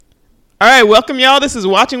All right, welcome y'all. This is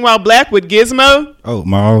Watching While Black with Gizmo. Oh,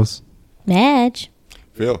 Miles. Madge.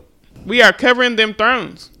 Phil. We are covering them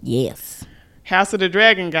thrones. Yes. House of the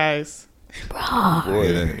Dragon, guys.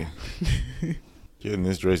 Boy, getting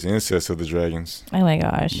this race incest of the dragons. Oh my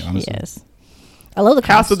gosh. Yeah, honestly. Yes. I love the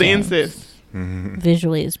House of the costumes. Incest.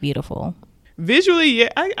 Visually, it's beautiful. Visually, yeah,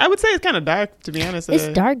 I would say it's kind of dark, to be honest. It's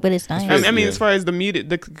dark, but it's nice. I mean, as far as the muted,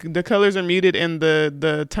 the colors are muted and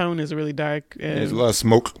the tone is really dark. There's a lot of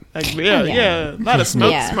smoke. Like, yeah, a lot of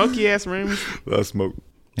smoke, Yeah. smoky ass rooms. A lot of smoke.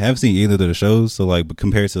 I haven't seen either of the shows, so like, but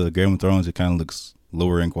compared to Game of Thrones, it kind of looks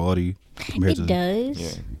lower in quality. It does.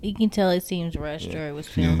 Yeah. You can tell it seems rushed or it was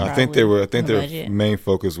filmed. I think their budget. main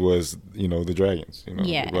focus was, the dragons.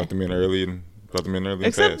 Yeah. They brought them in early and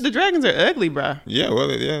Except fast. the dragons are ugly, bruh. Yeah, well,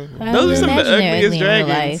 yeah. Those are some of the ugliest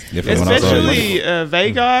dragons. Yeah, from when I saw Especially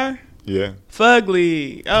Vagar. Yeah.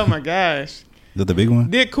 Fugly. Oh my gosh. Is that the big one?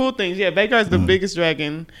 Did cool things. Yeah, Vagar's the biggest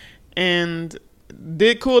dragon. And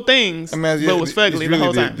did cool things, but was fugly it's the really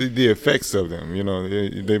whole time. The effects of them,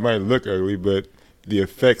 they might look ugly, but the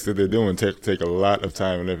effects that they're doing take a lot of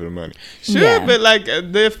time and effort and money. Sure, Yeah. but like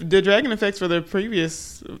the dragon effects for the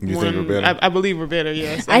previous You one, think were better? I believe were better.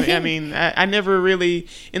 Yes, I never really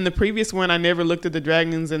in the previous one. I never looked at the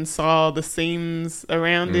dragons and saw the seams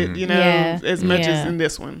around it. As much as in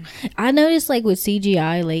this one. I noticed like with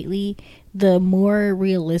CGI lately, the more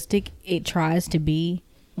realistic it tries to be,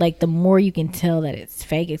 like the more you can tell that it's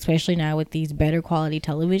fake, especially now with these better quality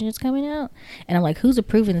televisions coming out. And I'm like, who's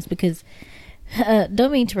approving this? Because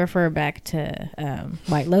don't mean to refer back to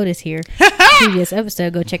White Lotus here. Previous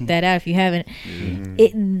episode, go check that out if you haven't.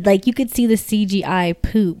 It like you could see the CGI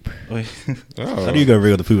poop. How do you go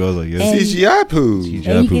real the poop? I was like, yeah. CGI poo. CGI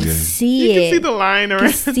And you poop can game. see You it. can see the line around. You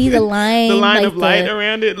can see the line, the line like of light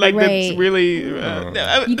around it. Like that's right. really. You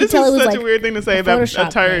this can tell is it was such like a weird thing to say a about a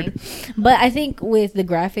Photoshop turd. thing. But I think with the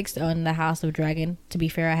graphics on the House of Dragon, to be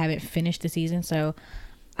fair, I haven't finished the season, so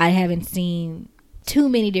I haven't seen too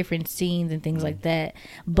many different scenes and things like that.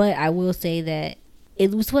 But I will say that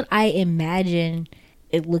it was what I imagine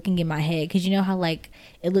it looking in my head, because you know how like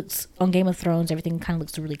it looks on Game of Thrones, everything kind of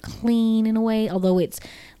looks really clean in a way, although it's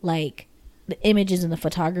like the images and the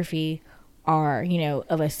photography are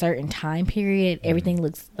of a certain time period. Everything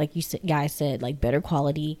looks like you guys said, like better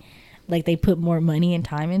quality, like they put more money and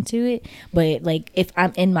time into it. But like if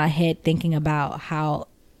I'm in my head thinking about how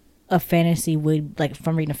a fantasy would, like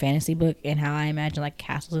from reading a fantasy book and how I imagine like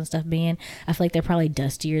castles and stuff being, I feel like they're probably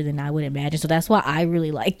dustier than I would imagine. So that's why I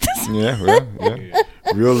really like this. Yeah.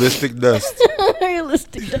 Realistic dust.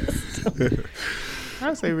 Realistic dust. I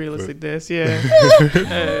would say realistic dust. Yeah.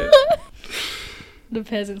 The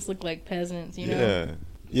peasants look like peasants, Yeah.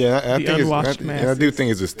 I do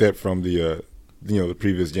think it's a step from the the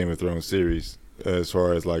previous Game of Thrones series as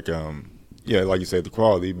far as like like you said, the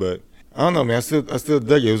quality, but I don't know, man. I still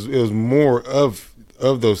dug it. It was more of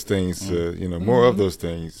those things, more of those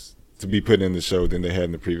things to be put in the show than they had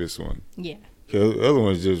in the previous one. Yeah. The other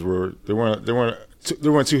ones just they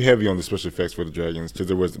weren't too heavy on the special effects for the dragons, because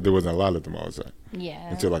there wasn't a lot of them all the time. Yeah.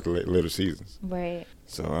 Until like the later seasons. Right.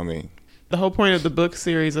 So I mean, the whole point of the book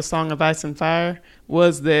series, A Song of Ice and Fire,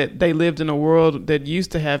 was that they lived in a world that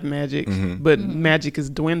used to have magic, but magic is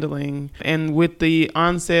dwindling. And with the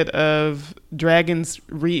onset of dragons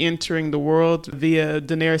re-entering the world via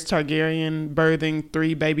Daenerys Targaryen birthing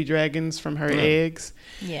 3 baby dragons from her eggs,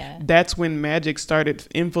 that's when magic started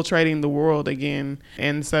infiltrating the world again.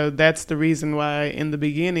 And so that's the reason why in the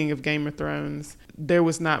beginning of Game of Thrones, there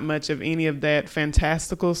was not much of any of that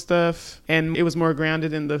fantastical stuff, and it was more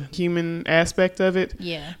grounded in the human aspect of it.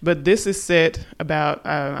 Yeah. But this is set about,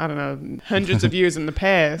 I don't know, hundreds of years in the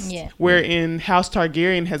past, wherein House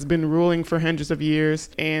Targaryen has been ruling for hundreds of years,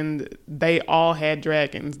 and they all had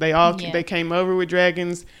dragons. They came over with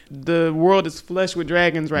dragons. The world is flush with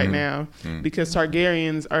dragons right now because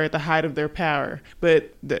Targaryens are at the height of their power.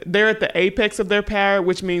 But they're at the apex of their power,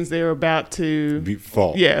 which means they're about to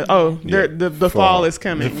fall. Yeah. Oh, the fall is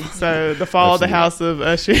coming. So the fall of the House of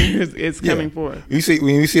Usher is coming forth. We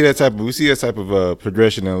see that type of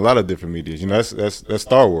progression in a lot of different media. That's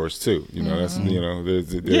Star Wars too. That's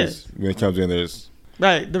there's when it comes in, there's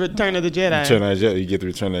right, the Return of the Jedi. You get the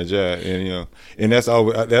Return of the Jedi, and that's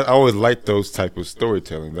always I always like those type of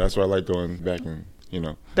storytelling. That's why I like going back and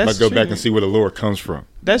back and see where the lore comes from.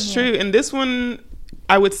 That's true. And this one,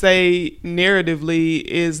 I would say narratively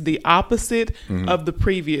is the opposite of the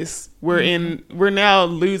previous. We're now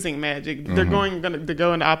losing magic. They're going to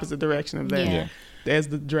go in the opposite direction of that as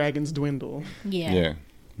the dragons dwindle. Yeah.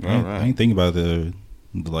 I didn't think about the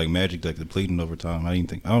like magic like depleting over time. I didn't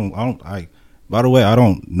think By the way, I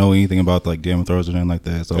don't know anything about like Game of Thrones or anything like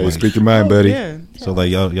that. So hey, like, speak your mind, buddy. Yeah. So like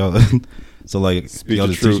y'all, so like Speak y'all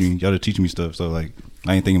the just truth. teaching me stuff. So like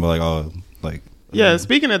I ain't thinking about like like. Yeah.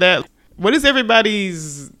 Speaking of that, what is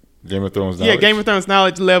everybody's Game of Thrones knowledge? Yeah, Game of Thrones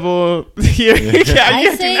knowledge level here.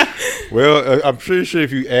 I say, well, I'm pretty sure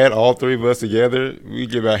if you add all three of us together, we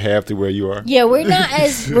get about half to where you are. yeah, we're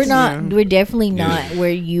definitely not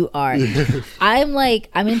where you are.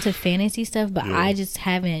 I'm into fantasy stuff, but I just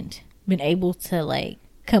haven't been able to like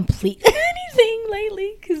complete anything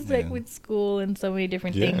lately because like with school and so many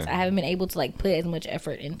different things, I haven't been able to like put as much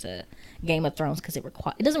effort into Game of Thrones because it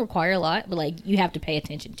doesn't require a lot, but like you have to pay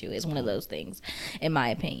attention to it. It's one of those things, in my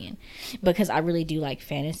opinion, because I really do like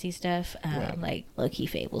fantasy stuff. Like Low-Key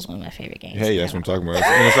Fable's one of my favorite games. Hey, that's what I'm talking about.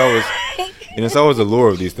 And it's always the lore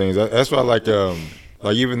of these things. That's why I like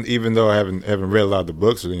even though I haven't read a lot of the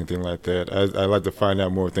books or anything like that, I like to find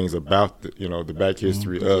out more things about the back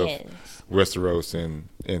history of Westeros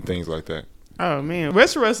and things like that. Oh man,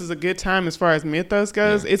 Westeros is a good time as far as mythos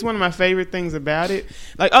goes. It's one of my favorite things about it.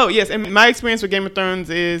 Like, oh yes, and my experience with Game of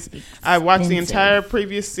Thrones is I watched the entire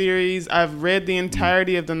previous series. I've read the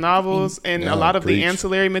entirety of the novels and a lot of the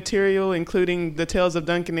ancillary material, including the Tales of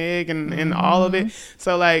Dunk and Egg and all of it.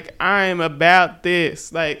 So like, I'm about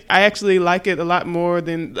this. Like, I actually like it a lot more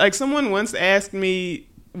than like someone once asked me,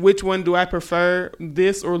 which one do I prefer,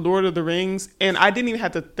 this or Lord of the Rings? And I didn't even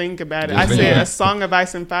have to think about it. I said A Song of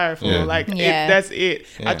Ice and Fire. That's it.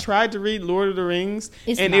 I tried to read Lord of the Rings,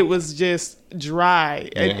 it was just dry.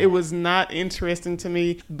 It was not interesting to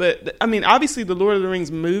me. But I mean, obviously the Lord of the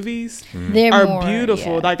Rings movies are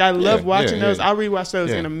beautiful. Like, I love watching those. I'll rewatch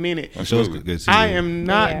those in a minute. I am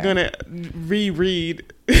not gonna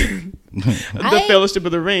reread the Fellowship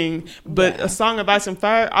of the Ring, but A Song of Ice and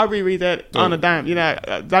Fire, I'll reread that on a dime.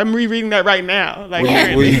 I'm rereading that right now. Like,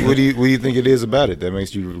 what do you think it is about it that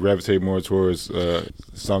makes you gravitate more towards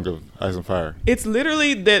Song of Ice and Fire? It's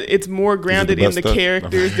literally that it's more grounded in the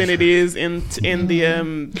characters than it is in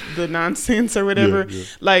the nonsense or whatever.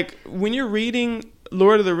 Like, when you're reading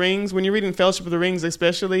Lord of the Rings, when you're reading Fellowship of the Rings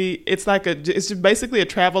especially, it's just basically a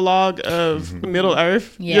travelogue of Middle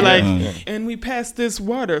Earth. You're like, and we passed this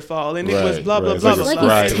waterfall and it was blah blah blah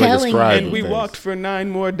blah, and we walked for 9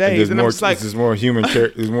 more days, and I'm just like, this is more human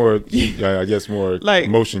there's more I guess more like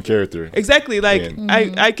motion character. Exactly. Like,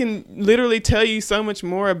 I can literally tell you so much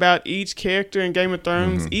more about each character in Game of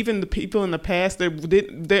Thrones, even the people in the past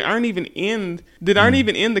that aren't even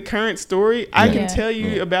in the current story. I can tell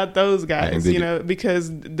you about those guys,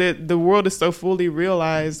 because the world is so fully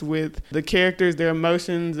realized with the characters, their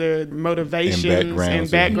emotions, their motivations,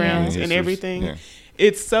 and backgrounds and everything. Yeah.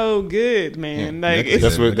 It's so good, man. Like,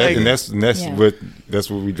 that's what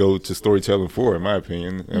we go to storytelling for, in my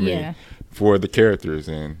opinion. I mean, for the characters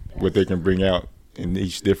and what they can bring out in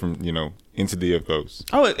each different, entity of those.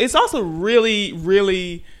 Oh, it's also really,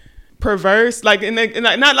 really perverse. Like,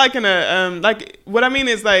 not like in a like, what I mean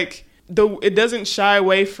is like, it doesn't shy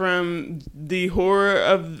away from the horror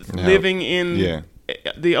of living in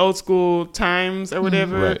the old school times or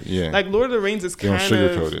whatever. Like, Lord of the Rings is kind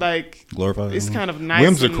of like glorified. It's kind of nice,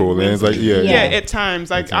 whimsical, and it's like at times.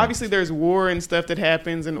 Like, obviously there's war and stuff that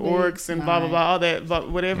happens and orcs and blah blah blah, all that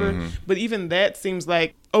whatever. But even that seems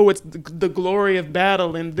like, oh, it's the glory of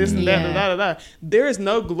battle and this and that and da da da. There is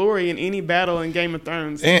no glory in any battle in Game of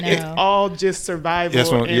Thrones. And it's all just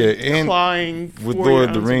survival and clawing. With Lord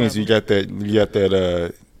of the Rings, you got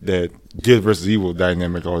that good versus evil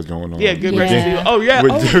dynamic always going on. Yeah, good versus evil. Oh yeah,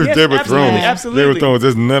 with Game of Thrones, absolutely. Game of Thrones,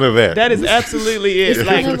 there's none of that. That is absolutely it.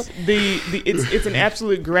 Like, it's an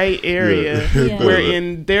absolute gray area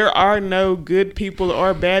wherein there are no good people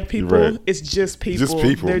or bad people. It's just people. Just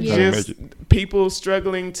people. They're just people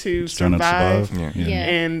struggling to survive.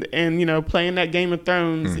 And playing that Game of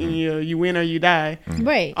Thrones, and you win or you die.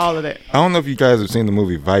 Right. All of that. I don't know if you guys have seen the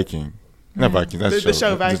movie Viking. Not Viking. That's the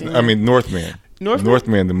show Viking. I mean, Northman.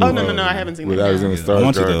 Northman, the movie. Oh no, I haven't seen that. I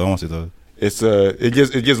want to though. It's it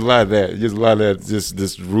gets a lot of that. It gets a lot of that. Just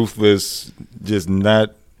this ruthless, just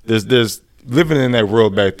not. There's living in that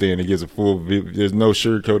world back then. It gets a full. There's no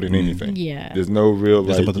sugarcoating anything. Yeah. There's no real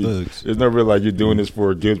there's no real like you're doing this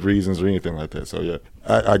for good reasons or anything like that. So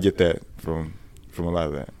I get that from a lot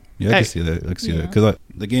of that. Yeah, I can see that. Because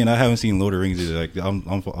Again, I haven't seen Lord of the Rings either. Like,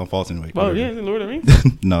 I'm faulting. Like, oh, yeah, Lord of the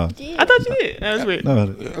Rings? No. I thought you did. That's weird. No.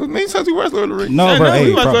 Many times we watched Lord of the Rings. No, bro.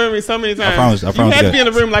 We watched Lord of the Rings so many times. I promise you had to be in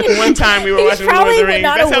the room like one time we were watching Lord of the Rings.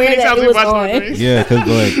 That's how many times we watched Lord of the Rings. Yeah,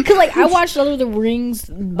 because like I watched Lord of the Rings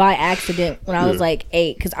by accident when I was like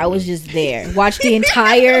 8 because I was just there. Watched the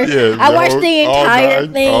entire. I watched the entire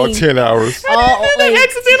thing. All 10 hours.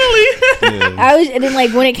 Accidentally. And then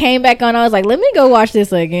like when it came back on, I was like, let me go watch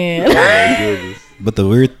this again. But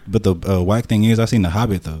the whack thing is, I've seen The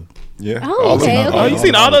Hobbit though. Yeah. Oh, okay. Oh, you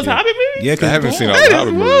seen all those Hobbit movies? Yeah, I haven't seen all the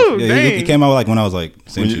Hobbit movies. Yeah, it came out like when I was like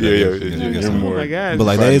century. Yeah. Oh my god! But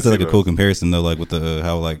like that is like a cool comparison though, like with the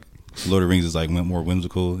how like Lord of the Rings is like more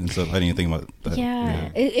whimsical and stuff. I didn't even think about that. Yeah.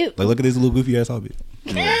 Like look at this little goofy ass Hobbit.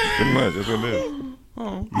 Yeah, pretty much. That's what it is.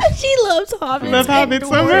 Oh. She loves Hobbits. I love Hobbits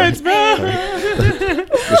so much, bro.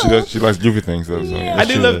 But she likes goofy things though. So. I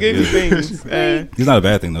do love goofy things. It's not a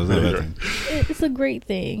bad thing though. It's not a bad thing. It's a great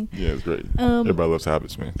thing. Yeah, it's great. Everybody loves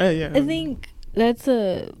Hobbits, man. Yeah. I think that's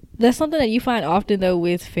something that you find often though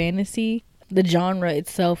with fantasy. The genre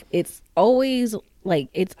itself, it's always like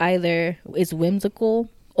it's whimsical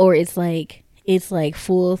or it's like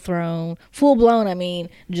full blown. I mean,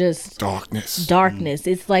 just darkness.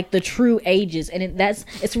 It's like the true ages, and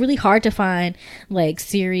it's really hard to find like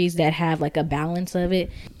series that have like a balance of it,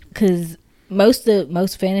 because most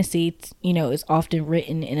fantasy, is often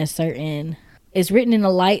written in a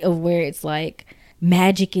light of where it's like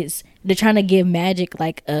magic is. They're trying to give magic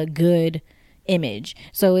like a good image,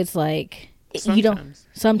 so it's like you don't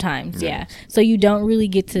sometimes, yeah. So you don't really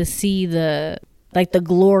get to see the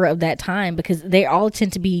glory of that time, because they all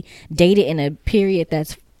tend to be dated in a period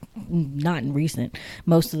that's not recent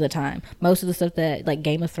most of the time. Most of the stuff that like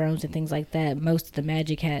Game of Thrones and things like that, most of the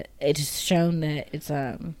magic it's shown that it's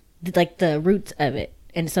like the roots of it,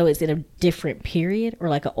 and so it's in a different period or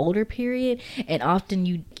like an older period, and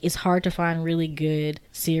often it's hard to find really good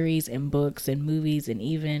series and books and movies and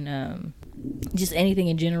even just anything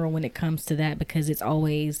in general when it comes to that, because it's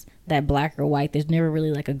always that black or white. There's never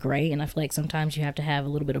really like a gray, and I feel like sometimes you have to have a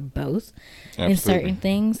little bit of both. Absolutely. In certain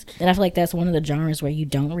things, and I feel like that's one of the genres where you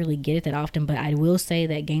don't really get it that often. But I will say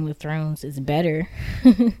that Game of Thrones is better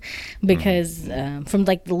because from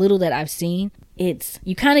like the little that I've seen,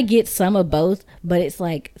 you kind of get some of both, but it's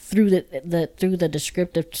like through the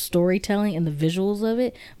descriptive storytelling and the visuals of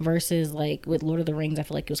it, versus like with Lord of the Rings, I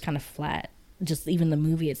feel like it was kind of flat. Just even the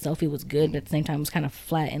movie itself, it was good, but at the same time, it was kind of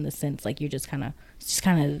flat in the sense like you're just kind of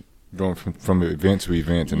going from event to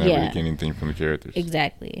event and not really getting anything from the characters.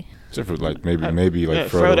 Exactly. Except for like maybe like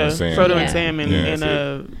Frodo and Sam. Frodo and Sam and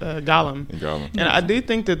Gollum. And I do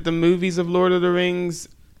think that the movies of Lord of the Rings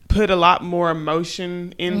put a lot more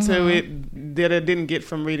emotion into it that I didn't get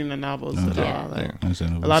from reading the novels at all. Like,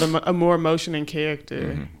 a lot of more emotion and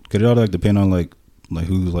character. Could it all like depend on like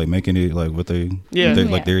who's like making it, like what they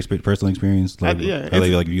like their personal experience, like how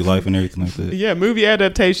they like view life and everything like that. Yeah, movie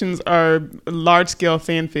adaptations are large scale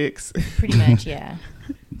fanfics. Pretty much, yeah.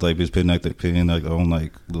 Like just putting like their own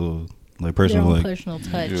like little like personal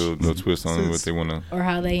touch, no twist on what they want to, or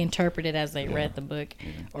how they interpret it as they read the book,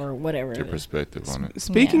 or whatever. Their perspective on it.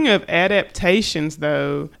 Speaking of adaptations,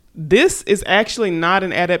 though, this is actually not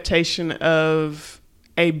an adaptation of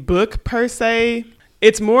a book per se.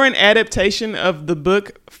 It's more an adaptation of the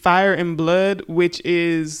book Fire and Blood, which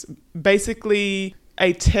is basically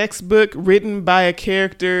a textbook written by a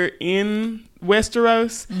character in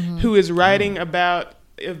Westeros who is writing about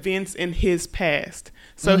events in his past.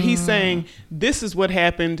 So he's saying, this is what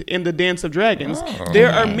happened in the Dance of Dragons.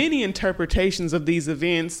 There are many interpretations of these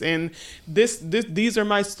events, and these are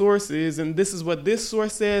my sources, and this is what this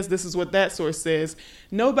source says, this is what that source says.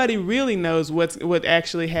 Nobody really knows what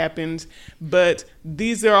actually happened, but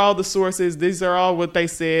these are all the sources, these are all what they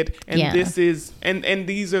said, and this is and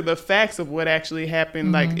these are the facts of what actually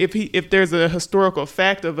happened. Like if there's a historical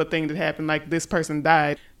fact of a thing that happened, like this person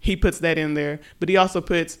died, he puts that in there. But he also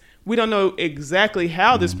puts, we don't know exactly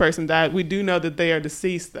how this person died. We do know that they are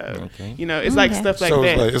deceased, though. Okay. It's like stuff like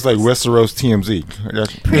that. It's like Westeros TMZ.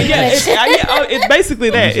 It's basically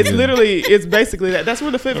that. It's basically that. That's where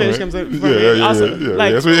the foot fetish comes from. That's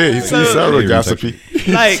what it is. He sounded gossipy.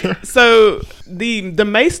 So the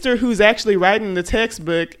maester who's actually writing the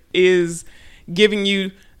textbook is giving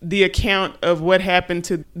you the account of what happened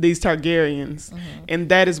to these Targaryens, and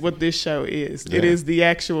that is what this show is. It is the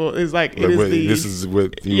actual. It's like it is the. This is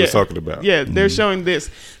what he was talking about. Yeah, they're showing this.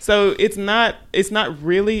 So it's not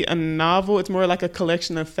really a novel. It's more like a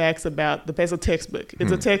collection of facts about the past. A textbook.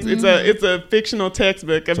 It's a text. It's a fictional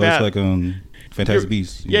textbook about. So it's like Fantastic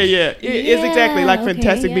Beasts. It's exactly like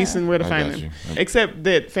Fantastic Beasts and Where to Find Them. Except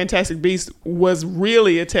that Fantastic Beasts was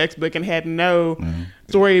really a textbook and had no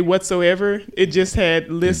story whatsoever. It just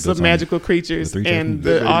had lists of magical creatures, and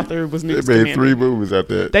the author was Newt Scamander. They made 3 movies out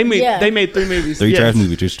there. They made 3 movies. 3 trash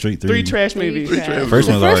movies, just straight 3. 3 trash movies. First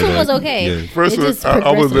one was okay. First one,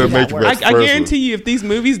 I was there making. I guarantee you, if these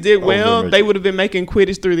movies did well, they would have been making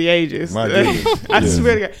Quidditch through the ages. I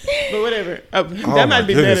swear to God. But whatever. That might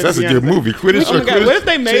be better. That's a good movie. Quidditch. Oh my God. What if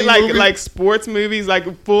they made like sports movies, like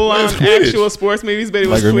full on actual sports movies, but it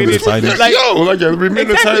was Quidditch?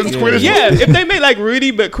 Remember the Titans Quidditch? Yeah, if they made like Rudy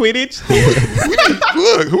but Quidditch.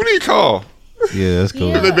 Look, who do you call? Yeah, that's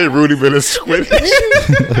cool. They made Rudy but it's Quidditch.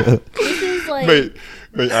 This is like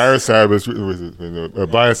made Ironside but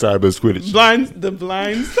Blindside but Quidditch. The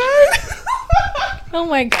blind side. Oh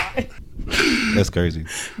my God. That's crazy.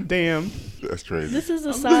 Damn. That's crazy. This is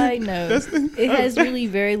a side note. It has really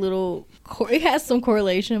very little. It has some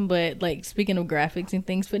correlation, but like speaking of graphics and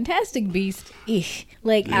things, Fantastic Beasts.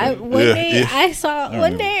 Like one day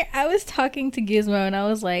I was talking to Gizmo and I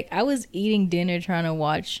was like, I was eating dinner trying to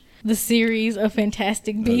watch the series of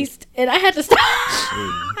Fantastic Beasts, and I had to stop.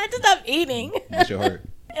 I had to stop eating. Bless your heart.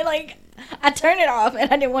 And like, I turned it off and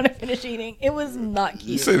I didn't want to finish eating. It was not cute.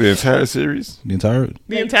 You say the entire series? The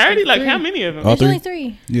entirety? Like how many of them? There's only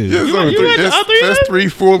 3. Yeah, there's only 3. That's 3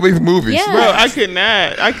 full-length movies. Yeah. Bro, I could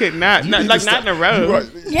not. Not in a row.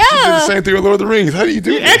 Yeah. You did the same thing with Lord of the Rings. How do you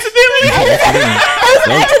do that? Accidentally?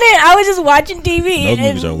 I was just watching TV. Those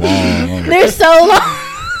movies are long. They're so long.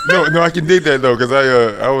 No, I can dig that though, because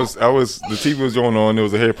I was the TV was going on. There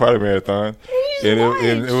was a Harry Potter marathon, and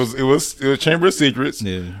it was Chamber of Secrets.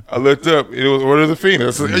 Yeah. I looked up, and it was Order of the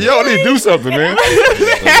Phoenix. I said, y'all need to do something, man.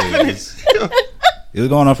 It was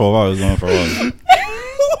going on for a while.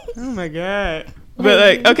 Oh my God. But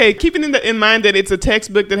like, okay, keeping in mind that it's a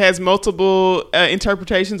textbook that has multiple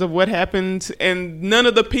interpretations of what happened, and none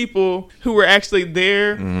of the people who were actually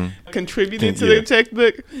there contributed to the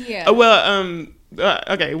textbook. Yeah.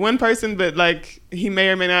 Okay, one person, but like he may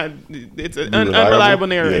or may not. It's an unreliable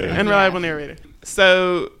narrator. Yeah. Unreliable narrator.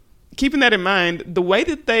 So, keeping that in mind, the way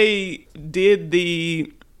that they did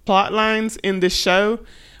the plot lines in this show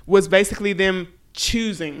was basically them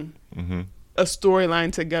choosing a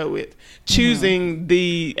storyline to go with, choosing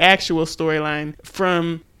the actual storyline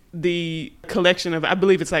from the collection of, I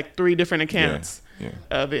believe it's like 3 different accounts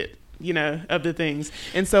of it, of the things.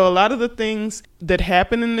 And so a lot of the things that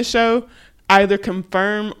happen in the show either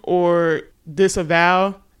confirm or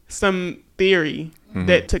disavow some theory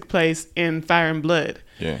that took place in Fire and Blood.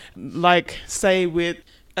 Yeah. Like, say, with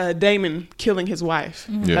Damon killing his wife,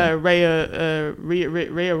 Rhea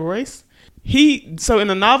Royce. So in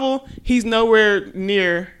the novel, he's nowhere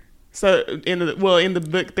near. So in the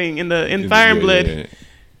book thing, in Fire and Blood,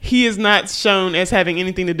 he is not shown as having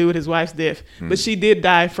anything to do with his wife's death, but she did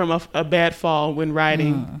die from a bad fall when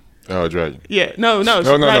riding. Oh, dragon. Yeah, no,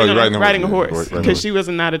 riding a horse, because she was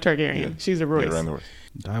not a Targaryen. Yeah. She's a Royce.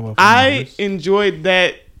 I enjoyed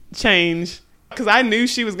that change because I knew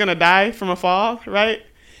she was gonna die from a fall, right?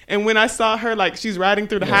 And when I saw her, like, she's riding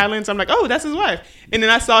through the Highlands, I'm like, oh, that's his wife. And then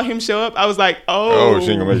I saw him show up. I was like, oh,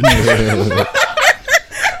 she ain't gonna make it.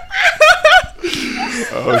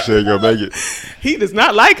 She ain't gonna make it. He does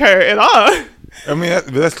not like her at all. I mean,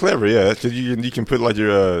 that's clever, yeah. Because you can put like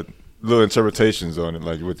your little interpretations on it,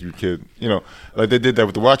 like with your kid, like they did that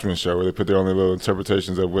with the Watchmen show, where they put their own little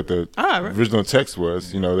interpretations of what the original text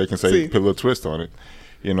was. They can say put a little twist on it.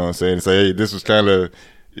 You know what I'm saying? And say, hey, this was kind of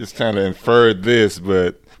inferred this,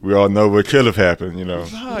 but we all know what could have happened.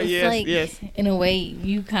 Oh yes. In a way,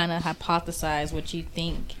 you kind of hypothesize what you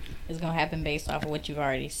think is going to happen based off of what you've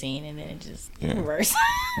already seen, and then it just reverse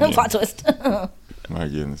plot twist. My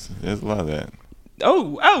goodness, there's a lot of that.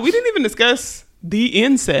 Oh, we didn't even discuss the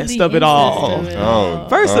incest of it all.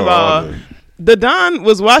 First of all, the Don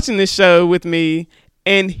was watching this show with me,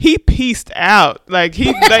 and he pieced out.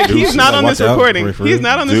 He's not on this recording. He's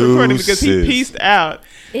not on this recording because he pieced out.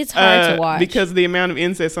 It's hard to watch because of the amount of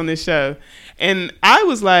incest on this show. And I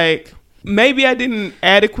was like, maybe I didn't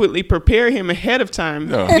adequately prepare him ahead of time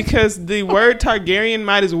because the word Targaryen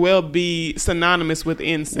might as well be synonymous with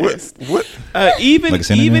incest. What?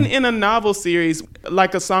 Even in a novel series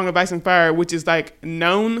like A Song of Ice and Fire, which is like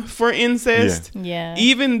known for incest,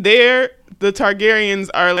 even there, the Targaryens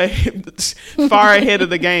are like far ahead of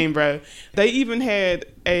the game, bro. They even had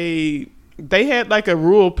like a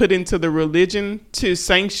rule put into the religion to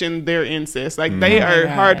sanction their incest. Like they are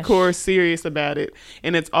hardcore serious about it,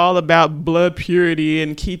 and it's all about blood purity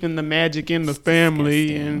and keeping the magic in the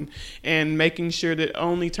family and making sure that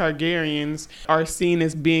only Targaryens are seen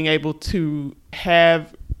as being able to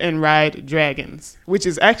have and ride dragons, which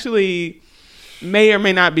is actually may or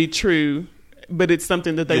may not be true. but it's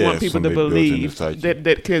something that they want people to believe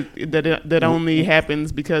that only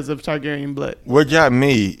happens because of Targaryen blood. What got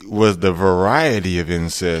me was the variety of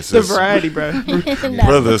incest. The variety, bro.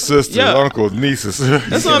 Brothers, sisters, uncles, nieces.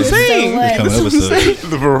 That's what I'm saying.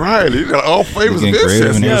 The variety, all flavors of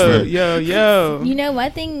incest. Yo. You know, my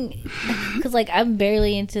thing, because like I'm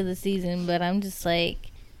barely into the season, but I'm just like.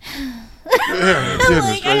 I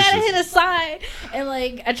gotta hit aside, and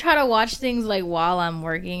like I try to watch things like while I'm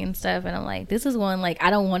working and stuff, and I'm like, this is one like I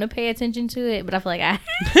don't want to pay attention to it, but I feel like I'm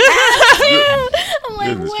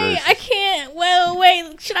like, wait, I can't. Well,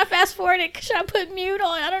 wait, should I fast forward it? Should I put mute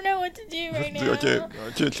on? I don't know what to do right now. I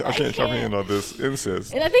can't comprehend all this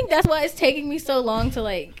incest, and I think that's why it's taking me so long to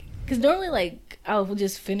like, because normally like. I'll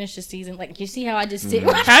just finish the season. Like, you see how I just sit?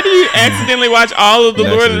 How do you accidentally watch all of the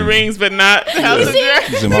Lord of the Rings but not House of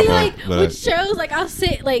Dragons? See, like, with shows, like, I'll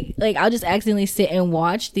sit, like I'll just accidentally sit and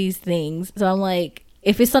watch these things. So I'm like,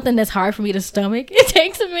 if it's something that's hard for me to stomach, it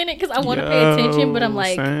takes a minute because I want to pay attention, but I'm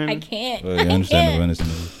like, I can't. Well, I understand.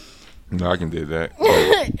 No, I can do that.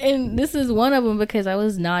 And this is one of them because I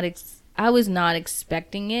was not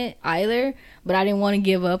expecting it either, but I didn't want to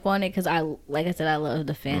give up on it because like I said, I love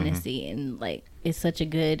the fantasy and like it's such a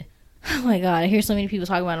good. Oh my god, I hear so many people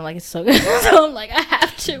talking about it. I'm like, it's so good. So I'm like, I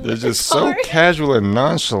have to. They're just so casual and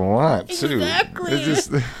nonchalant too. Exactly. It's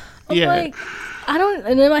just, I'm like, I don't.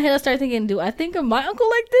 And in my head, I start thinking, do I think of my uncle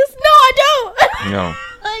like this? No, I don't. No.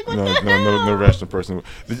 Like, what the hell? No rational person.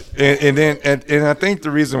 And I think the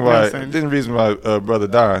reason why, Brother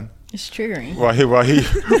Don. It's triggering. Why he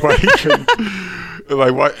couldn't,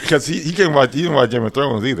 like why? Because he didn't watch Game of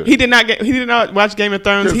Thrones either. He did not watch Game of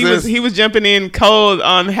Thrones. He was jumping in cold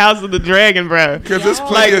on House of the Dragon, bro. Because there's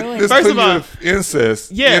plenty of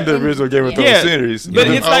incest in the original Game of Thrones series, but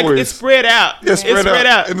it's like it's spread out. It's spread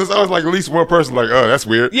out, and there's always like at least one person like, oh, that's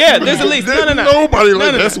weird. Yeah, there's at least nobody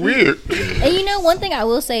like that's weird. And you know, one thing I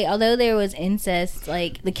will say, although there was incest,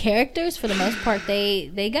 like the characters for the most part,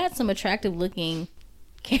 they got some attractive looking.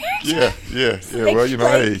 Yeah. Well, you know,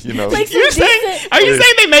 like, like are you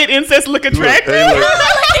saying they made incest look attractive?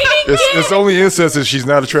 Look, it's only incest if she's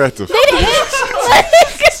not attractive. They didn't.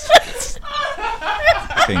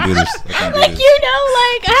 I can't do this. Like, you know,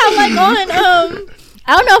 like how like on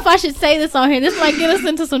I don't know if I should say this on here. This might get us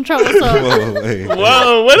into some trouble. So.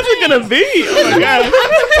 Whoa, what is it gonna be? Oh my god!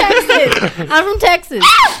 I'm from Texas.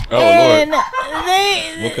 And Lord.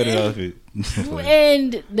 We'll cut it off.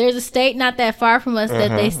 And there's a state not that far from us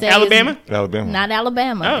that they say Alabama. Not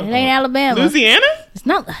Alabama. It ain't Alabama. Louisiana. It's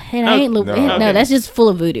not. It ain't Louisiana. No, that's just full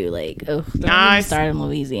of voodoo. Like, nice. Started in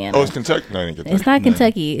Louisiana. Oh, it's Kentucky. No, it ain't Kentucky. It's not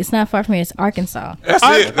Kentucky. It's not far from here. It's Arkansas. That's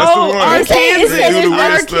it. That's the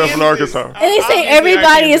one. Arkansas. And they say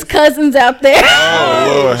everybody is cousins out there.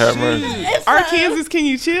 Oh Lord, have mercy. Arkansas, can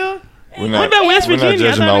you chill? What about West Virginia? We're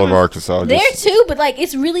not judging all of Arkansas. There too, but like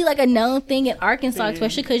it's really like a known thing in Arkansas,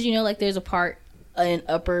 especially because you know like there's a part in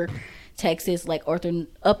Upper Texas, like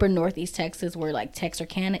upper Northeast Texas, where like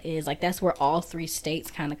Texarkana is. Like that's where all three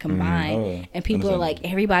states kind of combine, and people are like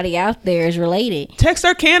everybody out there is related.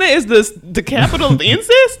 Texarkana is the capital of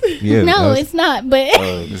incest? Yeah, no, it's not. But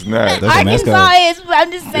it's not. Arkansas is.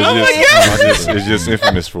 I'm just saying. Oh my god, it's just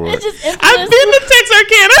infamous for it. I've been to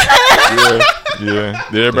Texarkana. Yeah.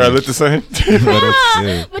 Did everybody look the same?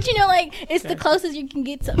 But you know, like it's the closest you can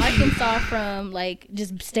get to Arkansas from like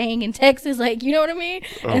just staying in Texas. Like you know what I mean?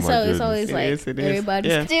 And so it's always like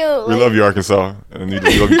everybody's still. We love you, Arkansas, and we love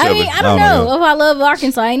each other. I mean, I don't know if I love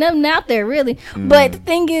Arkansas. Ain't nothing out there really. But the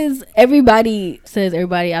thing is, everybody says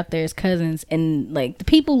everybody out there is cousins, and like the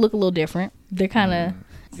people look a little different. They're kind of.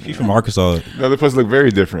 She's from Arkansas. The other place look very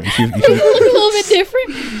different. They look a little bit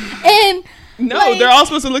different, and. No, like, they're all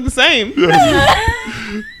supposed to look the same.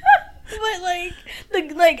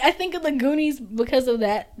 But like, I think of the Goonies because of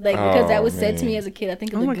that. Like because that was said to me as a kid. I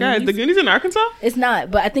think of the Goonies. Oh my god, the Goonies in Arkansas? It's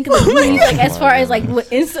not, but I think of the Goonies like as far as like what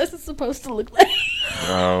incest is supposed to look like.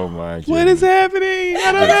 Oh my god. What is happening?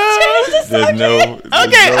 I don't know.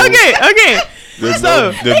 Okay. There's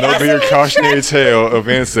no bigger cautionary tale of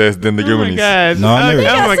incest than the Goonies. Oh my god. No, I never.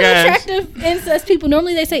 Oh my god. Attractive incest people.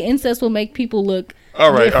 Normally they say incest will make people look.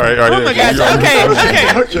 All right. Oh my gosh. Okay.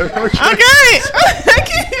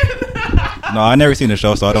 No, I never seen the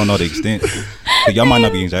show, so I don't know the extent. Y'all might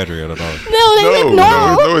not be exaggerating at all. No, they look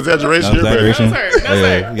normal. No exaggeration. No exaggeration.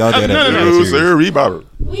 Y'all get that. No, sir. Reebok.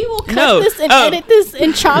 We will cut this and edit this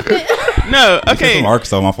and chop it. No, okay. From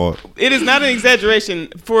Arkansas, my fault. It is not an exaggeration.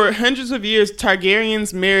 For hundreds of years,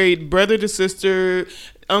 Targaryens married brother to sister,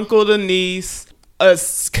 uncle to niece, a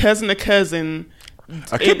cousin to cousin.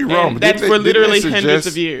 I could be wrong, but that's for literally hundreds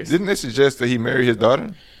of years. Didn't they suggest that he marry his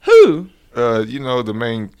daughter? Who? The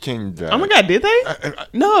main king died. Oh my God, did they?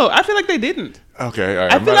 No, I feel like they didn't. Okay, all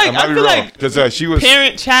right. I feel like because she was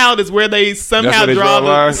parent-child is where they somehow draw the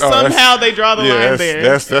line. Somehow they draw the line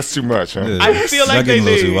there. That's too much. Huh? Yeah, I feel like they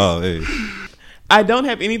do. Wild, hey. I don't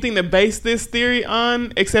have anything to base this theory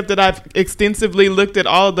on, except that I've extensively looked at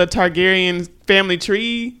all the Targaryen family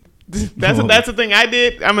tree. That's the thing I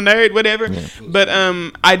did. I'm a nerd, whatever. Yeah. But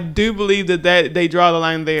I do believe that they draw the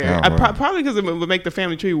line there. Probably because it would make the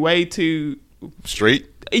family tree way too straight.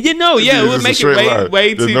 It would make it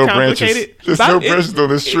way too complicated. There's no branches on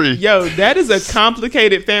this tree. Yo, that is a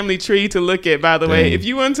complicated family tree to look at, by the way. If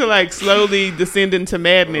you want to like slowly descend into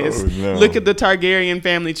madness, look at the Targaryen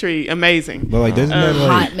family tree. Amazing. But like, doesn't that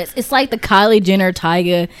hot mess. It's like the Kylie Jenner,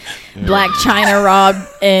 Tyga, Black China Rob,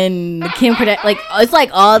 and Kim Kardashian. Like, it's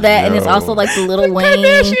like all that, and it's also like the Lil Wayne,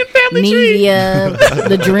 Nevia,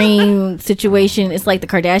 the Dream situation. It's like the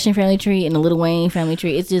Kardashian family tree and the Lil Wayne family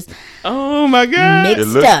tree. It's just oh my God,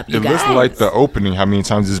 mixed up. It looks like the opening. How many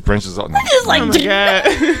times this branches out? It's like, oh my God.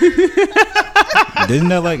 Didn't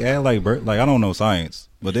that like add like I don't know science,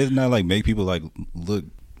 but didn't that like make people like look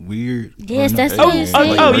weird? Yes, that's yes.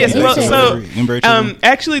 Well, so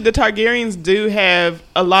actually, the Targaryens do have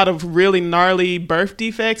a lot of really gnarly birth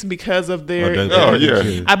defects because of their.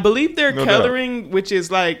 I believe their coloring, which is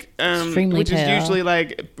like, extremely pale. Is usually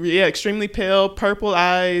like extremely pale, purple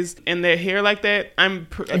eyes, and their hair like that. I'm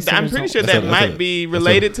pretty sure that might be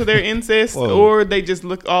related to their incest, or they just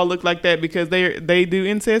look like that because they do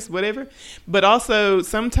incest, whatever. But also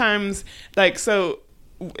sometimes like so.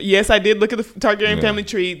 Yes, I did look at the Targaryen family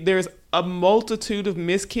tree. There's a multitude of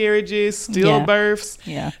miscarriages, stillbirths,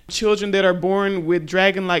 children that are born with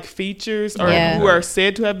dragon-like features, or who are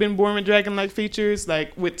said to have been born with dragon-like features,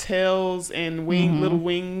 like with tails and little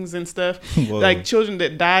wings and stuff. Like children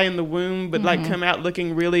that die in the womb, but like come out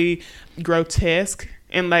looking really grotesque.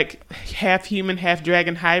 And like half human, half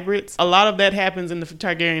dragon hybrids. A lot of that happens in the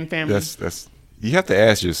Targaryen family. That's you have to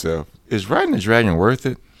ask yourself: is riding a dragon worth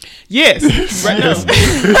it? Yes.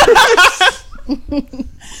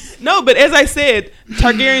 No, but as I said,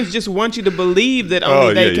 Targaryens just want you to believe that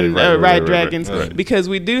only they can ride dragons because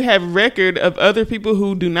we do have record of other people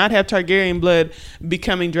who do not have Targaryen blood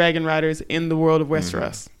becoming dragon riders in the world of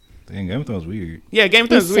Westeros. Dang, Game of Thrones weird. Yeah, Game of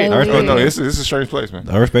Thrones is weird. This is a strange place, man.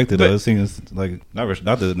 I respect it though. It seems like not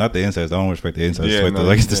the incest. I don't respect the incest.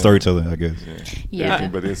 It's the storytelling, I guess. Yeah.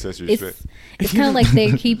 But the incest respect. It's kind of like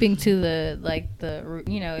they're keeping to the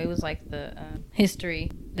it was like the history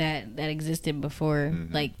that existed before.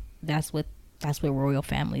 Like that's what royal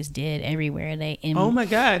families did everywhere. Oh my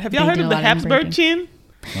God, have y'all heard of the Habsburg chin?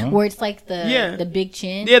 Where it's like the big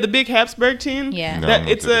chin. Yeah, the big Habsburg chin. Yeah,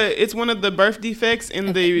 it's one of the birth defects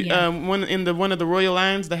in the one of the royal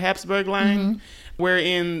lines, the Habsburg line,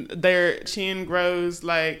 wherein their chin grows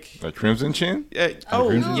like crimson chin. Like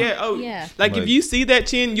if you see that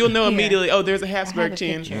chin, you'll know immediately. Oh, there's a Habsburg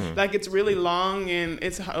chin. Like it's really long and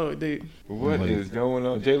it's dude. What is going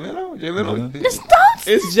on, Jay Leno?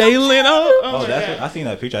 It's Jay Leno. Oh, I seen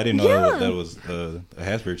that picture. I didn't know that was a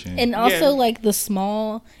Habsburg chin. And also, like the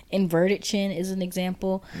small inverted chin is an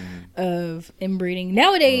example of inbreeding.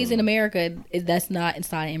 Nowadays in America, it's not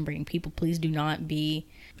inbreeding. People, please do not be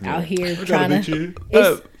out here trying to.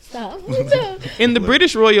 Stop. In the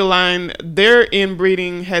British royal line, their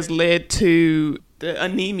inbreeding has led to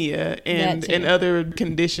anemia and other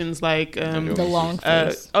conditions like the long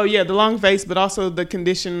face. The long face, but also the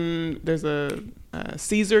condition. There's a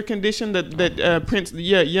Caesar condition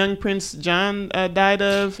that young Prince John died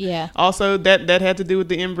of. Yeah. Also, that had to do with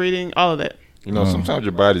the inbreeding. All of that. Sometimes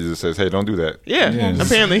your body just says, "Hey, don't do that." Yeah,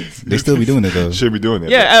 apparently they still be doing it though. Should be doing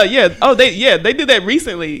it. Yeah, Oh, they did that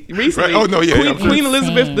recently. Right. Oh no, yeah. Queen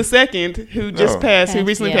Elizabeth II, who just passed, who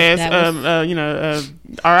recently passed.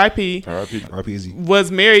 R.I.P. R.I.P.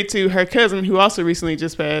 Was married to her cousin, who also recently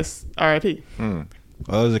just passed. R.I.P.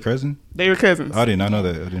 Oh, is it cousin? They were cousins. I did not know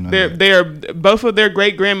that. They are both of their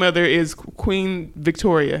great grandmother is Queen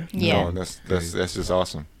Victoria. Yeah, that's just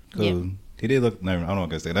awesome. Cool. Yep. He did look. I don't know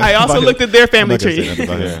what I say. I also looked at their family tree.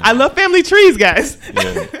 I love family trees, guys.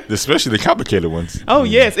 Especially the complicated ones. Oh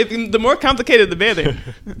yes, the more complicated the better.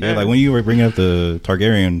 Like when you were bringing up the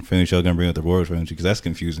Targaryen family tree, I was gonna bring up the royal family tree because that's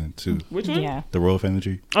confusing too. Which one? Yeah, the royal family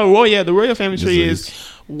tree. Oh well, yeah, the royal family tree is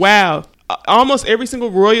wow. Almost every single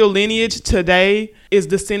royal lineage today is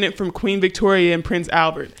descended from Queen Victoria and Prince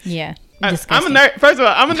Albert. Yeah. I'm a nerd. First of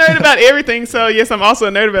all, I'm a nerd about everything. So yes, I'm also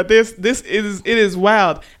a nerd about this. It is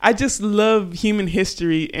wild. I just love human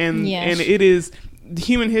history, and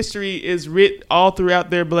human history is writ all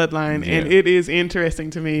throughout their bloodline, and it is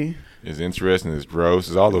interesting to me. It's interesting. It's gross.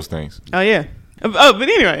 It's all those things. Oh yeah. Oh, but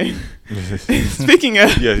anyway, Speaking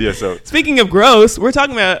of So speaking of gross, we're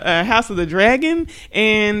talking about House of the Dragon,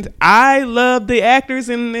 and I love the actors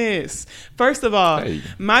in this. First of all,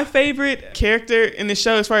 my favorite character in the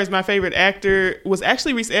show, as far as my favorite actor, was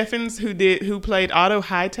actually Rhys Ifans, who played Otto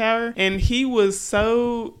Hightower, and he was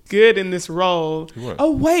so good in this role.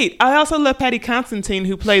 Oh wait, I also love Paddy Considine,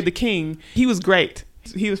 who played the king. He was great.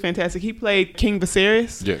 He was fantastic. He played King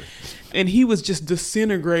Viserys. Yeah. And he was just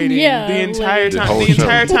disintegrating the entire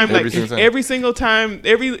time. Every single time,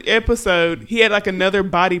 every episode, he had like another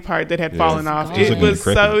body part that had fallen off. It was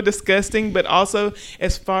so disgusting. But also,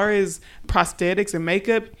 as far as prosthetics and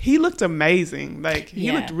makeup, he looked amazing. Like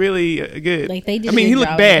he looked really good. Like they did. He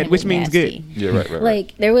looked bad, which means good. Yeah, right.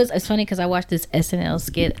 Like there was. It's funny because I watched this SNL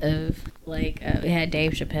skit of like it had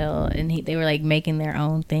Dave Chappelle, and they were like making their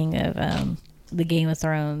own thing of the Game of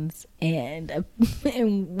Thrones, and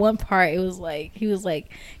in one part it was like he was like,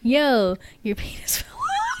 "Yo, your penis fell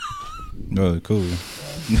off." Oh, cool.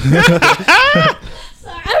 Sorry,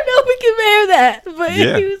 I don't know if we can bear that, but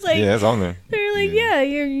he was like, "Yeah, it's on there." They were like,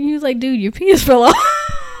 he was like, "Dude, your penis fell off."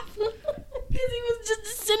 Because he was just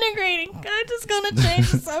disintegrating. I'm just gonna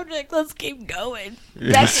change the subject. Let's keep going.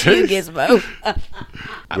 Back to you, Gizmo.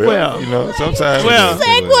 Well, you know, sometimes.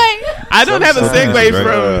 Segue. I don't have a segue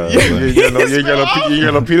from. You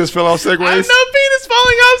got no penis fell off segues? I have no penis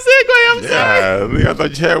falling off segue. I'm sorry. I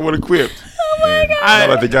thought you had one equipped. Oh my god. Not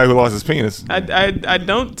like the guy who lost his penis. I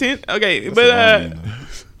don't tend. Okay, but I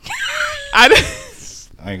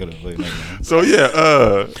ain't gonna play that. So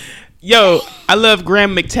yo, I love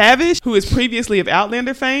Graham McTavish, who is previously of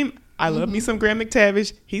Outlander fame. I love me some Graham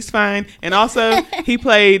McTavish. He's fine. And also, he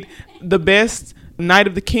played the best Knight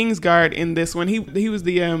of the Kingsguard in this one. He was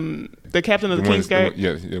the captain of the Kingsguard.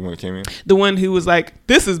 The one that came in. The one who was like,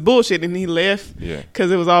 "This is bullshit," and he left. Yeah. Because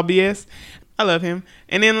it was all BS. I love him.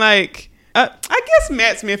 And then I guess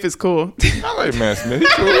Matt Smith is cool. I like Matt Smith. He's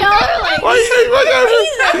cool.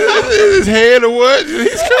 His head or what?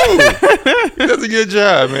 He's cool. He does a good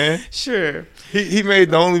job, man. Sure. He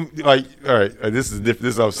made the only all right. This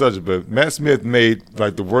is off subject, but Matt Smith made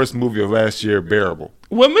like the worst movie of last year bearable.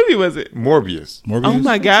 What movie was it? Morbius. Oh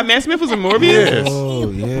my God, Matt Smith was in Morbius. Yes. Oh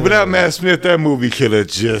yeah. Without Matt Smith, that movie could have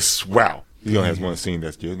just wow. You don't have one scene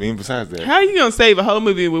that's good. I mean, besides that, how are you gonna save a whole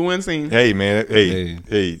movie with one scene? Hey man,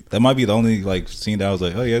 hey. That might be the only like scene that I was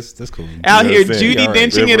like, oh yes, that's cool. Out here, Judi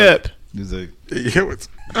denching it up. What?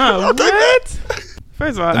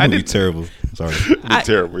 First of all, that movie terrible. Sorry, it was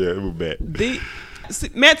terrible. Yeah, it was bad.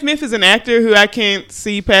 Matt Smith is an actor who I can't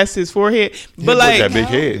see past his forehead, but like that big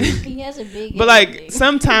head. He has a big head. But like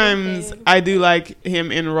sometimes I do like him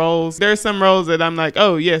in roles. There are some roles that I'm like,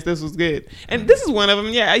 oh yes, this was good, and this is one of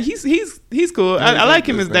them. Yeah, he's cool. I like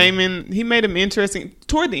him as Damon. He made him interesting.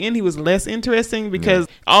 Toward the end, he was less interesting because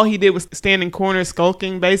all he did was stand in corners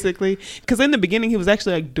skulking, basically. Because in the beginning, he was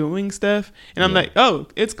actually like doing stuff, and I'm like, oh,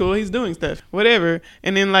 it's cool. He's doing stuff, whatever.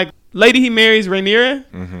 And then like, lady he marries, Rhaenyra.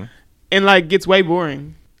 Mm-hmm. And like gets way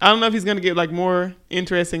boring. I don't know if he's gonna get like more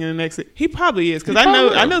interesting in the next. He probably is because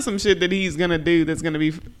I know some shit that he's gonna do that's gonna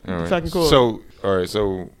be fucking cool. So as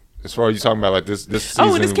far as you talking about like this season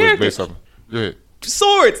and his character. Based off, go ahead.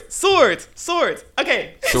 Swords.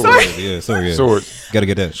 Okay. Swords. Gotta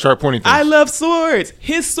get that. Sharp pointy things. I love swords.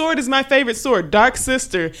 His sword is my favorite sword, Dark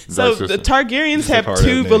Sister. The Targaryens have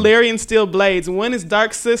two Valyrian steel blades. One is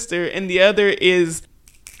Dark Sister, and the other is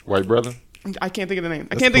White Brother. I can't think of the name.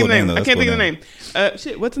 I can't think of the name.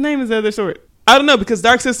 Shit, what's the name of the other sword? I don't know because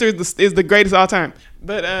Dark Sister is the greatest of all time.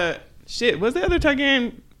 But what's the other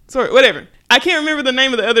Targaryen sword? Whatever. I can't remember the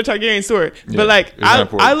name of the other Targaryen sword. Yeah, but like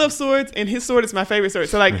I love swords and his sword is my favorite sword.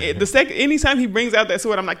 So like anytime he brings out that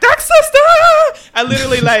sword, I'm like, Dark Sister! I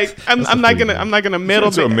literally like I'm not gonna metal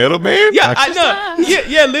band. A metal band? Yeah, I know.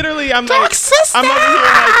 Yeah, literally I'm Dark like Sister! I'm over here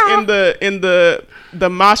like in the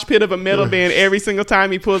mosh pit of a metal band every single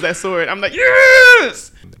time he pulls that sword. I'm like,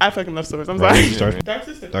 yes! I fucking love swords. I'm sorry. Dark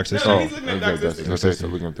Sister. No, he's looking at Dark Sister. So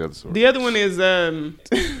looking at the other sword. The other one is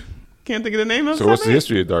can't think of the name of it. So what's the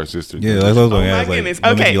history of Dark Sister? Yeah, that's what I was my goodness.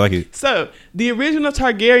 Okay, like so the original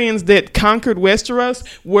Targaryens that conquered Westeros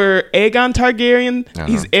were Aegon Targaryen.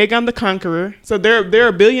 He's Aegon the Conqueror. So there are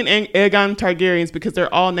a billion Aegon Targaryens because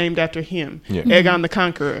they're all named after him. Yeah. Aegon the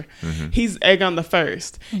Conqueror. Mm-hmm. He's Aegon the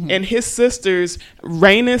First. Mm-hmm. And his sisters,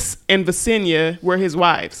 Rhaenys and Visenya, were his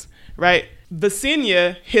wives, right?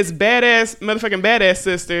 Visenya, his motherfucking badass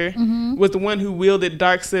sister, was the one who wielded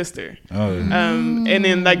Dark Sister. Oh, yeah. And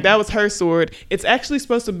then like that was her sword. It's actually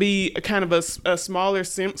supposed to be a kind of a smaller,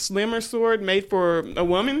 slimmer sword made for a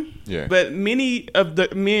woman. Yeah. But many of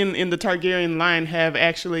the men in the Targaryen line have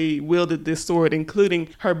actually wielded this sword, including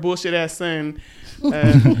her bullshit ass son,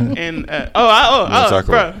 And bro.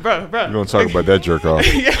 You don't talk about that jerk off.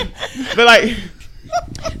 Yeah, but like,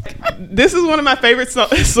 this is one of my favorite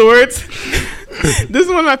swords. This is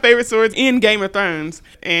one of my favorite swords in Game of Thrones,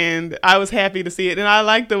 and I was happy to see it, and I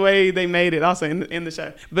like the way they made it also in the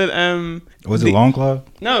show. But was it Longclaw?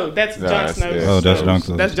 No, that's Jon Snow's. Oh, that's Jon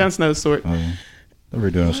Snow. That's Jon Snow's sword. Oh, yeah. We're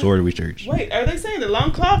doing a sword research. Wait, are they saying that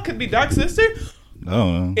Longclaw could be Dark Sister?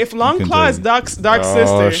 No. If Longclaw is Dark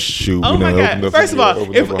Sister, shoot! Oh my God! First of all,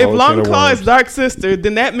 if Longclaw is Dark Sister,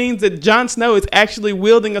 then that means that Jon Snow is actually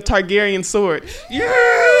wielding a Targaryen sword.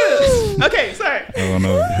 Yes. Okay, sorry. Oh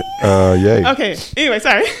no. Yay. Okay. Anyway,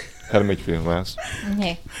 sorry. How to make you feel, Lance?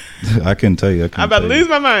 Okay. I couldn't tell you. I'm about to lose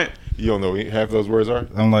my mind. You don't know what half those words are?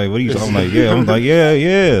 I'm like, what are you? I'm like, yeah. I'm like,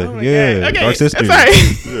 yeah. Oh okay. Dark Sister. Sorry.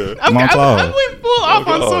 Yeah. I went full off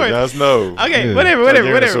on sword. Jon Snow. Okay, Yeah.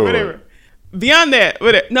 whatever. Beyond that,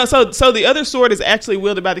 no. So the other sword is actually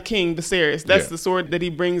wielded by the king, Viserys. That's the sword that he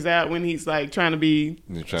brings out when he's like trying to be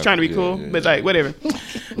cool. But like whatever. But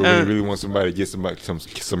when you really want somebody to get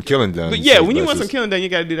some killing done. But yeah, when you want some killing done, you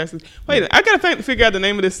got to do that. Wait, I gotta figure out the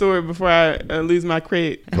name of this sword before I lose my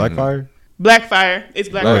credit. Blackfire. Blackfire. It's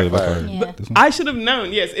Blackfire. Blackfire. Yeah. I should have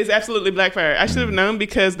known. Yes, it's absolutely Blackfire. I should have known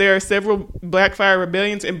because there are several Blackfire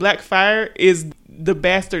rebellions, and Blackfire is the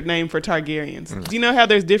bastard name for Targaryens. Do you know how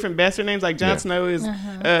there's different bastard names? Like Jon Snow is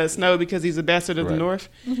Snow because he's a bastard of the North.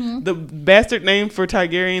 Mm-hmm. The bastard name for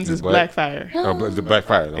Targaryens is Blackfire. Oh, the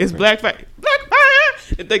Blackfire. It's Blackfire.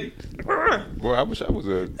 Blackfire! Boy, I wish I was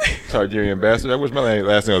a Targaryen bastard. I wish my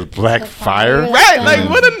last name was Blackfire. Right? Like,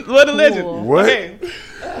 what a legend. What? Okay.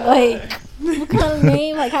 Like, what kind of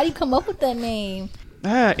name? Like, how do you come up with that name?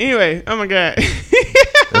 Anyway, oh my God.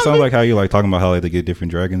 That sounds like how you like talking about how like they get different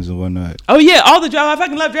dragons and whatnot. Oh yeah, all the dragons. I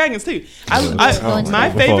fucking love dragons too.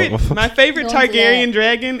 My favorite Targaryen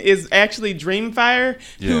dragon is actually Dreamfire,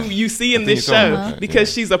 who you see in this show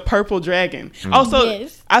because she's a purple dragon. Also,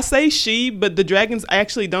 I say she, but the dragons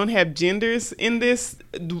actually don't have genders in this.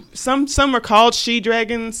 Some are called she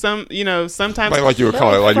dragons. Some sometimes like you would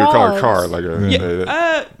call it a car, like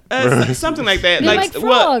a something like that. They're like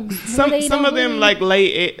frogs. Some of them like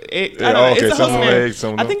lay. I don't know. It's a whole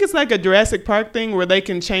thing. I think it's like a Jurassic Park thing where they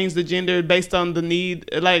can change the gender based on the need,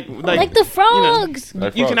 like the frogs.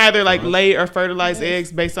 You can either like lay or fertilize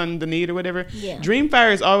eggs based on the need or whatever. Yeah.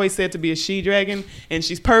 Dreamfire is always said to be a she dragon, and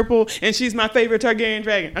she's purple, and she's my favorite Targaryen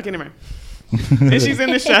dragon. Okay, never mind. And she's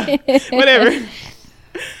in the show. Whatever.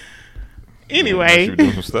 Anyway,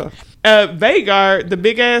 Vhagar, the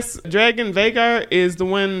big ass dragon Vhagar, is the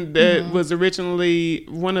one that was originally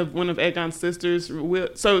one of Aegon's sisters.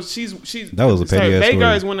 So she's that was a petty ass Vhagar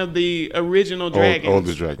story. is one of the original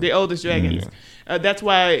dragons, the oldest dragons. Yeah. That's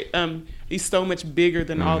why he's so much bigger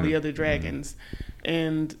than all the other dragons.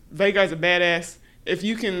 And Vhagar's a badass. If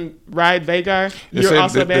you can ride Vhagar, you're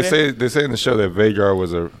also a badass. They say in the show that Vhagar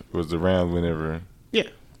was around whenever. Yeah.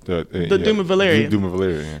 The Doom of Valyria.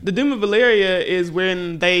 The Doom of Valyria is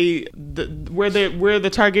when where the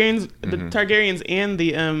Targaryens, the Targaryens and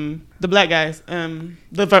the black guys, the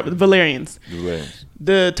Valyrians.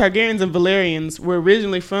 The Targaryens and Valyrians were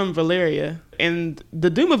originally from Valyria, and the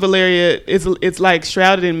Doom of Valyria it's like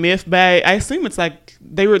shrouded in myth. But I assume it's like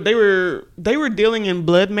they were dealing in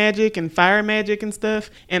blood magic and fire magic and stuff,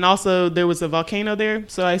 and also there was a volcano there.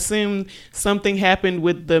 So I assume something happened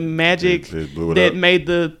with the magic that made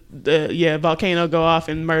the volcano go off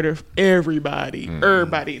and murder everybody.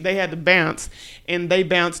 Everybody. They had to bounce, and they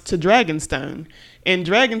bounced to Dragonstone. And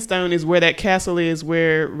Dragonstone is where that castle is,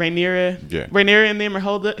 where Rhaenyra and them are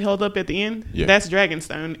held up at the end. Yeah. That's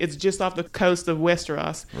Dragonstone. It's just off the coast of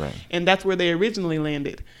Westeros, right? And that's where they originally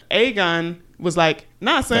landed. Aegon was like,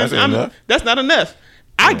 "Nah, son, that's not enough.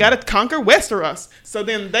 I gotta conquer Westeros." So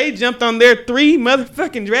then they jumped on their 3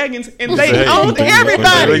 motherfucking dragons and they owned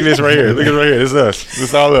everybody. Look at this right here. Look at it right here. This is us. This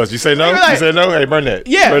is all us. You say no? You say no? Hey, burn that.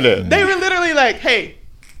 Yeah. Burn that. They were literally like, "Hey,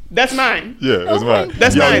 that's mine." Yeah, that's mine.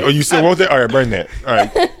 That's mine. Oh, you still want that? All right, burn that. All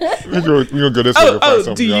right. We're gonna go this way.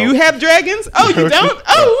 Oh, do you have dragons? Oh, you don't?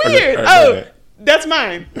 Oh, weird. Oh, that's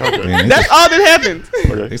mine. Okay. That's all that happened.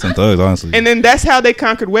 Okay. They some thugs, honestly. And then that's how they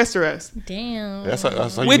conquered Westeros. Damn. That's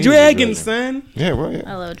how with dragons, son. Yeah, well, yeah.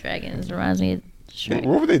 I love dragons. It reminds me of Shrek.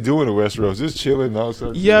 What were they doing in Westeros? Just chilling and all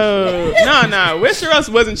stuff? Yo, no. Westeros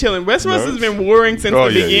wasn't chilling. Westeros has been warring since the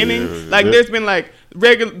beginning. Yeah. Like, there's been like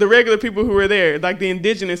the regular people who were there, like the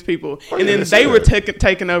indigenous people, and then they were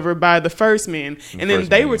taken over by the First Men, and then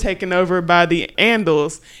they were taken over by the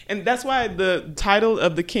Andals, and that's why the title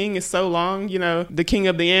of the king is so long. You know, the king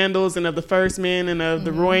of the Andals and of the First Men and of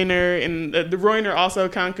the Rhoynar, and the Rhoynar also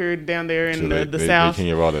conquered down there in the south.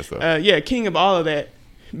 King of all that stuff. King of all of that,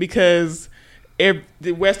 because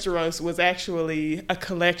the Westeros was actually a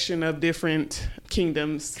collection of different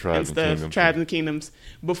kingdoms tribes and kingdoms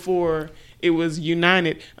before it was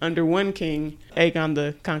united under one king, Aegon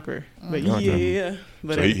the Conqueror. But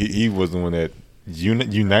but so he was the one that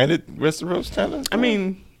united Westeros, kind of. I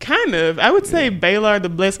mean, kind of. I would say Baelor the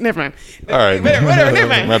Blessed. Never mind. All right, whatever. Never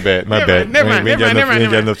mind. My bad. Never mind. We ain't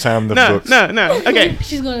got enough time in the books. No. Okay.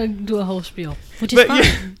 She's gonna do a whole spiel, which is fine.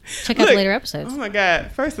 Yeah. Check out the later episodes. Oh my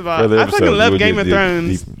God! First of all, I fucking love Game of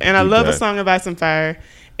Thrones, and I love A Song of Ice and Fire.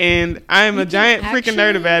 And I am a giant freaking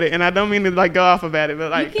nerd about it, and I don't mean to like go off about it, but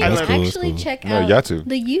like you can actually check out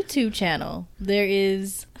the YouTube channel. There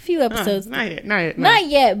is a few episodes. Not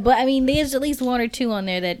yet. But I mean, there's at least one or two on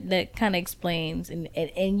there that kind of explains,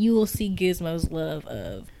 and you will see Gizmo's love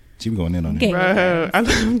of. She going in on it, bro. I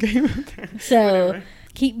love Game of Thrones. So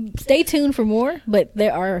stay tuned for more, but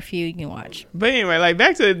there are a few you can watch. But anyway, like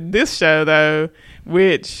back to this show though,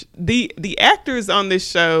 which the actors on this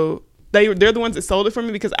show. They're the ones that sold it for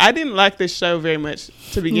me because I didn't like this show very much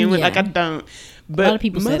to begin with. Like I don't. But a lot of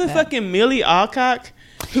people motherfucking Millie Alcock,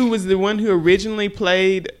 who was the one who originally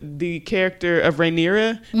played the character of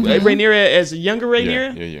Rhaenyra, Rhaenyra as younger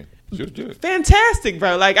Rhaenyra. Yeah. She was good. Fantastic,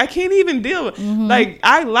 bro. Like I can't even deal with. Like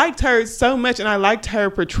I liked her so much, and I liked her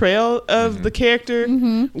portrayal of the character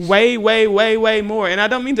way more. And I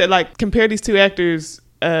don't mean to like compare these two actors.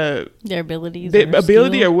 Their abilities,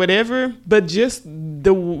 or whatever, but just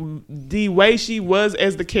the way she was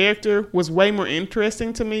as the character was way more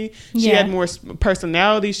interesting to me. She had more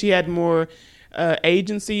personality. She had more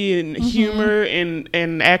agency and humor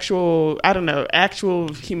and actual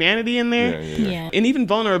humanity in there. And even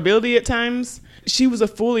vulnerability at times. She was a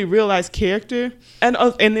fully realized character. And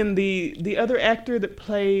then the other actor that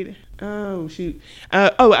played. Oh shoot!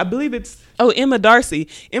 I believe it's Emma Darcy.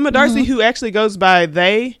 Emma Darcy, who actually goes by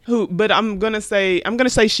they. But I'm gonna say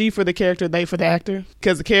she for the character, they for the actor,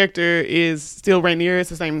 because the character is still Rhaenyra. It's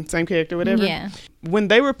the same character, whatever. Yeah. When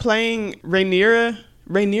they were playing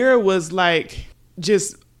Rhaenyra was like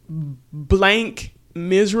just blank,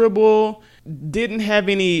 miserable. Didn't have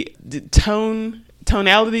any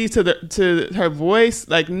tonality to her voice.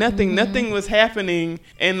 Like nothing was happening,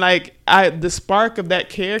 and like the spark of that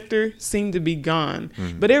character seemed to be gone.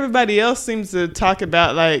 But everybody else seems to talk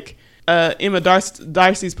about like Emma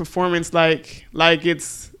Darcy's performance like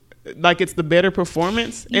it's the better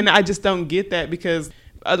performance, and I just don't get that because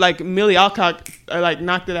like Millie Alcock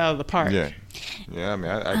knocked it out of the park. Yeah. I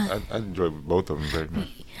mean I enjoyed both of them very much.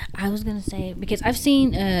 I was gonna say because I've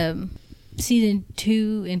seen season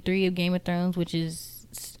 2 and 3 of Game of Thrones, which is,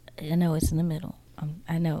 I know it's in the middle.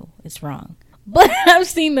 I know it's wrong, but I've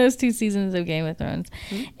seen those 2 seasons of Game of Thrones,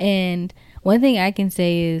 and one thing I can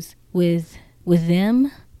say is with them,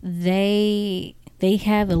 they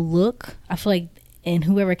have a look. I feel like, and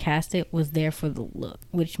whoever cast it was there for the look,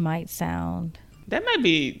 which might sound. That might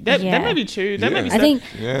be that might be true. That might be. I think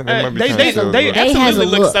they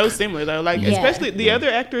absolutely look so similar though. Like especially the other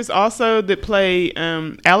actors also that play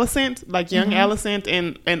Alicent, like young Alicent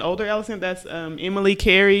and older Alicent. That's Emily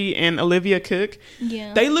Carey and Olivia Cook.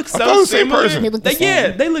 Yeah, they look so similar.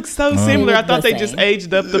 They look so similar. I thought they just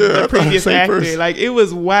aged up the previous actor. Person. Like it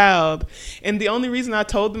was wild. And the only reason I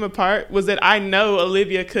told them apart was that I know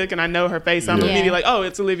Olivia Cook and I know her face. I'm immediately like, oh,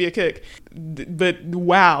 it's Olivia Cook. But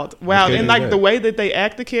wild, and like the way that they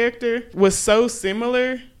act the character was so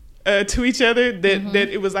similar to each other that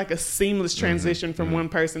it was like a seamless transition from one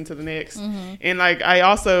person to the next. And like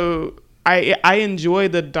I enjoy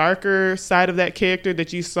the darker side of that character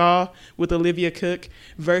that you saw with Olivia Cook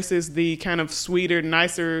versus the kind of sweeter,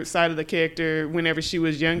 nicer side of the character whenever she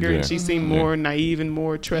was younger and she seemed more naive and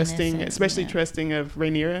more trusting, innocent, especially trusting of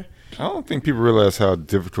Rhaenyra. I don't think people realize how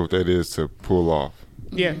difficult that is to pull off.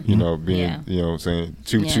 Yeah. You know, being, you know what I'm saying,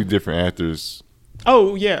 two different actors.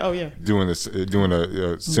 Oh yeah. Doing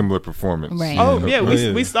a similar performance. Right.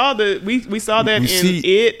 We saw that we saw that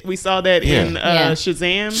It. We saw that in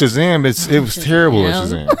Shazam. Shazam, it was terrible in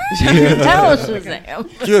Shazam. That was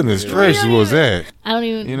Shazam. Goodness gracious, what was that? I don't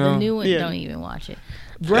even the new one. Don't even watch it.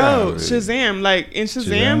 Bro, Shazam, like in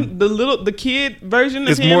Shazam, the kid version of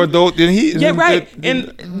him. It's more adult than he. Yeah, right.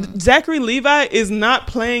 And Zachary Levi is not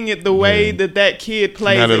playing it the way that kid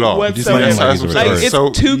plays not at all. Whatsoever. Like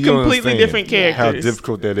it's two completely different characters. How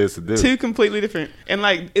difficult that is to do. Two completely different, and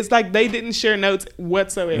like it's like they didn't share notes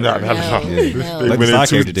whatsoever. Not at all. They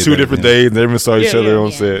went in two different days. And they even saw each other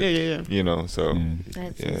on set. Yeah. You know, so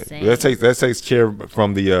that's insane. That takes care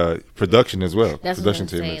from the production as well. That's production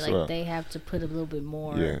what I'm saying. team as like well. they have to put a little bit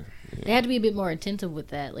more. Yeah. They have to be a bit more attentive with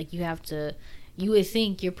that. Like you would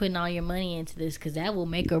think you're putting all your money into this because that will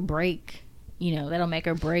make or break that'll make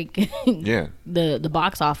or break the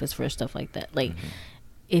box office for stuff like that. Like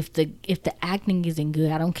if the acting isn't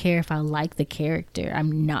good, I don't care if I like the character,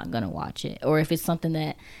 I'm not gonna watch it. Or if it's something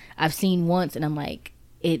that I've seen once and I'm like,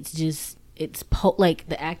 like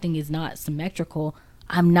the acting is not symmetrical,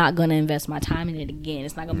 I'm not gonna invest my time in it again.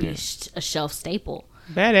 It's not gonna be a shelf staple.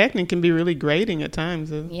 Bad acting can be really grating at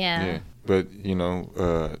times. Yeah. But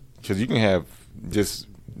because you can have just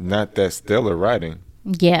not that stellar writing.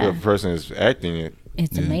 Yeah. If a person is acting it,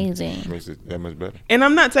 it's amazing. Makes it that much better. And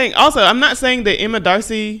I'm not saying that Emma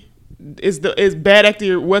Darcy is bad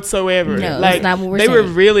actor whatsoever. No, like, that's not what we're they saying.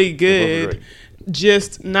 were really good,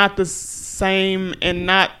 just not the same, and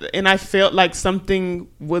I felt like something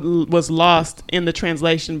was lost in the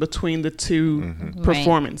translation between the two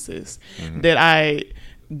performances that I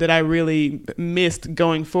really missed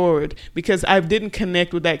going forward, because I didn't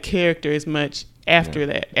connect with that character as much after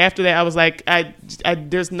that. After that, I was like,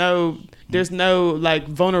 there's no like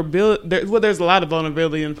vulnerability. There's a lot of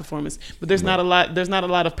vulnerability in the performance, but there's not a lot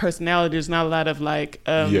of personality. There's not a lot of like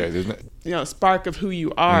spark of who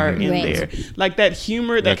you are in there. Like that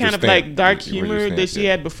humor, that kind of like dark humor that she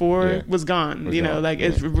had before was gone. It's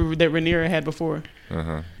that Rhaenyra had before.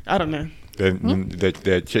 I don't know. That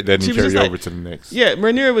didn't carry over to the next. Yeah,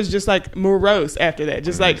 Rhaenyra was just like morose after that,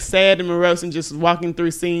 just like sad and morose, and just walking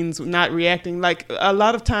through scenes, not reacting. Like a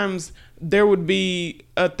lot of times there would be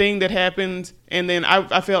a thing that happened, and then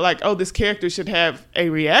I felt like, oh, this character should have a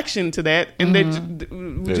reaction to that, and they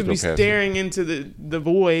would be staring into the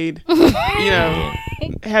void,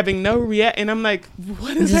 having no react. And I'm like,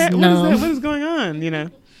 what is that? What is going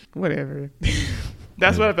on? Whatever.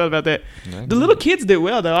 That's what I felt about that. The little kids did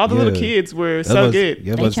well though. All the little kids were so good.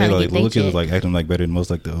 Yeah, I was say like little kids was like acting like better than most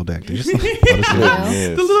like the old actors.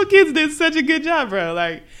 The little kids did such a good job, bro.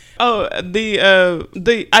 Like, I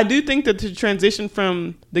do think that the transition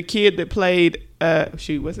from the kid that played what's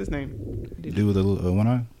his name? Dude with the one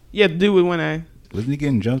eye. Yeah, the dude with one eye. Wasn't he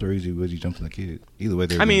getting jumped, or was he jumping the kid? Either way,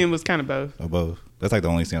 it was kind of both. Both. That's like the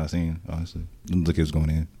only scene I've seen, honestly. The kids going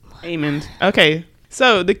in. Aemon. Okay,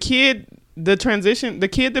 so the kid that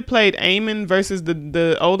played Aemon versus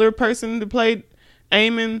the older person that played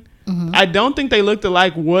Aemon, I don't think they looked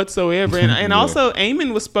alike whatsoever. And also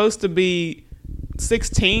Aemon was supposed to be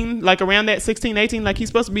 16, like around that 16, 18, like he's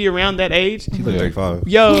supposed to be around that age. He's like 35.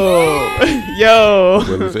 Yo.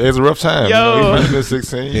 It's a rough time. Yo. He's been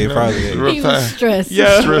 16. Yeah, probably. He was stressed.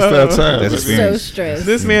 Yo. Stressed out time. That's so stressed.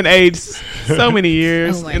 This man aged so many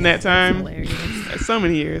years in that time. So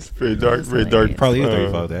many years. Very dark. Probably is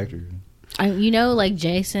 35, the actor. Like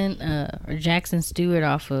Jackson Stewart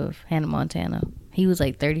off of Hannah Montana. He was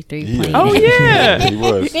like 33 playing. Oh yeah, he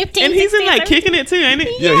was. 15, and he's in like kicking it too, ain't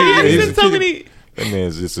he? Yeah, he's in so many. That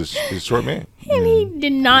man's just a short man. And he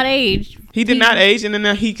did not age. He did not age, and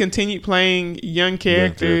then he continued playing young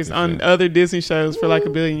characters on other Disney shows for like a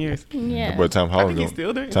billion years. Yeah. But Tom Holland's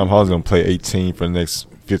gonna play 18 for the next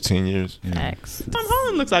 15 years. Facts. Tom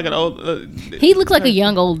Holland looks like an old. He looks like a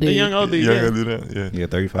young old dude. A young old dude. Yeah,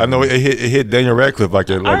 35. I know it hit Daniel Radcliffe like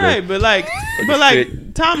that. All right, but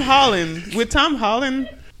Tom Holland.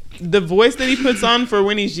 The voice that he puts on for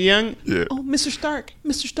when he's young. Yeah. Oh, Mr. Stark,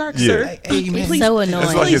 sir. Hey, it's so annoying.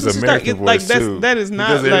 That's like his American voice too. That is not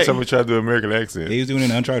because like. Every time we try to do an American accent. He was doing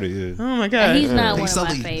it in Uncharted. Yeah. Oh my god. And he's not one of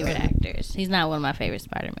my favorite actors. He's not one of my favorite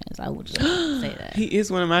Spider-Mans. I would just say that. He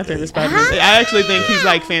is one of my favorite Spider-Mans. I actually think he's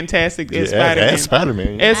like fantastic as Spider-Man. As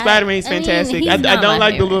Spider-Man. As Spider-Man, he's fantastic. I don't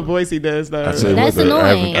like the little voice he does though. That's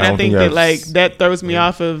annoying. And I think that throws me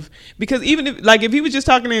off of, because even if he was just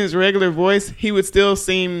talking in his regular voice, he would still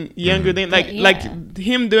seem younger than like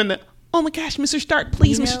him doing the oh my gosh, Mr. Stark,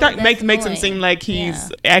 please, Mr. Stark makes him seem like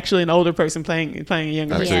he's actually an older person playing a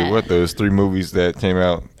younger person. I tell you what, there's 3 movies that came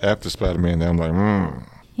out after Spider-Man that I'm like,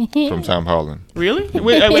 from Tom Holland. Really?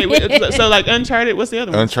 Wait. So like Uncharted, what's the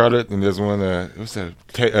other one? Uncharted, and there's one, what's that?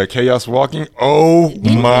 Chaos Walking. Oh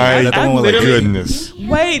my goodness.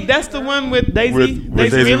 Wait, that's the one with Daisy?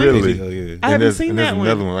 Daisy Ridley. I haven't seen that one.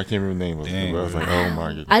 There's another one. I can't remember the name of it. I was like, oh my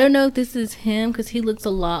goodness. I don't know if this is him because he looks a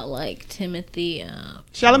lot like Timothy.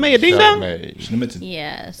 Chalamet, Ding Dong?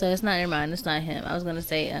 Yeah, so it's not, never mind, it's not him. I was going to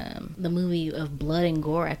say the movie of Blood and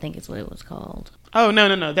Gore, I think is what it was called. Oh,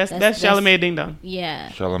 no. That's Chalamet Ding Dong. Yeah.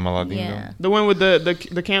 Chalamet Ding Dong. The one with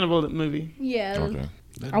the cannibal movie. Yeah. Okay.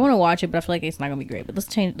 I want to watch it, but I feel like it's not gonna be great. But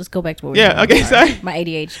let's go back to what we were doing. Sorry. My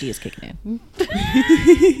ADHD is kicking in.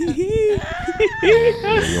 You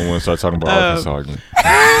don't want to start talking about Arkansas again.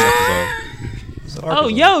 Oh,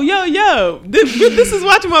 yo. This is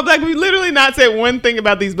Watching While Black. We literally not said one thing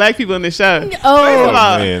about these black people in the show. Oh,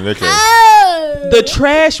 man. The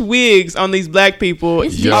trash wigs on these black people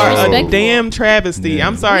are a damn travesty. Yeah.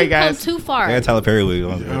 I'm sorry, guys. Too far. Yeah, Tyler Perry wig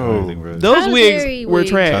on everything, bro. Those wigs were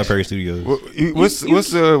trash. Tyler Perry Studios. What's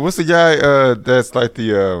the guy that's like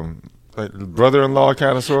the brother-in-law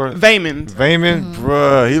kind of sort? Vayman,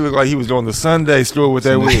 bruh, he looked like he was going to Sunday school with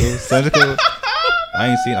that wig. I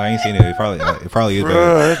ain't seen it. It probably is.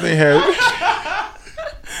 Bruh, that thing had.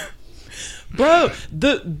 Bro,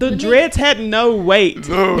 the dreads had no weight.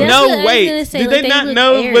 No weight. Did they not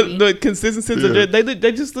know what the consistency of the dreads?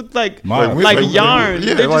 They just looked like yarn.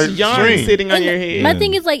 They're just yarn sitting on your head. My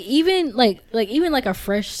thing is even a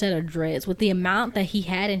fresh set of dreads with the amount that he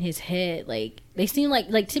had in his head, like they seem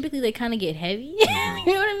like typically they kind of get heavy. You know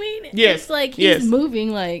what I mean? Yes. It's like he's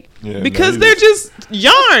moving like because they're just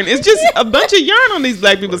yarn. It's just a bunch of yarn on these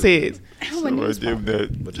black people's heads. So I give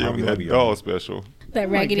that doll special. That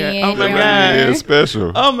Raggedy Ann. Oh my God. It's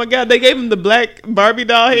special. Oh my God. They gave him the black Barbie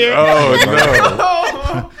doll hair.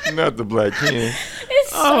 Oh no. Not the black Ken.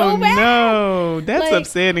 It's so bad. No. That's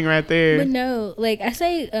upsetting right there. But no, like I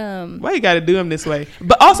say, why you gotta do him this way?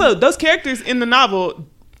 But also those characters in the novel,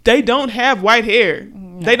 they don't have white hair.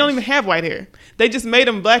 No. They don't even have white hair. They just made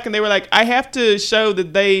them black and they were like, I have to show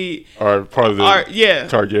that they are part of the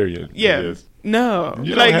Targaryen. Yeah. Yes. No.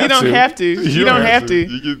 You don't have to. You don't have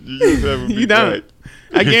to. You don't.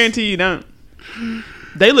 I guarantee you don't.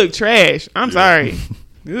 They look trash. I'm sorry.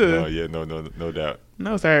 Oh yeah, no doubt.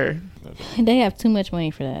 No sir. They have too much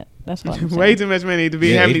money for that. That's what I'm saying. Way too much money to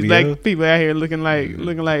be having these black people out here looking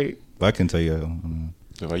like. I can tell you.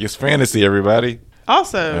 Like it's fantasy, everybody.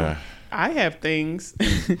 Also, I have things.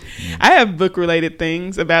 I have book-related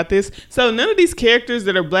things about this. So none of these characters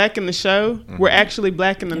that are black in the show were actually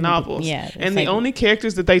black in the novels. Yeah, and the only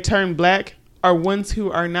characters that they turn black are ones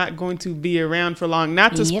who are not going to be around for long.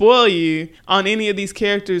 Not to spoil you on any of these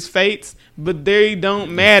characters' fates, but they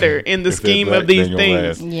don't matter in the scheme of these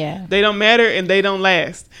things. Yeah, they don't matter and they don't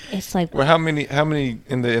last. It's like, well, how many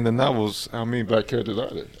in the novels? How many black characters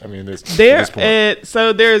are there? I mean,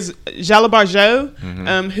 so there's Jalabhar Jo,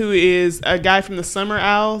 who is a guy from the Summer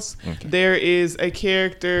Owls. Okay. There is a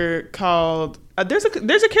character called. There's a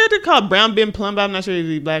character called Brown Ben Plum, but I'm not sure if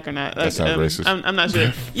he's black or not. That sounds racist. I'm not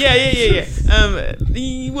sure. Yeah. I'm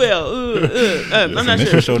not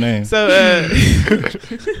sure. Show name. So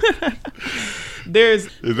there's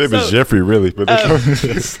his name is Jeffrey, really. But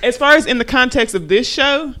as far as in the context of this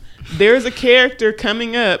show, there's a character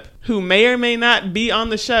coming up who may or may not be on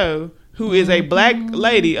the show. Who is a black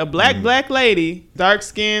lady, black lady, dark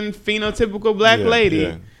skinned, phenotypical black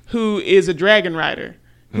lady, who is a dragon rider.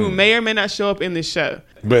 Who may or may not show up in this show,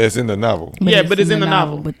 but it's in the novel. But it's in the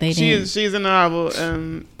novel. But she's in the novel.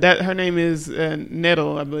 That her name is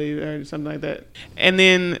Nettle, I believe, or something like that. And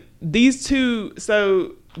then these two,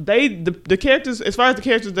 so the characters, as far as the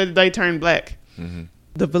characters that they turn black,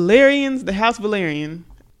 the Valerians, the House Valerian,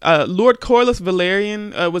 Lord Corlys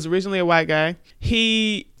Valerian was originally a white guy.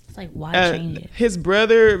 It's like, why change it? His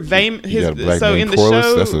brother Vayman. So in the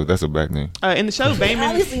Corlys, show, that's a black name. In the show, Vayman.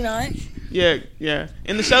 Obviously not. Yeah.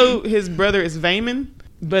 In the show, his brother is Vayman,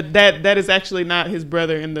 but that is actually not his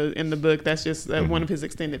brother in the book. That's just one of his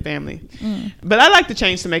extended family. But I like the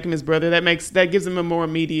change to make him his brother. That gives him a more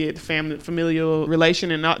immediate familial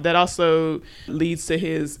relation, and that also leads to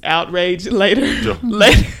his outrage later,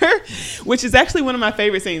 which is actually one of my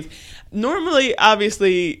favorite scenes. Normally, I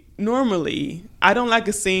don't like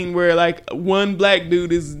a scene where like one black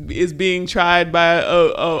dude is being tried by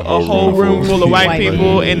a whole room full of white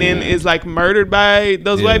people and then is like murdered by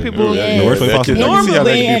those white people.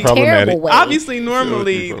 Normally,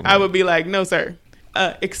 I would be like, no, sir.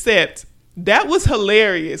 Except that was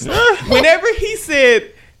hilarious. Whenever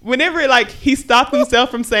he stopped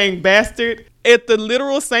himself from saying bastard, at the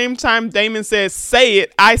literal same time Damon says, say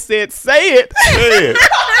it, I said, say it. Say it.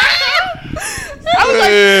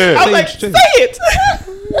 I was like, say it.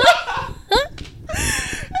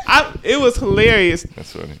 It was hilarious.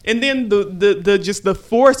 That's funny. And then the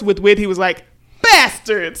force with which he was like,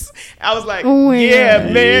 bastards. I was like,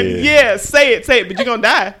 man, say it. But you're gonna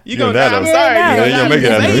die. You're gonna die. I'm sorry. You're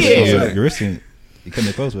gonna make it. You're risking. You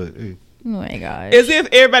couldn't close, but. Oh my gosh. As if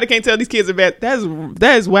everybody can't tell these kids are bad. That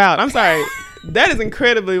is wild. I'm sorry. That is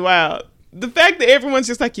incredibly wild. The fact that everyone's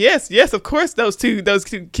just like, yes, of course those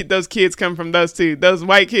kids come from those two. Those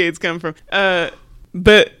white kids come from.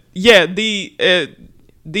 But yeah, the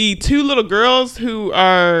two little girls who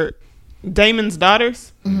are Damon's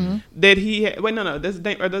daughters that he had, are those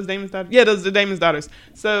Damon's daughters? Yeah, those are Damon's daughters.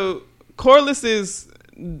 So Corlys's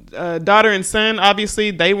daughter and son,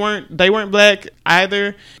 obviously they weren't black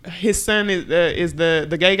either. His son is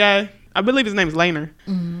the gay guy. I believe his name is Laner.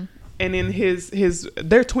 and then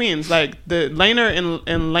they're twins. Like the Lena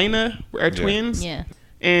and Lena are twins. Yeah.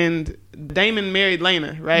 And Damon married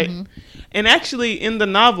Lena, right? Mm-hmm. And actually, in the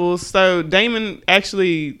novels, so Damon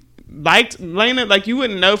actually liked Lena. Like, you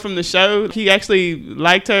wouldn't know from the show. He actually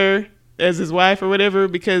liked her as his wife or whatever,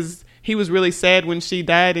 because he was really sad when she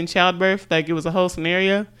died in childbirth. Like, it was a whole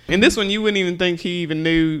scenario. In this one, you wouldn't even think he even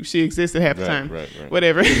knew she existed half the time. Right.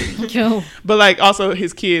 Whatever. But, like, also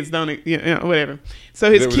his kids don't, whatever. So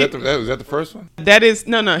his was that the first one? That is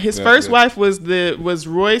no. His first wife was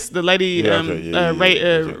Royce, the lady. I'm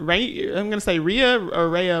gonna say Rhea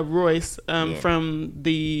Royce from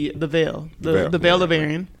the Veil, the Veil of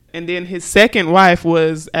Arian. And then his second wife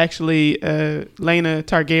was actually Lena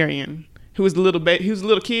Targaryen, who was the little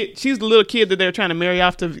kid. She was the little kid that they were trying to marry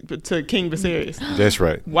off to King Viserys. That's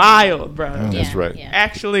right. Wild, bro. That's right. Yeah.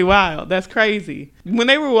 Actually wild. That's crazy. When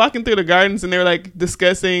they were walking through the gardens and they were like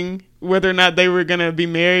discussing whether or not they were gonna be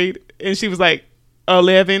married, and she was like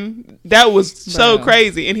 11. That was so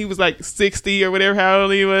crazy. And he was like 60 or whatever, how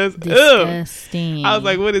old he was. Disgusting. I was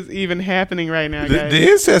like, what is even happening right now, guys? The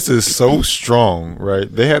incest is so strong,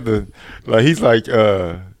 right? They had to, like, he's like,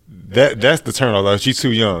 that's the turn off. Like, she's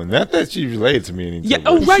too young. Not that she related to me anything. Yeah.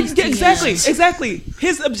 Oh, right. Yeah, exactly.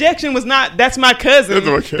 His objection was not, that's my cousin.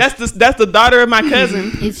 That's the daughter of my cousin.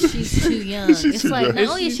 She's too young. It's like, not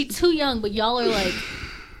only is she too young, but y'all are like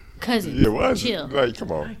cousins. Yeah, why? Chill. Like,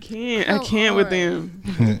 come on. I can't with them.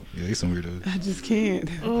 Yeah, he's some weirdos. I just can't.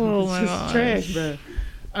 Oh my god. It's trash, bro.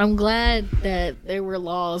 I'm glad that there were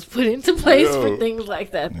laws put into place for things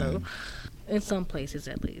like that, though. In some places,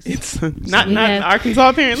 at least. It's not in Arkansas,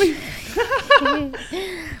 apparently.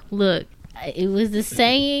 Look, it was the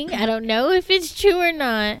saying. I don't know if it's true or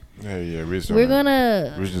not. Yeah. We're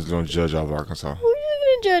just gonna judge all of Arkansas. We're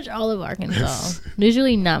just gonna judge all of Arkansas. There's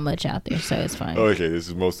really not much out there, so it's fine. Oh, okay, this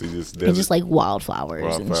is mostly just desert. It's just like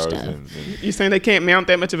wildflowers and stuff. You saying they can't mount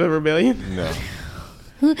that much of a rebellion? No.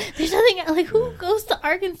 There's nothing like, who goes to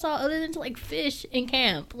Arkansas other than to like fish and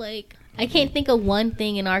camp? Like, I can't think of one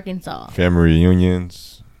thing in Arkansas. Family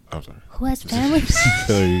reunions. I'm sorry. Who has family?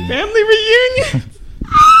 Family reunions.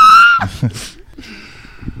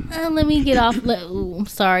 Let me get off. I'm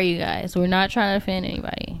sorry, you guys. We're not trying to offend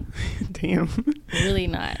anybody. Damn. Really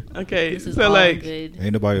not. Okay, this is so all like, good.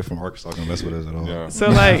 Ain't nobody from Arkansas gonna mess with us at all. Yeah. So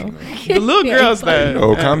like, the little girls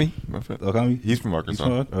though. Okami, my friend. Okami, he's from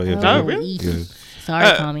Arkansas. Oh yeah. Oh really? Yeah.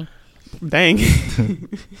 Sorry, Tommy. Dang.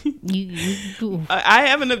 you. I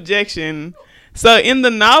have an objection. So in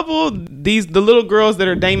the novel, the little girls that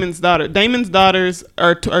are Daemon's daughters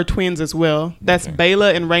are twins as well. That's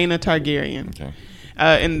Baela and Rhaena Targaryen. Okay.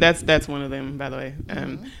 And that's one of them, by the way.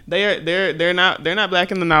 They're not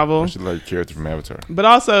black in the novel. I should like character from Avatar. But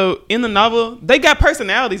also in the novel, they got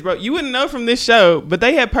personalities, bro. You wouldn't know from this show, but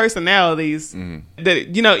they have personalities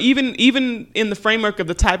that, you know, even in the framework of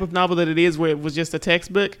the type of novel that it is, where it was just a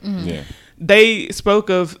textbook. Yeah. They spoke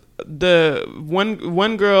of the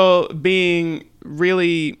one girl being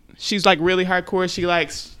really, she's like really hardcore.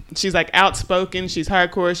 She's like outspoken. She's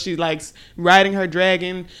hardcore. She likes riding her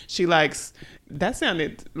dragon. She likes. That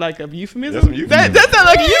sounded like a euphemism. That sounded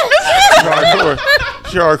like a euphemism.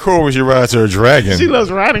 She hardcore when she rides her dragon. She loves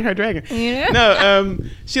riding her dragon. Yeah. No,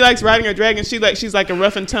 she likes riding her dragon. She's like a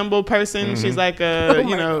rough and tumble person. She's like her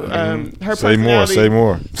personality. Say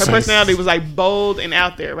more. Her personality was like bold and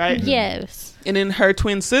out there, right? Yes. And then her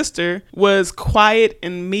twin sister was quiet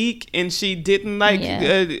and meek, and she didn't like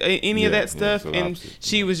any of that stuff. And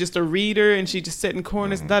she was just a reader, and she just sat in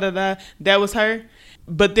corners. That was her.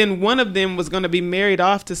 But then one of them was going to be married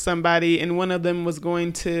off to somebody, and one of them was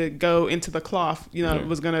going to go into the cloth. You know,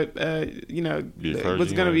 was going to,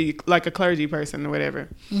 was going to be like a clergy person or whatever.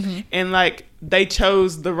 Mm-hmm. And like they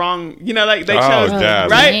chose the wrong, they chose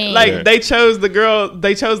right, like they chose the girl.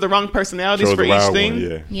 They chose the wrong personalities for each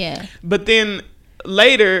thing. Yeah. But then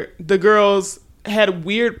later, the girls had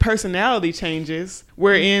weird personality changes,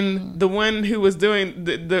 wherein the one who was doing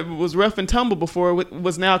the was rough and tumble before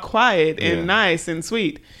was now quiet and nice and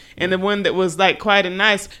sweet, and the one that was like quiet and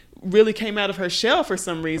nice really came out of her shell for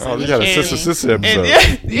some reason. Oh, you got a sister episode.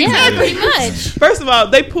 Exactly. Pretty much. First of all,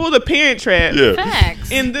 they pulled a Parent Trap. Yeah.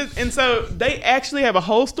 Facts. And so they actually have a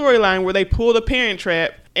whole storyline where they pulled a Parent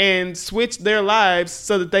Trap and switched their lives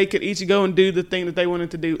so that they could each go and do the thing that they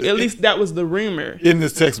wanted to do. At least that was the rumor. In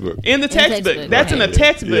this textbook. In the textbook. That's in a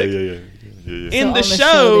textbook. Yeah. In the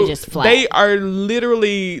show, they are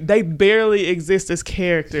literally, they barely exist as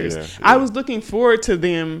characters. I was looking forward to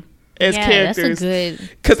them as characters.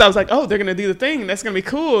 Because I was like, oh, they're going to do the thing. That's going to be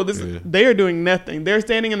cool. They're doing nothing. They're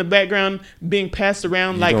standing in the background being passed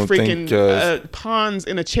around like freaking pawns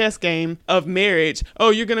in a chess game of marriage. Oh,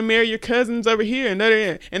 you're going to marry your cousins over here.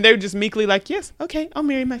 And they're just meekly like, yes, okay, I'll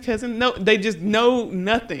marry my cousin. No, they just know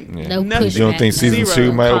nothing. Yeah. No nothing. You don't think season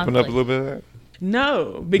 2 might open up a little bit of that?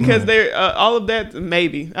 No, because they're all of that.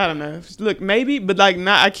 Maybe, I don't know. Look, maybe, but like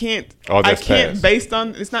not. I can't. I can't passed. Based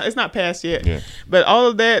on it's not passed yet. Yeah. But all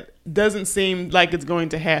of that doesn't seem like it's going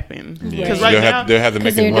to happen. Because right now they'll have to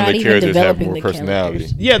make one of the characters have more personality.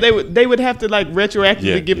 Yeah, they would have to like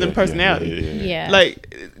retroactively give them personality. Yeah. Like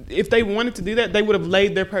if they wanted to do that, they would have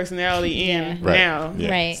laid their personality in now,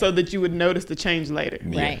 right? So that you would notice the change later.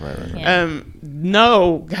 Right.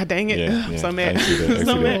 No, god dang it, I'm so mad.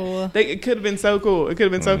 So mad. It could have been so cool. It could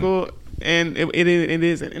have been so cool. And it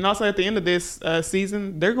isn't. And also at the end of this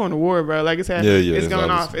season, they're going to war, bro. Like it's happening. It's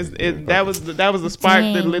going off. That was the spark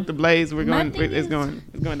that lit the blaze. It's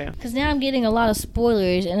going down. Because now I'm getting a lot of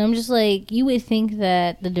spoilers, and I'm just like, you would think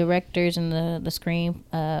that the directors and the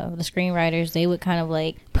screenwriters, they would kind of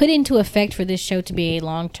like put into effect for this show to be a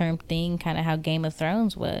long-term thing, kind of how Game of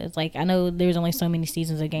Thrones was. Like I know there's only so many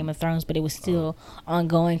seasons of Game of Thrones, but it was still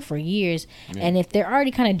ongoing for years. Yeah. And if they're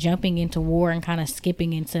already kind of jumping into war and kind of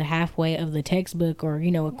skipping into halfway of the textbook, or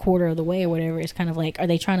a quarter of the way or whatever, it's kind of like, are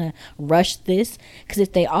they trying to rush this? Because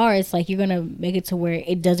if they are, it's like you're gonna make it to where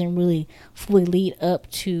it doesn't really fully lead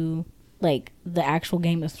up to like the actual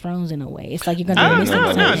Game of Thrones in a way. It's like you're gonna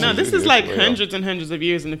no. This is like hundreds and hundreds of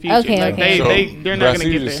years in the future. Okay. They're not gonna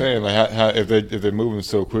get there. Saying like how if they're moving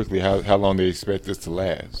so quickly, how long they expect this to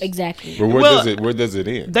last? Exactly. But where does it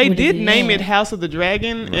end? They did name it House of the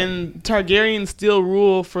Dragon, and Targaryens still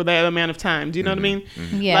rule for that amount of time. Do you know what I mean?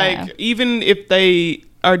 Mm-hmm. Yeah. Like even if they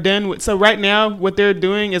are done with, so right now what they're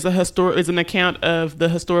doing is an account of the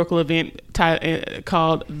historical event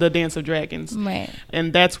called the Dance of Dragons, right?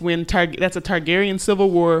 And that's when that's a Targaryen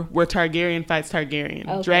civil war where Targaryen fights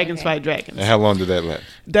Targaryen, dragons fight dragons. And how long did that last?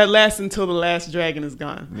 That lasts until the last dragon is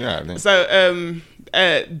gone. Yeah. So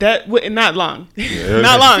not long,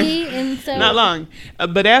 not long, not long.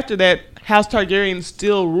 But after that, House Targaryen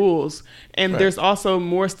still rules. And there's also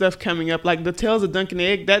more stuff coming up, like the Tales of Dunk and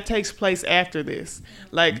Egg. That takes place after this.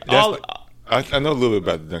 I know a little bit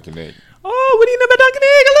about the Dunk and Egg. Oh, what do you know about Dunk and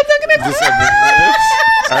Egg? I love Dunk and Egg.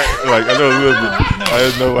 I know a little bit.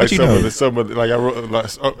 I know some of I wrote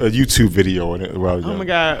a YouTube video on it while I was young. Oh my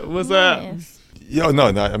God, what's up? Yo, no.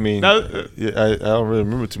 I mean, I don't really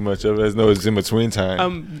remember too much of it. I just know it's in between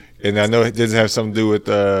time, and I know it doesn't have something to do with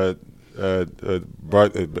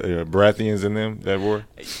Baratheons in them that war.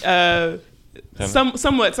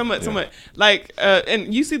 Somewhat. Like,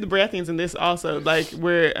 and you see the Baratheons in this also. Like,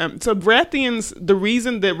 where so Baratheons. The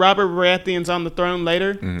reason that Robert Baratheon's on the throne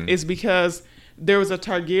later is because there was a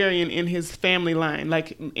Targaryen in his family line.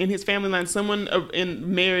 Like in his family line, someone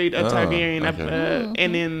married a Targaryen,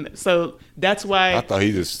 and then so that's why I thought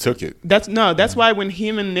he just took it. That's why when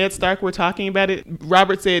him and Ned Stark were talking about it,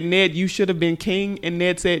 Robert said, "Ned, you should have been king," and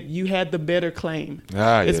Ned said, "You had the better claim."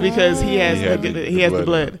 It's because he has the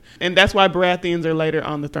blood, and that's why Baratheons are later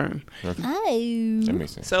on the throne. Okay. That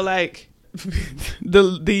makes sense. So like.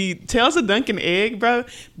 the Tales of Dunk and Egg, bro,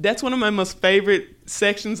 that's one of my most favorite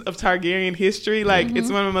sections of Targaryen history. Like it's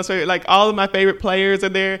one of my most favorite, like all of my favorite players are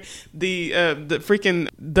there.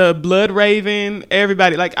 The Blood Raven,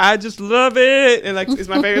 everybody, like I just love it, and like it's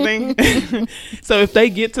my favorite thing. So if they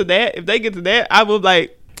get to that, I will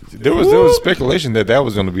like. There was speculation that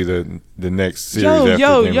was going to be the next series.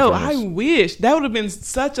 I wish that would have been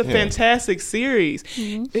such a fantastic series.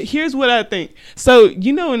 Here's what I think. So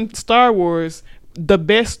in Star Wars, the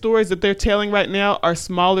best stories that they're telling right now are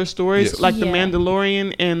smaller stories, like The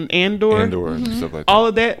Mandalorian and Andor and stuff like that. All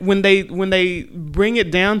of that, when they bring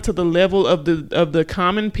it down to the level of the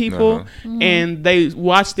common people, and they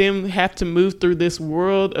watch them have to move through this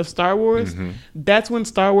world of Star Wars, that's when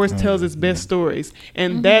Star Wars tells its best stories,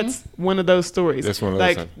 and that's one of those stories. That's one of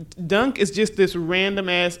those. Like Dunk is just this random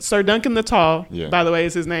ass Sir Duncan the Tall, by the way,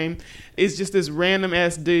 is his name. Is just this random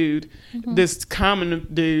ass dude, this common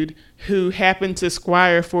dude who happened to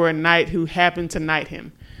squire for a knight who happened to knight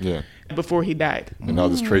him. Yeah. Before he died. And all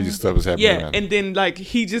this crazy stuff is happening. Yeah, and then like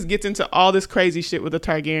he just gets into all this crazy shit with the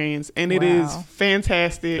Targaryens, and it is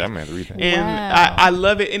fantastic. Yeah, I'm gonna read that. And I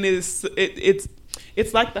love it, and it's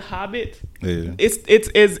like The Hobbit. Yeah. It's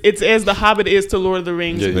as The Hobbit is to Lord of the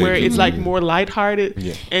Rings, where it's like more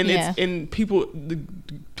lighthearted, and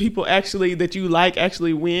people actually that you like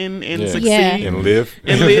actually win and succeed and live.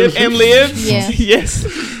 Yes.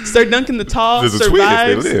 Sir Duncan the Tall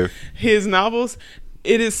survives his novels.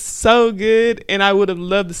 It is so good, and I would have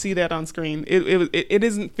loved to see that on screen. It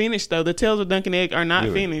isn't finished though. The Tales of Dunk and Egg are not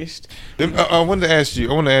finished. I wanted to ask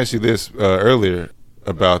you this earlier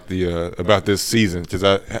about this season, because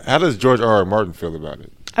how does George R.R. Martin feel about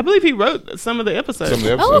it? I believe he wrote some of the episodes.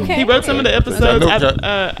 Oh, okay. He wrote some of the episodes.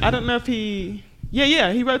 I don't know if he.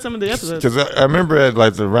 Yeah, he wrote some of the episodes. Because I remember at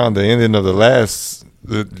around the ending of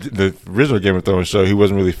the original Game of Thrones show, he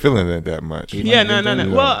wasn't really feeling it that much. Yeah, no.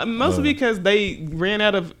 Well, mostly because they ran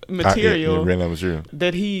out of material.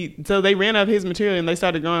 So they ran out of his material, and they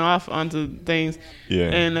started going off onto things. Yeah.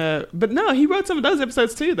 And but no, he wrote some of those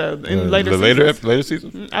episodes too, though. In later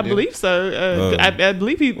seasons. I believe so. I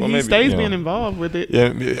believe he stays being involved with it.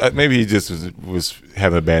 Yeah, maybe he just was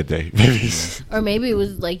having a bad day. Or maybe it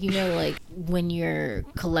was when you're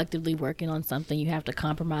collectively working on something, you have to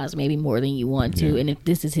compromise maybe more than you want to. And if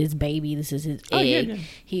this is his baby, this is his egg,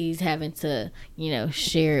 he's having to,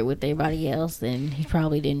 share it with everybody else. Then he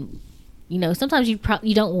probably didn't, sometimes you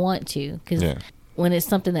don't want to, because when it's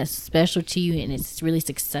something that's special to you and it's really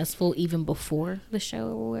successful, even before the show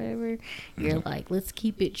or whatever, you're like, let's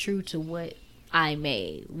keep it true to what I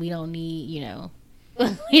made. We don't need,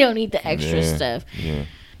 we don't need the extra stuff. Yeah.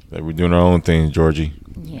 Like, we're doing our own thing, Georgie.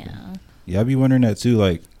 Yeah, I'd be wondering that too.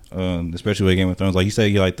 Especially with Game of Thrones. Like, you say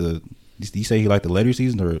he liked the later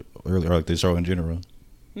season or like the show in general?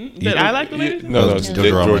 Did I like the later season? No,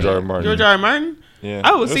 George R. Martin. George R. Martin. Yeah.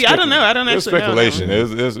 Oh, see, I don't know. I don't actually know. It was speculation.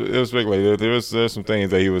 It was speculation. There's some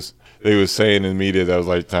things that he was saying in media that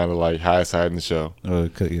was kind of high side in the show.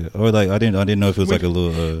 Yeah. Or I didn't know if it was a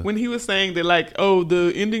little. When he was saying that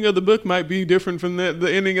the ending of the book might be different from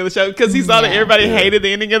the ending of the show, because he saw that everybody hated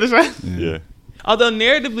the ending of the show. Yeah. Although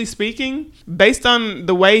narratively speaking, based on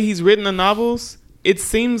the way he's written the novels, it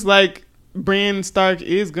seems like Bran Stark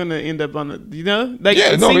is gonna end up on the,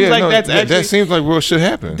 that seems like what should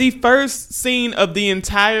happen. The first scene of the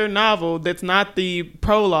entire novel that's not the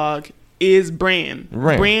prologue is Bran.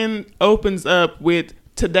 Bran opens up with,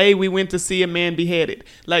 "Today we went to see a man beheaded."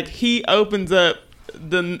 He opens up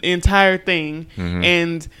the entire thing,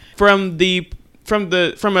 and from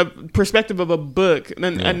a perspective of a book,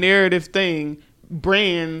 a narrative thing,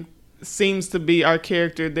 Bran seems to be our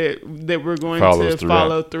character that we're going to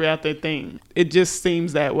follow throughout the thing. It just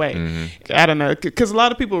seems that way. I don't know, because a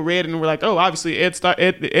lot of people read and were like, "Oh, obviously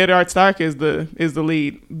Eddard Stark is the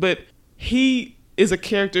lead," but he is a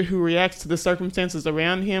character who reacts to the circumstances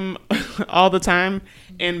around him all the time,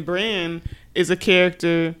 and Bran is a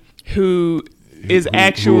character who is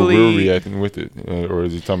actually who we're reacting with it, or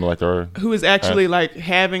is he talking who is actually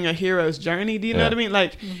having a hero's journey? Do you know what I mean?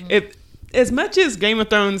 If as much as Game of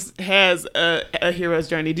Thrones has a hero's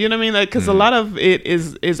journey, do you know what I mean? Because a lot of it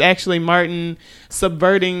is actually Martin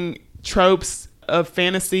subverting tropes of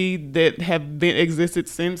fantasy that have existed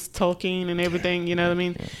since Tolkien and everything. You know what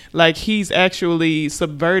I mean? He's actually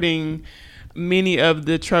subverting many of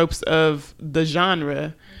the tropes of the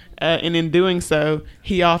genre, and in doing so,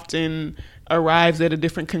 he often arrives at a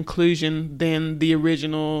different conclusion than the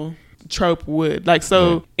original trope would.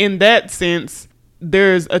 In that sense,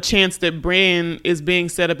 there's a chance that Bran is being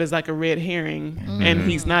set up as a red herring, and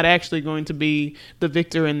he's not actually going to be the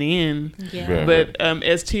victor in the end. But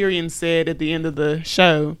as Tyrion said at the end of the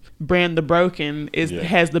show, Bran the Broken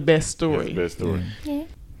has the best story.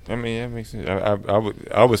 I mean, that makes sense.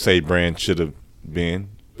 I would say Bran should have been,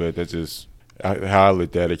 but that's just how I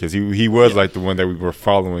looked at it, because he was the one that we were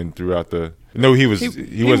following throughout the. No, he wasn't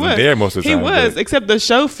there most of the time. He was, except the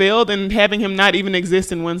show failed in having him not even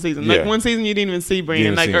exist in one season. One season you didn't even see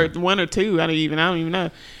Bran, or one or two. I don't even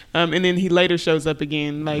know. And then he later shows up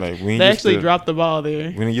again. They actually dropped the ball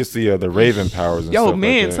there. When you see the Raven powers and stuff like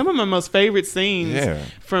that. Some of my most favorite scenes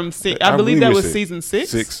from I believe that was season 6.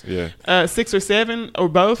 6, yeah. 6 or 7 or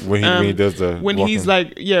both. When he does the he's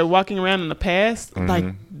walking around in the past.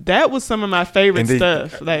 That was some of my favorite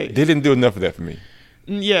stuff. They didn't do enough of that for me.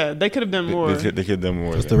 Yeah, they could have done more. They could have done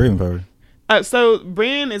more. What's the Raven power? So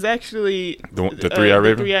Bran is actually the three-eyed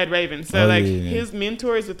raven. The three-eyed raven. So his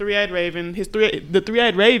mentor is the three-eyed raven. The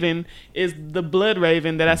three-eyed raven is the blood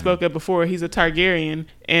raven that I spoke of before. He's a Targaryen,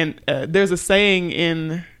 and there's a saying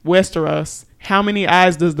in Westeros: "How many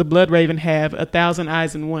eyes does the blood raven have? 1,000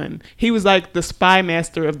 eyes in one." He was the spy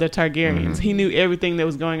master of the Targaryens. He knew everything that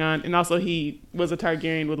was going on, and also he was a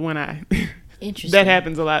Targaryen with one eye. Interesting. That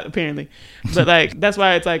happens a lot, apparently. But that's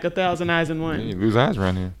why it's 1,000 eyes in one. You lose eyes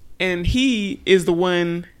around here. And he is the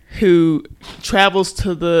one who travels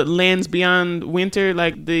to the lands beyond winter,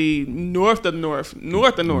 the north of north.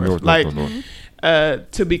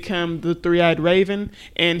 to become the three-eyed raven,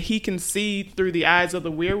 and he can see through the eyes of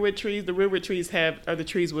the weirwood trees. The weirwood trees are the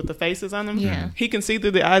trees with the faces on them. Yeah. He can see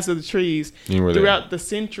through the eyes of the trees throughout the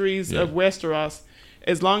centuries of Westeros.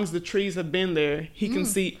 As long as the trees have been there, he can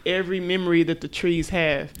see every memory that the trees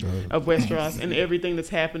have of Westeros and everything that's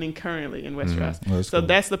happening currently in Westeros.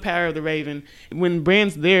 That's the power of the Raven. When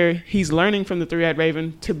Bran's there, he's learning from the three-eyed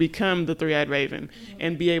raven to become the three-eyed raven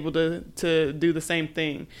and be able to do the same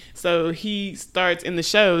thing. So he starts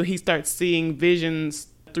seeing visions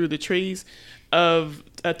through the trees of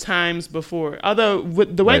times before. Although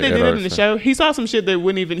the way they did it in the show, he saw some shit that he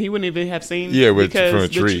wouldn't even have seen. Yeah, from a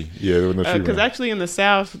tree. There was no tree. Because actually in the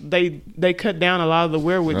South, they cut down a lot of the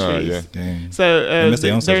weirwood trees. Yeah. Dang. So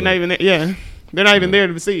they're not even there. Yeah, they're not even there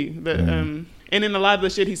to see. But and then a lot of the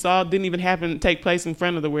shit he saw didn't even take place in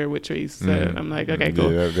front of the weirwood trees. So I'm like, okay,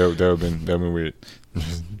 cool. Yeah, that would have been weird.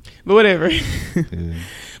 But whatever.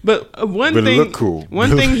 But one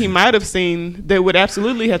thing he might have seen that would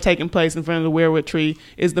absolutely have taken place in front of the weirwood tree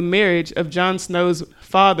is the marriage of Jon Snow's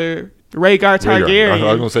father, Rhaegar Targaryen.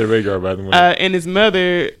 I was going to say Rhaegar, by the way. And his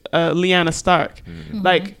mother, Lyanna Stark.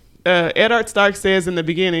 Like, Eddard Stark says in the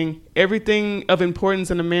beginning, everything of importance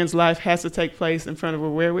in a man's life has to take place in front of a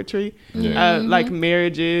weirwood tree. Like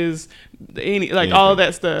marriages, all of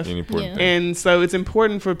that stuff. And so it's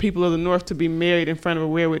important for people of the North to be married in front of a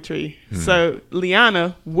weirwood tree. So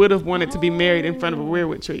Lyanna would have wanted to be married in front of a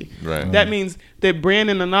weirwood tree. Right. That means that Bran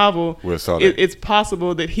in the novel, it's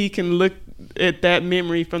possible that he can look at that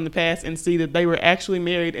memory from the past and see that they were actually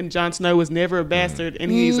married, and Jon Snow was never a bastard,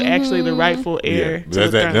 and he's actually the rightful heir to the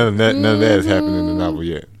throne. None of that has happened in the novel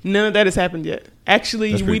yet. None of that has happened yet.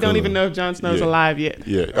 Actually, we don't even know if Jon Snow's alive yet.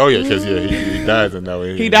 Yeah. Oh, yeah, because he died in that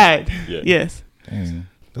way. He died. Yeah. Yes. Dang,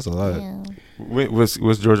 that's a lot. Yeah. What's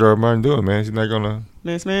George R. R. Martin doing, man? He's not gonna.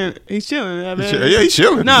 Man, he's chilling. He's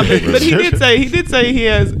chilling. No, but he did say he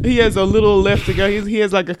has a little left to go. He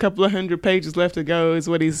has like a couple of 100 pages left to go. Is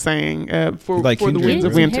what he's saying for the Winds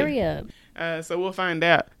of Winter. Hurry up. So we'll find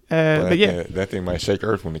out. But yeah, that thing might shake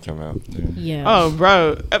Earth when it come out. Yeah. Oh,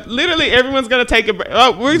 bro! Literally, everyone's gonna take a break.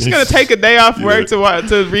 Oh, we're just gonna take a day off work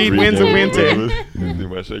to read Winds of Winter.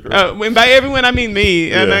 And by everyone, I mean me.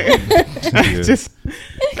 That's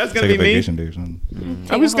gonna be me.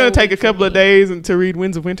 I'm just gonna take a couple of days to read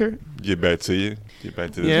Winds of Winter. Get back to you. Get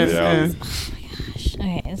back to this reality.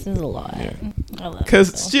 Okay, this is a lot.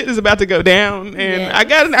 Because shit is about to go down, and I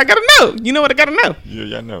gotta know. You know what I gotta know?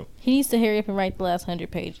 Yeah, I know. He needs to hurry up and write the last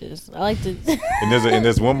 100 pages. I like to. and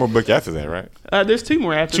there's one more book after that, right? There's two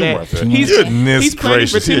more after that. He's planning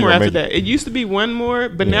for two more after that. It used to be one more,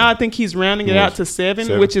 but now I think he's rounding it out to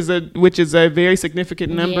seven, which is a very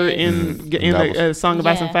significant number in the Song of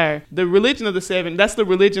Ice and Fire. The religion of the Seven. That's the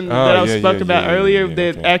religion that I spoke about earlier.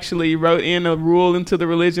 That actually wrote in a rule into the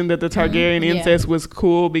religion that the Targaryen incest was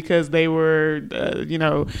cool because they were,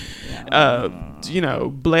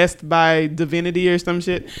 blessed by divinity or some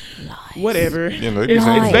shit. Nice. Whatever.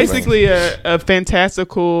 It's basically a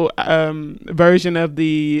fantastical version of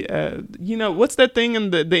the what's that thing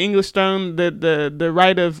in the English throne, the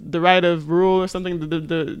right of rule or something,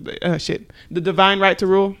 the divine right to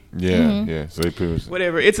rule. Yeah. So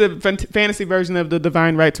whatever. It's a fantasy version of the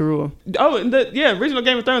divine right to rule. Oh, and the original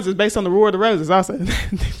Game of Thrones is based on the War of the Roses also. And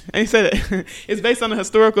he said it. It's based on the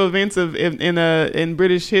historical events in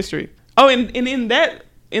British history. Oh, and in the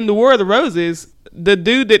War of the Roses, the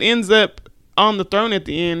dude that ends up on the throne at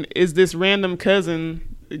the end is this random cousin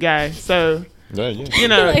guy. So you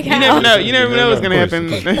never know. You never know what's gonna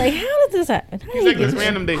happen. Like, how did this happen? He's like this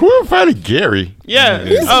random dude. Who invited Gary? Yeah.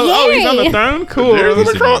 Oh, he's on the throne. Cool. Gary's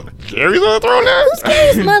on the throne now. Who's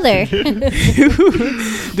Gary's mother?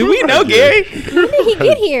 Do we know Gary? When did he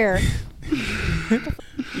get here?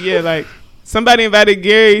 Yeah, like. Somebody invited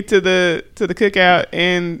Gary to the cookout,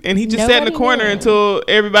 and he just sat in the corner until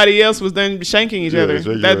everybody else was done shanking each other.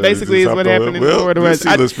 That basically is what happened in the War of the Roses.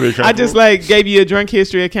 I just gave you a drunk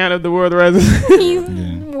history account of the War of the Roses.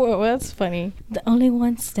 Well, that's funny. The only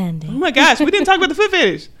one standing. Oh my gosh, we didn't talk about the foot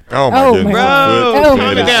fetish. Oh my goodness. Bro,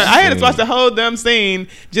 calm it down. I had to watch the whole dumb scene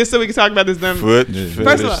just so we could talk about this dumb foot.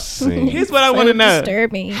 First of all, here's what I want to know.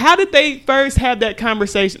 Disturbing. How did they first have that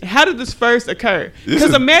conversation? How did this first occur?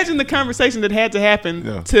 Because imagine the conversation that had to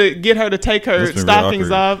happen to get her to take her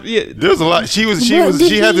stockings off. Yeah. There's a lot. She had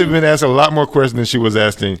to have been asked a lot more questions than she was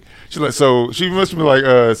asking. She's like, so she must be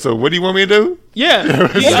like, so what do you want me to do?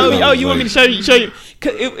 Yeah. You want me to show you?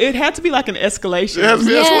 it had to be like an escalation.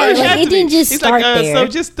 It didn't just start there. So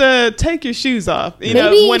just take your shoes off, you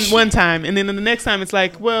know, one time, and then the next time it's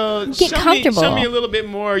like, well, show me a little bit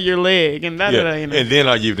more of your leg, and you know. And then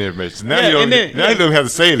I'll give the information. Now you don't have to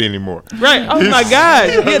say it anymore. Right? Oh my God!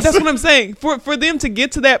 Yeah, that's what I'm saying. For them to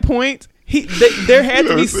get to that point. There had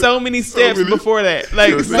to be so many steps before that,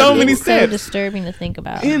 like so many steps. So disturbing to think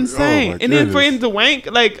about. Insane, and then for him to wank,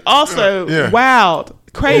 like also wild,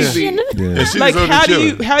 crazy. Yeah. Like how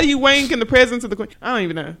do you wank in the presence of the queen? I don't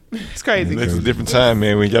even know. It's crazy. It's a different time,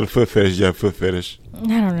 man. When you got a foot fetish, you got a foot fetish. I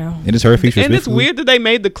don't know. And it's her feature. And it's weird that they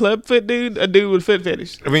made the club foot dude a dude with foot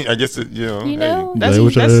fetish. I mean, I guess that's so that's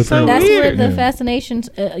weird. where the fascination,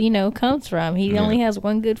 comes from. He only has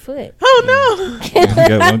one good foot. Oh no! He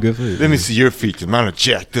got one good foot. Let me see your feet. Mine are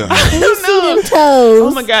jacked up. Toes.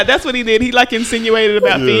 Oh my God, that's what he did. He like insinuated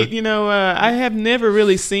about feet. You know, I have never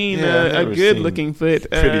really seen a good looking foot.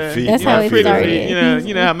 Pretty feet. That's how it started.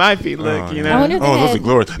 You know how my feet look. You know. Those are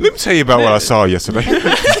glorious. Let me tell you about what I saw yesterday.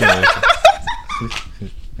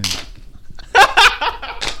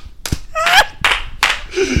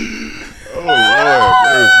 Oh Lord,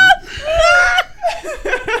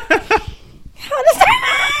 how does that?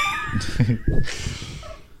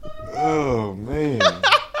 Oh man,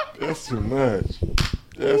 that's too much.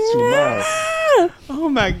 That's too much. Oh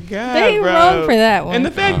my God, they bro. wrong for that one. And the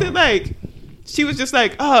fact that like she was just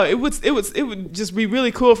like, oh, it would just be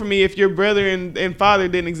really cool for me if your brother and father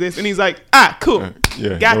didn't exist. And he's like, cool,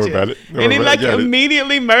 gotcha. And then like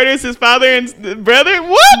immediately murders his father and brother.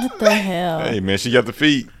 What the hell? Hey man, she got the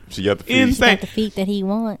feet. Insane. She got the feet that he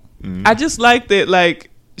wants. Mm-hmm. I just like that. Like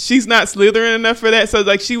she's not slithering enough for that. So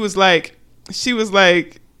like she was like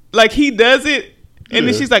he does it. And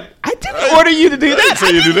then she's like, I didn't order you to do that.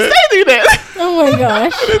 I didn't say do that. Oh my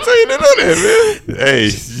gosh. I didn't tell you to do that, man. Hey,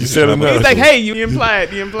 you said enough. He's like, hey, you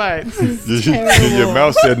implied. Your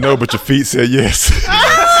mouth said no, but your feet said yes.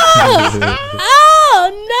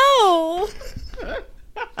 Oh no.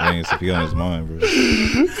 I ain't Sophia on his mind, bro. Got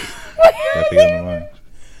Sophia on the mind.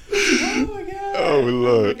 Oh my God. Oh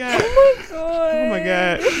Lord. Oh my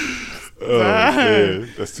God. Oh man,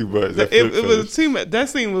 that's too much. It was too much. That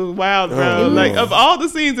scene was wild, bro. Like of all the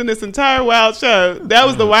scenes in this entire wild show, that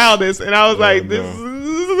was the wildest. And I was like, "This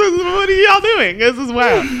what are y'all doing? This is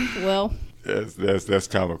wild." Well, that's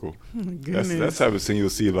comical. That's the type of scene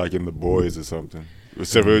you'll see like in The Boys or something.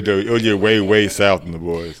 It'll get way south in The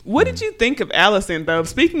Boys. What did you think of Allison, though?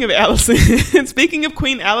 Speaking of Allison, speaking of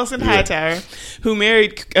Queen Allison Hightower, who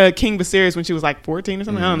married King Viserys when she was like 14 or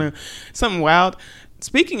something. I don't know, something wild.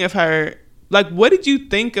 Speaking of her, like, what did you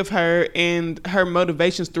think of her and her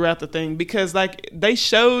motivations throughout the thing? Because, like, they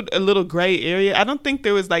showed a little gray area. I don't think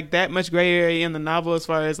there was, like, that much gray area in the novel as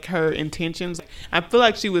far as her intentions. I feel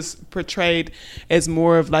like she was portrayed as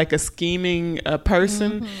more of, like, a scheming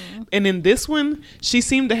person. Mm-hmm. And in this one, she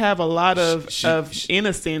seemed to have a lot of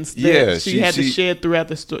innocence that she had to shed throughout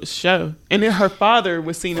the show. And then her father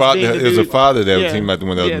was seen as being the dude. It was a father that was about the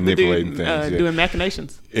one that was manipulating things. Doing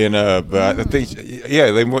machinations. And but I think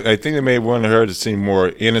they made one of her to seem more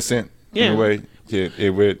innocent in a way.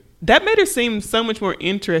 That made her seem so much more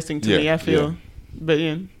interesting to me. I feel, but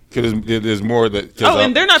because there's more that.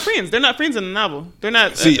 And they're not friends. They're not friends in the novel. They're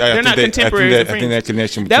not. They're not contemporaries. I think that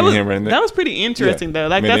connection between him and that was pretty interesting though.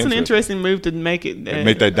 Like that's an interesting move to make it.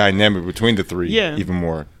 Make that dynamic between the three. even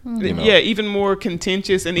more. Even more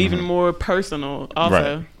contentious and even more personal.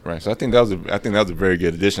 Also. Right. So I think that was a very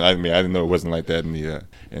good addition. I mean, I didn't know it wasn't like that in the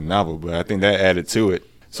novel, but I think that added to it.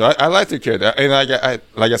 So I liked her character, and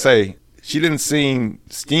like I say, she didn't seem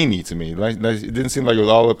schemy to me. Like it didn't seem like it was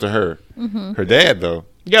all up to her. Mm-hmm. Her dad, though.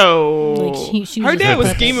 Her dad was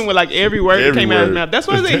scheming with like every word that came out of his mouth. That's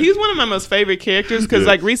why I say he's one of my most favorite characters because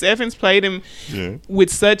like Rhys Ifans played him with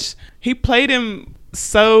such. He played him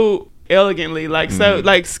so elegantly,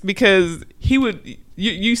 because he would.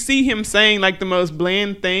 You see him saying like the most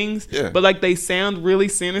bland things, but like they sound really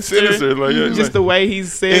sinister. Just the way he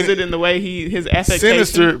says it and the way his affectation.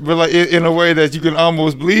 Sinister, but like in a way that you can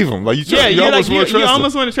almost believe him. Like you almost want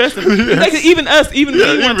to trust him. Like even we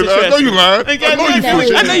want to trust him. I know you lying.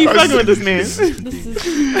 I know you fucking with this man.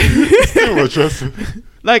 You want to trust him.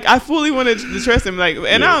 Like I fully wanted to trust him. Like,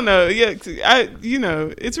 and I don't know.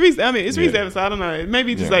 It's Rhys. I mean, it's Rhys Evans. So I don't know.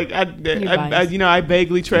 Maybe just like I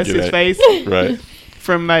vaguely trust his face. Right.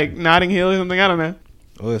 From like Notting Hill or something, I don't know.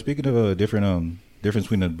 Well, speaking of difference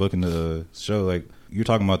between the book and the show, like you're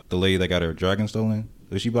talking about the lady that got her dragon stolen.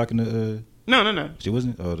 Was she blocking the? No. She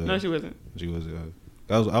wasn't. No, she wasn't. She was.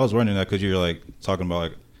 I was wondering that because you're like talking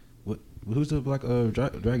about like who's the black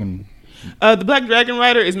dragon? The Black Dragon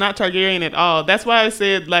Rider is not Targaryen at all. That's why I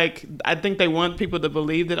said, like, I think they want people to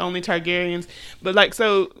believe that only Targaryens. But, like,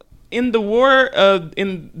 so in the war of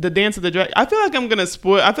in the Dance of the Dragon, I feel like I'm gonna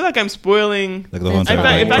spoil. I feel like I'm spoiling. Like the whole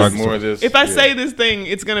if I say this thing,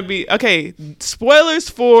 it's gonna be okay. Spoilers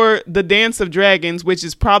for the Dance of Dragons, which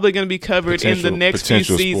is probably gonna be covered in the next few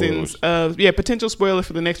seasons of potential spoilers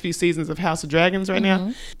for the next few seasons of House of Dragons. Right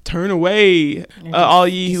now, turn away, all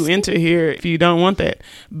ye who enter here, if you don't want that.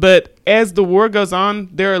 But as the war goes on,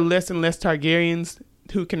 there are less and less Targaryens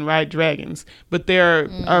who can ride dragons, but there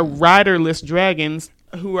are riderless dragons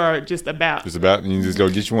who are just about. And you just go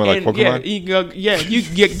get you one like Pokemon? You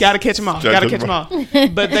gotta catch them all. Gotta catch them all.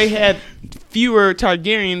 But they had fewer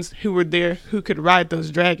Targaryens who were there who could ride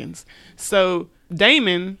those dragons. So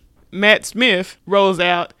Daemon, Matt Smith, rolls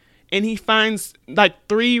out and he finds like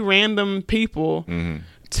 3 random people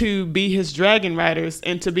to be his dragon riders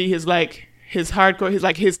and to be his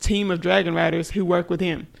hardcore, his team of dragon riders who work with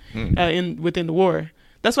him within the war.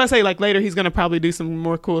 That's why I say, like, later he's going to probably do some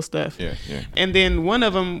more cool stuff. Yeah. And then one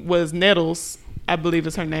of them was Nettles, I believe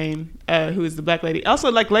is her name, who is the black lady.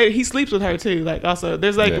 Also, like, later, he sleeps with her, too. Like, also,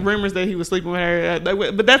 there's, like, rumors that he was sleeping with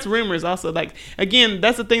her. But that's rumors also. Like, again,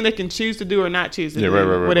 that's the thing they can choose to do or not choose to do.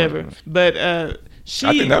 Whatever. Right. But I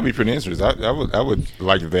think that would be pretty interesting. I would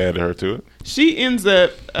like to add her to it. She ends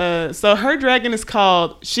up... so her dragon is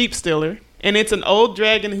called Sheep Stealer. And it's an old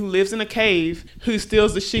dragon who lives in a cave who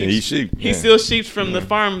steals the sheep. He steals sheep from the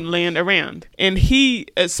farmland around. And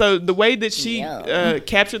so the way that she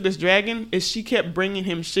captured this dragon is she kept bringing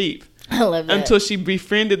him sheep. I love that. Until she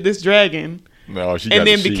befriended this dragon. And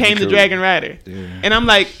then became the dragon rider. Yeah. And I'm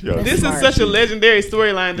like, this is such a legendary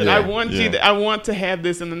storyline that I want to have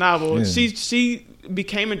this in the novel. Yeah. She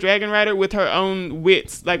became a dragon rider with her own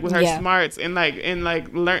wits, like with her smarts and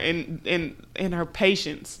and her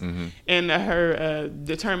patience and her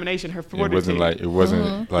determination, her fortitude. It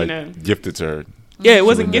wasn't gifted to her. Yeah, it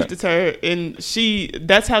wasn't gifted to her, and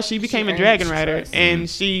that's how she became a dragon rider, and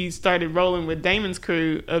she started rolling with Daemon's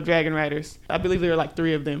crew of dragon riders. I believe there were like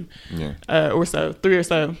 3 of them, 3 or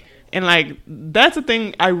so. And like that's a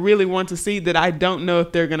thing I really want to see that I don't know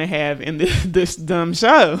if they're gonna have in this dumb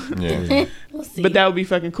show. Yeah. We'll see. But that would be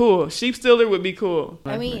fucking cool. Sheep Stealer would be cool.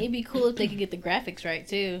 I mean, it'd be cool if they could get the graphics right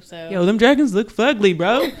too. So yo, them dragons look fugly,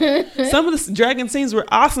 bro. Some of the dragon scenes were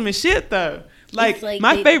awesome as shit though. Like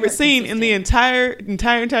my favorite scene in the entire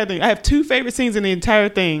thing. I have 2 favorite scenes in the entire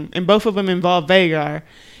thing, and both of them involve Vhagar.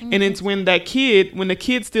 And it's when the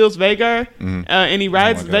kid steals Vhagar, and he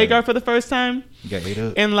rides Vhagar for the first time. You got ate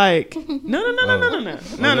up? And like, no.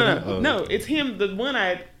 It's him, the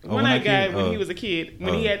one-eyed guy when he was a kid.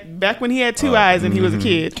 When he had 2 eyes and he was a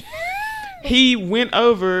kid. He went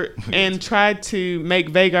over and tried to make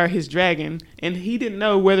Vhagar his dragon, and he didn't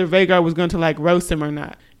know whether Vhagar was going to like roast him or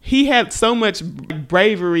not. He had so much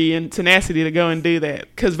bravery and tenacity to go and do that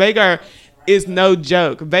because Vhagar is no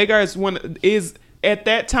joke. Vhagar is at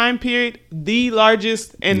that time period the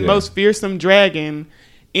largest and most fearsome dragon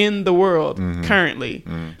in the world currently.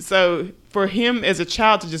 So for him as a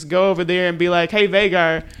child to just go over there and be like, "Hey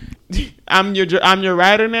Vhagar, I'm your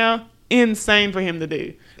rider now," insane for him to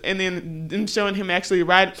do. And then them showing him actually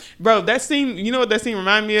ride, bro. That scene, you know what that scene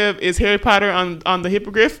reminded me of is Harry Potter on the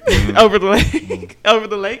hippogriff over the lake. Over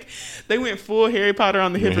the lake, they went full Harry Potter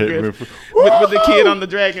on the hippogriff with the kid on the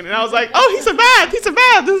dragon, and I was like, "Oh, he survived! He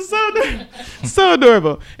survived! This is so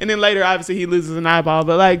adorable." And then later, obviously, he loses an eyeball,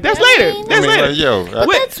 but like that's later. That's later.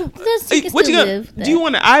 What you gonna? Do you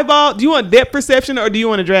want an eyeball? Do you want depth perception, or do you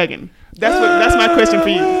want a dragon? That's my question for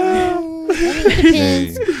you.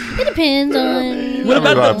 It depends on. What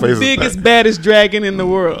about the biggest, baddest dragon in the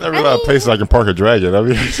world? There are a lot of places I can park a dragon.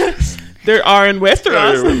 There are in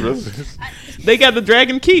Westeros. They got the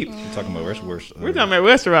Dragon Keep. We're talking about Westeros. We're talking about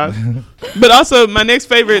Westeros. But also, my next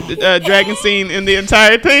favorite dragon scene in the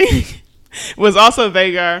entire thing was also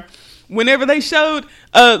Vhagar. Whenever they showed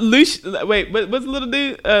Lucian, wait, what's the little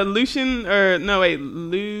dude? Lucian or no? Wait,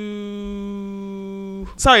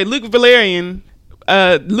 Luke Valerian.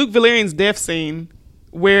 Luke Valerian's death scene,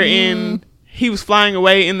 wherein he was flying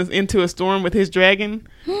away into a storm with his dragon,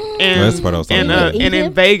 and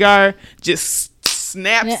then Vhagar just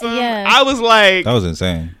snaps him. Yeah. I was like, that was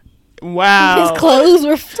insane. Wow, his clothes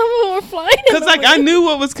were flying. Because like I knew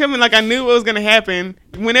what was coming. Like I knew what was gonna happen.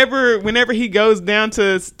 Whenever he goes down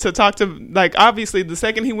to talk to, like obviously the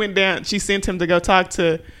second he went down, she sent him to go talk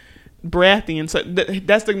to Baratheon. So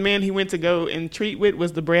that's the man he went to go and treat with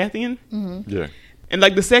was the Baratheon. Yeah. And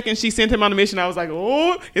like the second she sent him on a mission, I was like,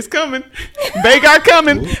 oh, it's coming. Vagar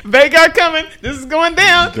coming. Vagar coming. This is going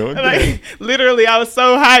down. Like, literally, I was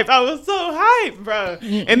so hyped, bro.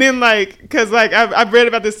 And then like, cause like I've read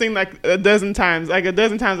about this scene like a dozen times. Like a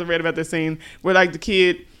dozen times I've read about this scene where like the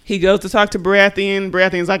kid, he goes to talk to Baratheon.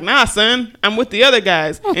 Baratheon's like, nah, son, I'm with the other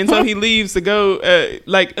guys. And so he leaves to go,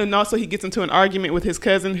 and also he gets into an argument with his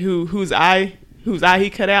cousin whose eye he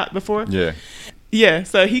cut out before. Yeah. Yeah,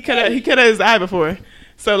 so he cut out his eye before.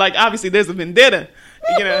 So like obviously there's a vendetta,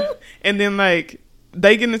 And then like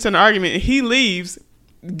they get into an argument and he leaves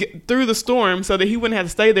through the storm so that he wouldn't have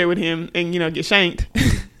to stay there with him and get shanked.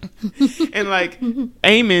 And like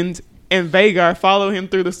Aemond and Vagar follow him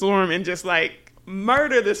through the storm and just like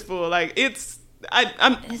murder this fool. Like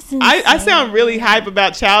I sound really hype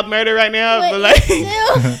about child murder right now, but like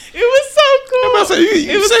it was so cool.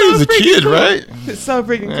 You said he was a kid, cool. Right? It's so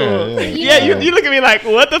freaking cool. Yeah, you look at me like,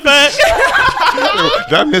 what the fuck?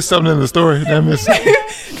 Did I miss something in the story?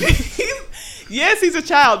 Yes, he's a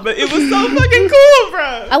child, but it was so fucking cool,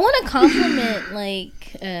 bro. I want to compliment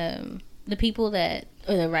like the people that,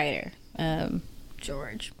 or the writer,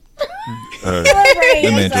 George. As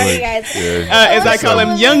I call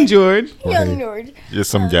him, Young George. Young George.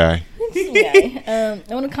 Just some guy. I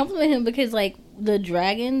want to compliment him because like the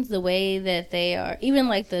dragons, the way that they are, even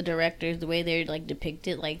like the directors, the way they're like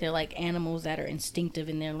depicted, like they're like animals that are instinctive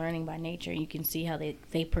and they're learning by nature. You can see how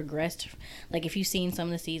they progressed. Like if you've seen some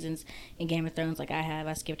of the seasons in Game of Thrones, like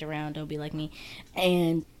I skipped around, don't be like me,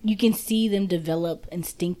 and you can see them develop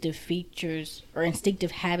instinctive features or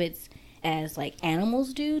instinctive habits as like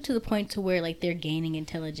animals do, to the point to where like they're gaining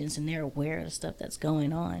intelligence and they're aware of the stuff that's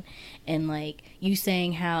going on. And like you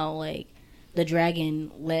saying how like the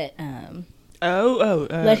dragon let Aemond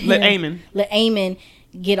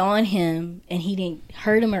get on him and he didn't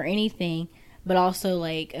hurt him or anything, but also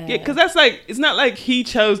like because that's like, it's not like he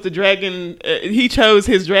chose the dragon, he chose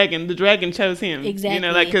his dragon, the dragon chose him. Exactly.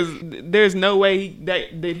 Like because there's no way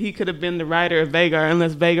that he could have been the rider of Vagar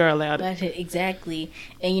unless Vagar allowed it. Exactly.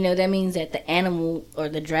 And that means that the animal or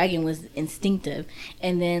the dragon was instinctive.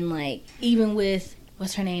 And then like even with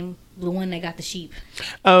what's her name, the one that got the sheep,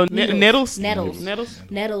 Nettles,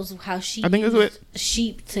 how she, I think it's what,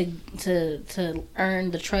 sheep to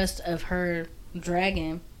earn the trust of her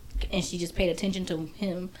dragon. And she just paid attention to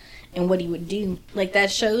him and what he would do. Like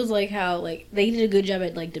that shows like how like they did a good job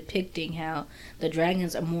at like depicting how the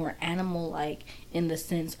dragons are more animal like, in the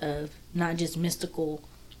sense of not just mystical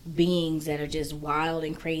beings that are just wild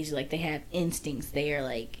and crazy. Like they have instincts. They're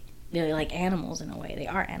like animals in a way. They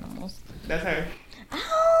are animals. That's her.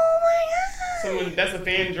 Oh my god! That's a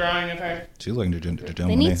fan drawing of her. She's like the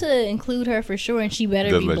They need to include her for sure, and she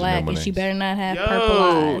better be black, and she better not have purple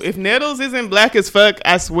eyes. If Nettles isn't black as fuck,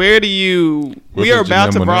 I swear to you, we are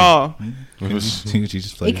about to brawl.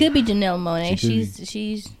 It could be Janelle Monáe.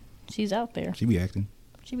 She's out there. She be acting.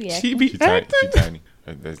 She be acting. She tiny.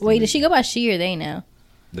 Wait, does she go by she or they now?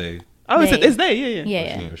 They. Oh, it's they.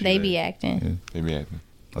 Yeah. They be acting. Yeah. They be acting.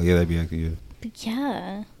 Oh yeah, they be acting. Yeah. But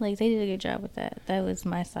yeah, like they did a good job with that. That was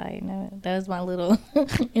my side. That was my little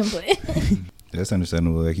input. That's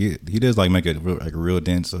understandable. Like he does like make a real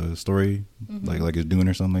dense story, like it's doing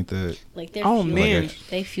or something like that. Like they're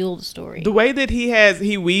they fuel the story. The way that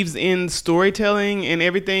he weaves in storytelling and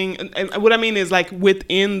everything. And what I mean is like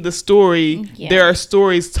within the story, there are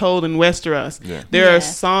stories told in Westeros. Yeah. There are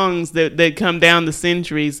songs that come down the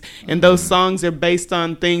centuries, and those songs are based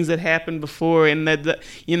on things that happened before, and that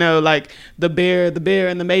like the bear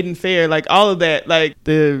and the maiden fair, like all of that, like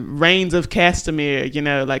the reigns of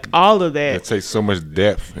Castamere, like all of that. It takes so much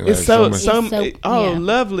depth. It's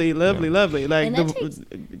lovely. Like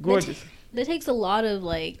gorgeous. That takes a lot of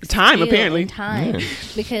like time, apparently.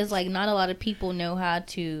 Because like not a lot of people know how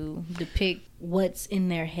to depict what's in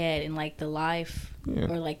their head and like the life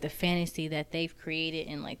or like the fantasy that they've created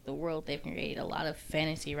and like the world they've created. A lot of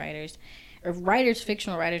fantasy writers or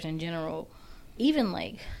fictional writers in general, even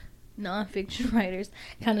like non-fiction writers,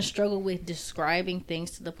 kind of struggle with describing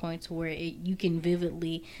things to the point to where you can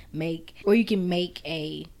vividly make, or you can make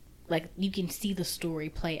you can see the story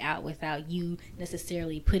play out without you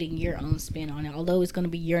necessarily putting your own spin on it. Although it's going to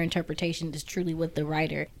be your interpretation, is truly what the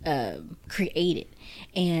writer created.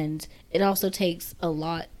 And it also takes a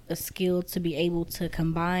lot of skill to be able to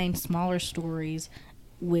combine smaller stories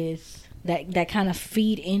with that kind of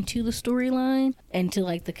feed into the storyline and to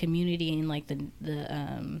like the community and like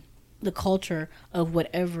the culture of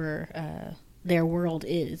whatever their world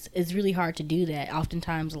is. It's really hard to do that.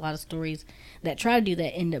 Oftentimes a lot of stories that try to do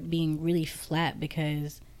that end up being really flat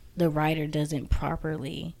because the writer doesn't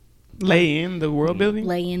properly lay in the world building,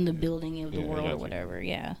 lay in the building of the world or whatever.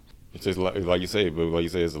 It's just like you say,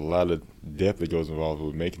 there's a lot of depth that goes involved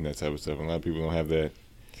with making that type of stuff. And a lot of people don't have that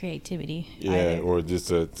creativity. Yeah, or just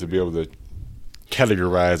to be able to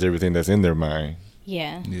categorize everything that's in their mind.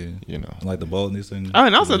 Yeah. You know, like the boldness and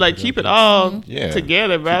and also like keep it all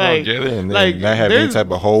together, bro. Like, together and like not have any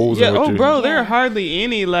type of holes. Yeah. Oh, bro, there are hardly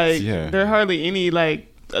any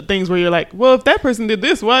things where you're like, well, if that person did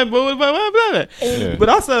this, why, blah, blah, blah, blah. Yeah. But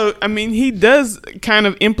also, I mean, he does kind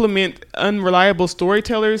of implement unreliable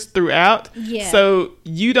storytellers throughout. Yeah. So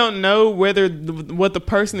you don't know whether what the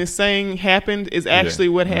person is saying happened is actually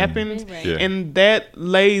what happened. Right. Yeah. And that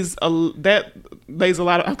lays a lot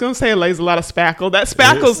of spackle. That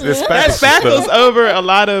spackles over a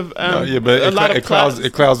lot of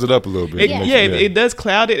it clouds it up a little bit. It does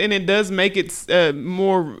cloud it, and it does make it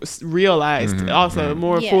more realized, also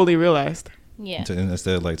more fully realized. Yeah.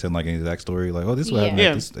 Instead of like telling like an exact story, like, oh, this is what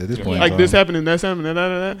happened at this point. Like this happened and that's happened.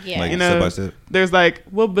 Yeah. Like step by step. There's like,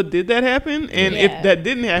 well, but did that happen? And if that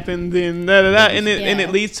didn't happen, then and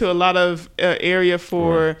it leads to a lot of area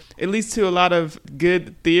for it leads to a lot of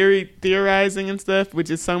good theorizing and stuff,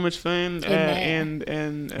 which is so much fun and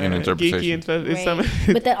geeky and stuff.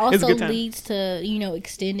 Right. But that also leads to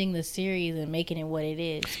extending the series and making it what it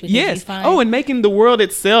is. Yes. And making the world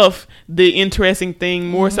itself the interesting thing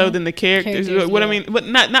more so than the characters. What I mean, but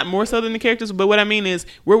not more so than the characters, but what I mean is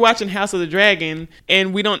we're watching House of the Dragon,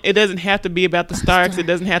 and it doesn't have to be about the Starks. It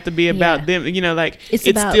doesn't have to be about them. It's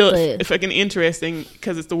still fucking interesting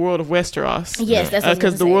because it's the world of Westeros. Yes, that's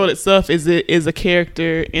because the world itself is a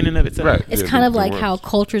character in and of itself. Right. It's kind of like how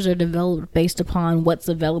cultures are developed based upon what's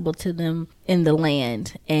available to them in the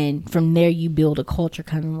land, and from there you build a culture.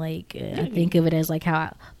 Kind of like I think of it as like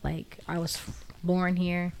how I was born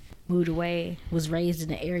here, moved away, was raised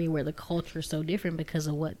in an area where the culture is so different because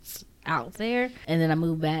of what's out there, and then I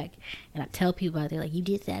moved back and I tell people out there like, you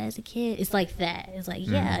did that as a kid. It's like that. It's like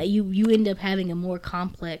you end up having a more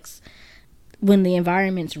complex when the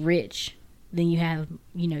environment's rich. Then you have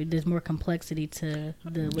there's more complexity to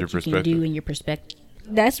what you can do in your perspective.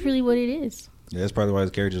 That's really what it is. Yeah, that's probably why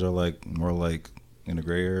his characters are like more like in the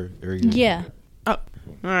gray area. Yeah. Oh, all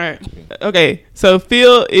right. Okay, so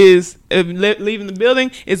Phil is leaving the building.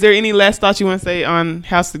 Is there any last thoughts you want to say on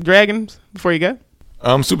House of Dragons before you go?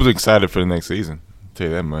 I'm super excited for the next season. I'll tell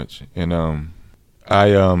you that much. And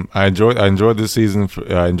I enjoyed this season.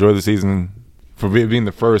 I enjoyed the season for being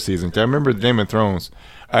the first season. I remember Game of Thrones.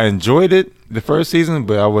 I enjoyed it the first season,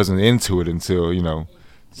 but I wasn't into it until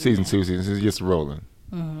season 2. It's just rolling.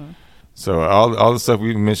 Mm-hmm. So all the stuff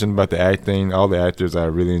we mentioned about the acting, all the actors, I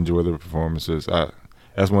really enjoy their performances.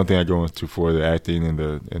 That's one thing I go into for the acting and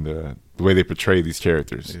the way they portray these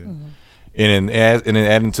characters. Yeah. Mm-hmm. And then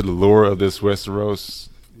adding to the lore of this Westeros,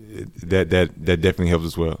 that definitely helps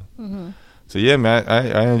as well. Mm-hmm. So yeah, man,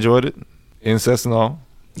 I enjoyed it, incest and all.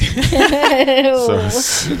 Don't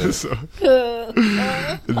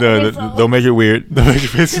make it weird. Don't make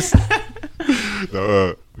it racist.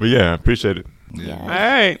 But yeah, I appreciate it. Yeah. All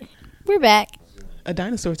right. We're back. A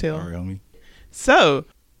dinosaur tale. So,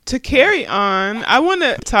 to carry on, I want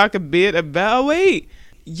to talk a bit about,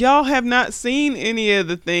 y'all have not seen any of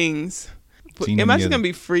the things. Am I just going to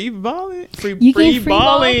be free balling? Free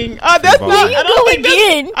balling. Oh, that's not. I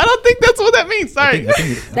don't think that's what that means. Sorry.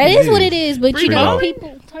 That is what it is, but people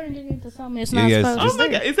turn it into something it's not supposed to. Oh my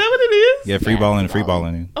God. Is that what it is? Yeah, free balling.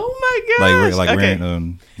 Oh my gosh.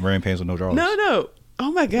 Wearing pants with no drawers. No.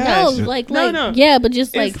 Oh my gosh. No. Yeah, but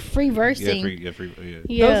just like free versing.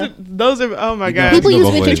 Yeah. Those are oh my gosh. People use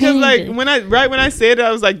it because when I said it,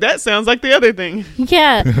 I was like, that sounds like the other thing.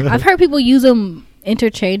 Yeah. I've heard people use them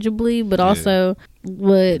interchangeably, but also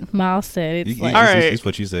what Miles said. It's all right. It's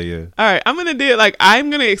what you say, yeah. All right, I'm gonna do it.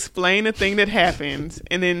 I'm gonna explain a thing that happened,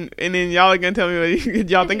 and then y'all are gonna tell me what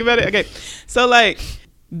y'all think about it. Okay, so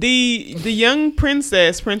the young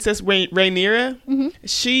princess Rhaenyra, mm-hmm.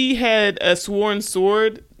 she had a sworn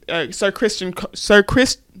sword. She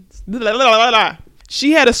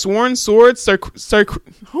had a sworn sword.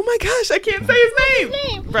 Oh my gosh, I can't say his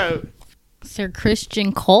name, bro. Sir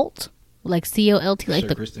Christian Colt. Like COLT, like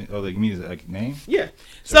Sir Kristen. Oh, like you mean like name? Yeah.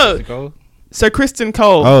 Sir Kristen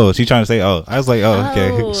Cole. Oh, she's trying to say. Oh, I was like,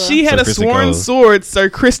 okay. She had a sworn sword,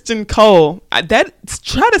 Sir Kristen Cole.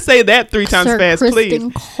 Try to say that 3 times fast, please.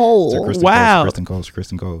 Kristen Cole. Wow. Sir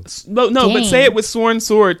Kristen Cole. But say it with sworn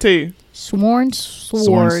sword too. Sworn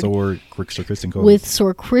sword. Sir Kristen Cole. With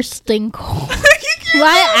Sir Kristen Cole.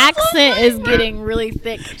 My accent is getting really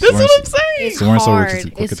thick. That's what I'm saying. It's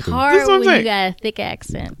hard. It's hard when you got a thick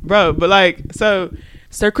accent. Bro, but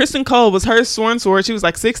Sir Kristen Cole was her sworn sword. She was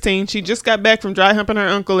like 16. She just got back from dry humping her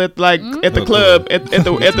uncle at the club at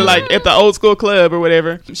the old school club or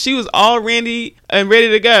whatever. She was all ready and ready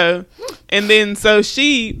to go, and then so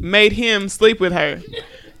she made him sleep with her,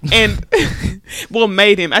 and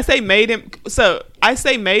made him. I say made him. So I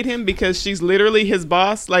say made him because she's literally his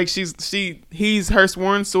boss. Like he's her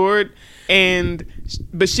sworn sword,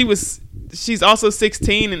 but she's also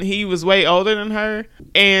 16 and he was way older than her.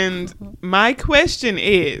 And my question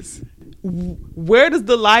is, where does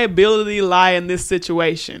the liability lie in this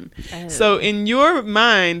situation? So in your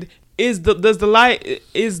mind, is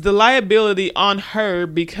the liability on her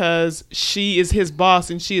because she is his boss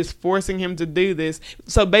and she is forcing him to do this?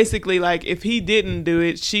 So basically, like, if he didn't do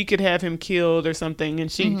it, she could have him killed or something,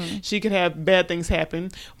 and she could have bad things happen.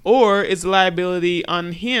 Or is the liability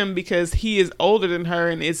on him because he is older than her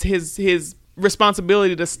and it's his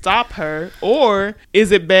responsibility to stop her? Or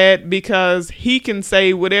is it bad because he can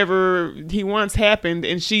say whatever he wants happened,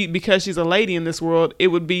 and because she's a lady in this world, it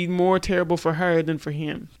would be more terrible for her than for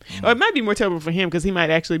him? Or it might be more terrible for him because he might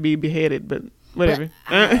actually be beheaded, but whatever.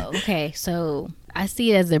 Okay, so I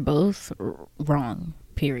see it as they're both wrong,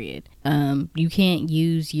 period. You can't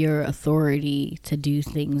use your authority to do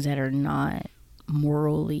things that are not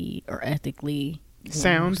morally or ethically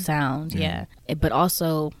sound. Yeah. But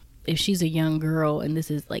also, if she's a young girl and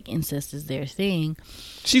this is like incest is their thing,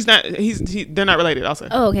 she's not. They're not related. Also.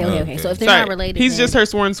 Oh, okay. So if they're not related, he's just her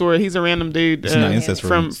sworn sword. He's a random dude. It's not incest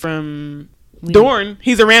from Dorne.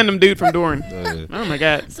 He's a random dude from Dorne. Oh my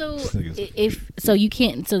god. So you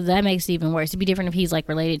can't. So that makes it even worse. It'd be different if he's like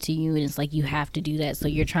related to you and it's like you have to do that. So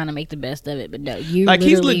you're trying to make the best of it, but no, you like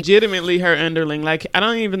he's legitimately her underling. Like I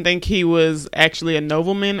don't even think he was actually a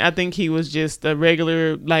nobleman. I think he was just a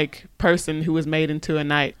regular like person who was made into a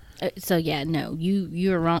knight. So yeah, no,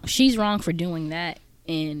 you're wrong. She's wrong for doing that,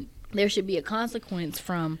 and there should be a consequence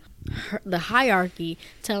from the hierarchy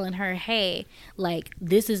telling her, hey, like,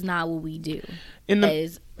 this is not what we do.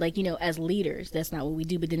 As leaders, that's not what we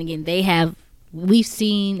do. But then again, we've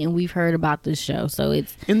seen and we've heard about this show, so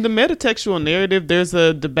it's in the metatextual narrative. There's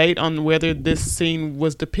a debate on whether this scene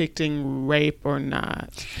was depicting rape or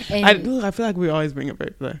not. I feel like we always bring up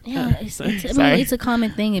rape though. Yeah, it's a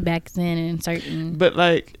common thing back then in certain. But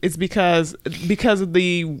like, it's because of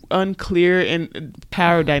the unclear and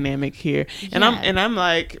power dynamic here, and I'm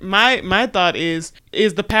like, my thought is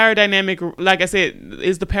the power dynamic, like I said,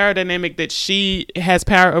 is the power dynamic that she has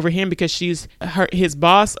power over him because she's his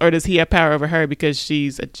boss, or does he have power over her because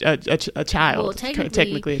she's a child? Well,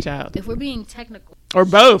 technically a child. If we're being technical, or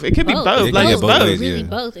both, it could be both. It like both. Really,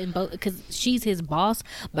 both and both, because she's his boss,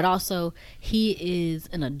 but also he is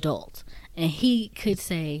an adult, and he could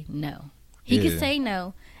say no. He could say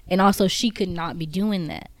no, and also she could not be doing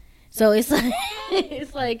that. So it's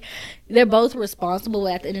like they're both responsible.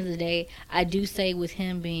 At the end of the day, I do say with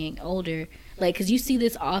him being older, like, because you see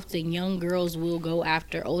this often, young girls will go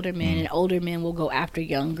after older men and older men will go after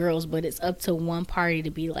young girls, but it's up to one party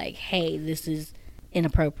to be like, hey, this is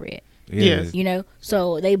inappropriate. Yes. You know,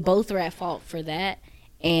 so they both are at fault for that,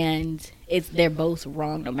 and they're both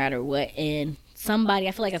wrong no matter what. And somebody,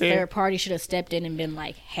 I feel like a third party should have stepped in and been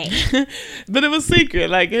like, hey. But it was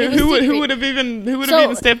secret. Like, who would have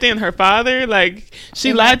even stepped in? Her father? Like,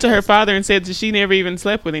 she lied to her father and said that she never even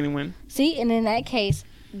slept with anyone. See, and in that case,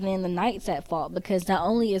 then the knight's at fault, because not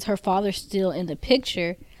only is her father still in the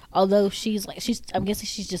picture, although I'm guessing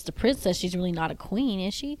she's just a princess. She's really not a queen,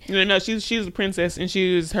 is she? No, she's a princess, and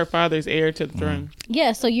she was her father's heir to the throne.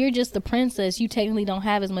 Yeah, so you're just the princess. You technically don't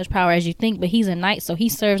have as much power as you think, but he's a knight, so he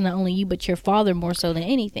serves not only you but your father more so than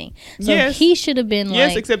anything. So he should have been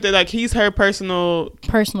except that like he's her personal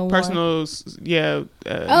knight of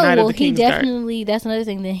the King's Guard. That's another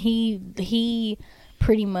thing. That he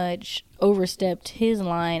pretty much overstepped his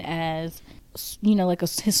line as, you know, like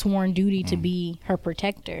his sworn duty to be her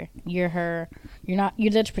protector. You're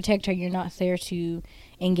there to protect her. You're not there to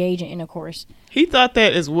engage in intercourse. He thought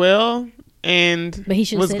that as well, but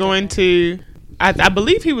he was going to. I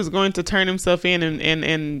believe he was going to turn himself in,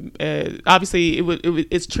 and obviously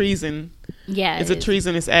it's treason. Yeah, it's a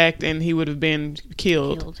treasonous act, and he would have been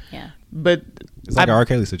killed. Yeah, but it's like an R.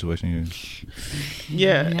 Kelly situation here.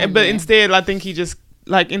 Yeah, but instead, I think he just.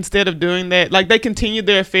 Like, instead of doing that, like, they continued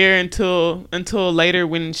their affair until later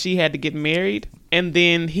when she had to get married, and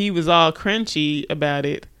then he was all crunchy about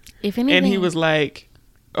it. If anything, and he was like,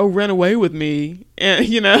 "Oh, run away with me," and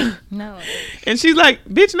you know. No. And she's like,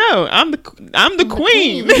 "Bitch, no, I'm the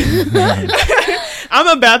queen. I'm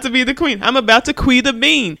about to be the queen. I'm about to queen the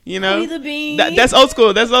bean. You know, queen the bean. That's old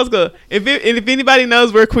school. That's old school. If anybody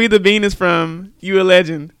knows where Queen the Bean is from, you a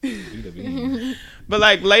legend." But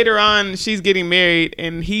like later on, she's getting married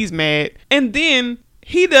and he's mad, and then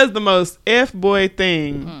he does the most F-boy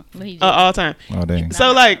thing all time. Oh, dang.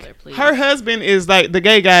 So like her husband is like the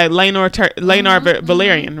gay guy, Lanar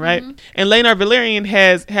Valerian, right? And Lanar Valerian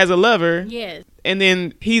has a lover. Yes. And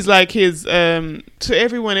then he's like his to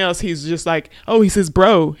everyone else he's just like, oh, he's his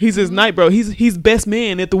bro, he's his night bro, he's best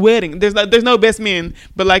man at the wedding. There's no best man,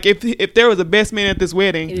 but like if there was a best man at this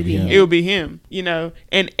wedding, it would be him, you know.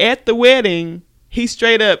 And at the wedding, he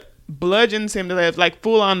straight up bludgeons him to death, like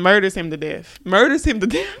full on murders him to death. Are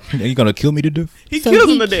you gonna kill me to death? He kills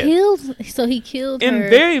him to death. So he killed in her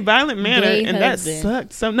very violent manner, and husband. that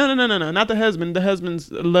sucked. So no, not the husband. The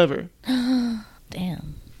husband's lover.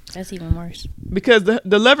 Damn. That's even worse. Because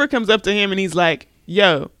the lover comes up to him and he's like,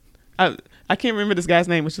 yo, I can't remember this guy's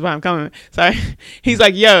name, which is why I'm calling him. Sorry. He's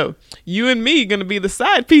like, yo, you and me gonna be the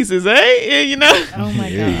side pieces, eh? You know? Oh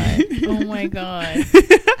my God. Oh my God.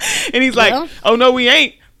 And he's like, oh no, we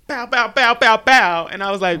ain't. Bow, bow, bow, bow, bow. And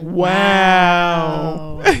I was like,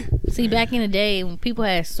 wow. See, back in the day when people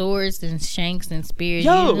had swords and shanks and spears,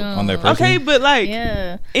 on their person. Okay, but like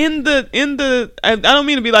in the I don't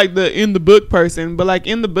mean to be like the in the book person, but like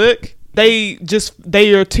in the book,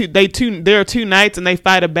 there are two knights and they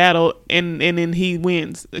fight a battle and then he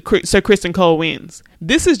wins. Sir Kristen Cole wins.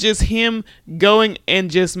 This is just him going and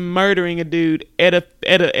just murdering a dude at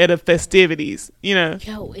a festivities, you know.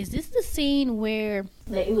 Yo, is this the scene where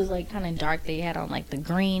it was like kind of dark? They had on like the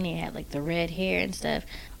green, they had like the red hair and stuff.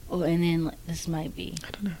 Oh, and then like, this might be.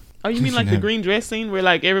 I don't know. Oh, you mean like the green dress scene where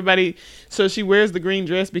like everybody? So she wears the green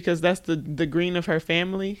dress because that's the green of her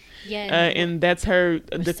family. Yeah. And that's her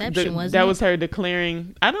reception. That was her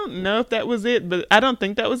declaring. I don't know if that was it, but I don't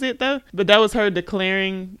think that was it though. But that was her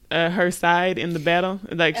declaring her side in the battle.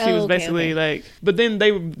 Like she was basically like. But then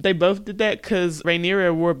they both did that because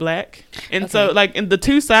Rhaenyra wore black, and so like in the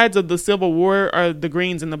two sides of the Civil War are the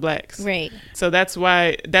greens and the blacks. Right. So that's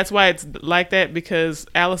why it's like that, because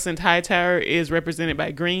Alicent Hightower is represented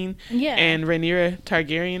by green. Yeah. And Rhaenyra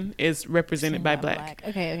Targaryen is represented by black.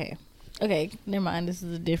 Okay. Never mind. This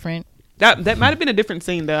is a different. That might have been a different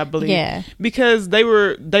scene though, I believe. Yeah. Because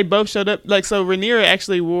they both showed up. Like, so Rhaenyra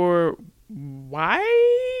actually wore white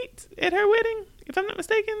at her wedding, if I'm not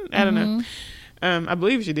mistaken. I don't know. I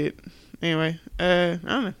believe she did. Anyway, I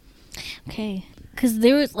don't know. Okay. Because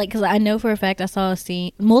there was because I know for a fact I saw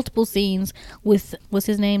multiple scenes with what's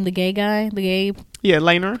his name, the gay guy, Lanar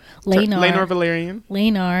Valerian.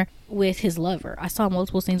 Lanar with his lover. I saw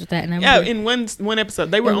multiple scenes with that, and in one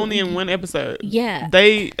episode. They were only in one episode. Yeah,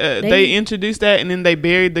 they introduced that, and then they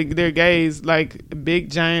buried their gays like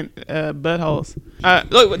big giant buttholes.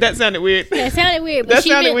 Look, that sounded weird. Yeah, it sounded weird, but she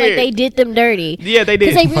meant like they did them dirty. Yeah, they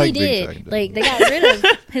did. Because they really did. Like they got rid of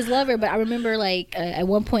his lover, but I remember like at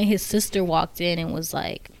one point his sister walked in and was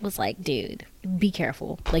like, dude, be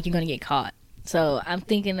careful, like you're gonna get caught. So I'm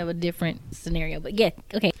thinking of a different scenario, but yeah,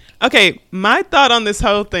 okay. Okay, my thought on this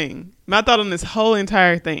whole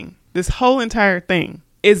entire thing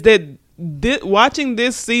is that watching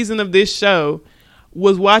this season of this show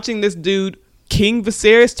was watching this dude, King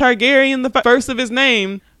Viserys Targaryen, the first of his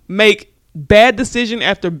name, make bad decision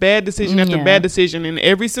after bad decision after bad decision, and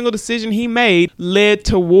every single decision he made led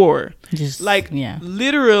to war.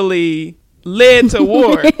 Literally led to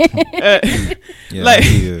war.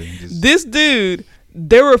 This dude,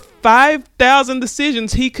 there were 5,000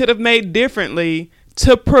 decisions he could have made differently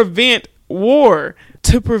to prevent war.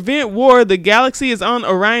 The galaxy is on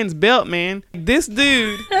Orion's belt, man. This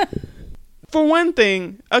dude, for one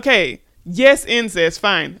thing, okay, yes, incest,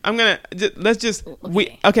 fine. I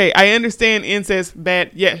understand incest, bad.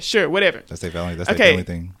 Yeah, sure, whatever. That's the only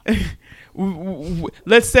thing.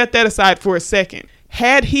 Let's set that aside for a second.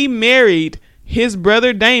 Had he married his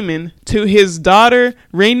brother Daemon to his daughter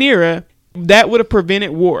Rhaenyra, that would have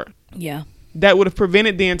prevented war. Yeah. That would have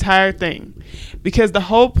prevented the entire thing. Because the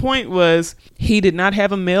whole point was he did not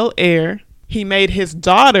have a male heir. He made his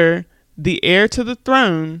daughter the heir to the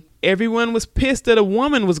throne. Everyone was pissed that a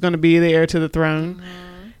woman was going to be the heir to the throne.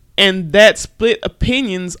 Mm-hmm. And that split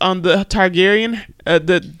opinions on the Targaryen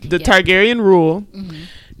Targaryen rule. Mm-hmm.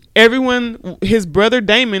 Everyone, his brother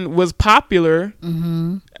Daemon was popular,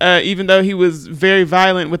 even though he was very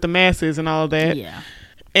violent with the masses and all of that. Yeah.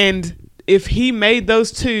 And if he made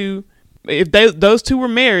those two were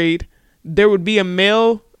married, there would be a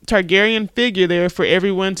male Targaryen figure there for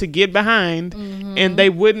everyone to get behind, and they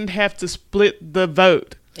wouldn't have to split the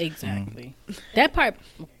vote. Exactly. That part.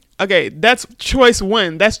 Okay, that's choice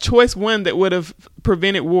one. That's choice one that would have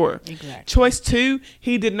prevented war. Exactly. Choice two,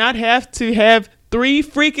 he did not have to have 3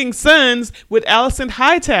 freaking sons with Alicent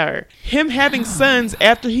Hightower. Him having sons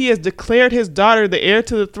after he has declared his daughter the heir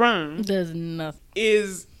to the throne does nothing.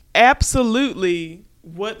 Is absolutely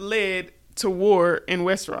what led to war in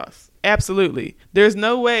Westeros. Absolutely. There's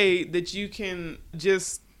no way that you can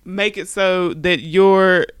just make it so that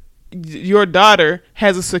your daughter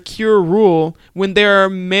has a secure rule when there are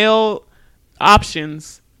male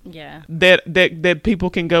options that people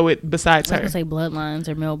can go with besides her. I was gonna say bloodlines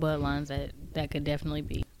or male bloodlines that could definitely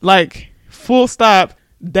be. Like, full stop,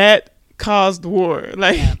 that caused war.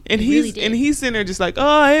 Like, and he's sitting there just like,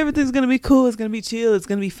 oh, everything's gonna be cool, it's gonna be chill, it's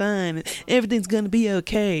gonna be fine, everything's gonna be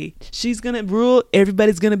okay. She's gonna rule,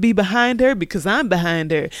 everybody's gonna be behind her because I'm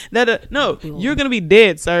behind her. No, you're gonna be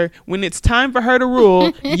dead, sir. When it's time for her to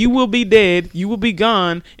rule, you will be dead, you will be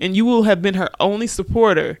gone, and you will have been her only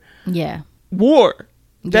supporter. Yeah. War.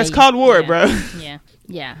 That's called war, bro. Yeah.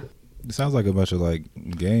 It sounds like a bunch of like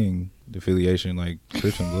gang affiliation, like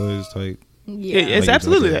Crips and Bloods type. Yeah, it's like,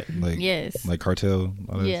 absolutely that. Like, yes. Like cartel,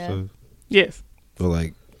 all that stuff. Yes. But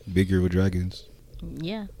like bigger with dragons.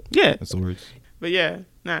 Yeah. Yeah. That's the words. But yeah,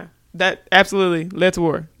 that absolutely led to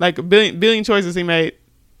war. Like a billion choices he made,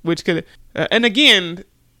 which could, and again,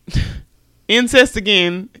 incest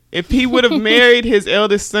again. If he would have married his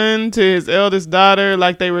eldest son to his eldest daughter,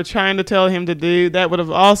 like they were trying to tell him to do, that would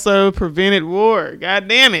have also prevented war. God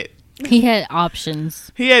damn it. He had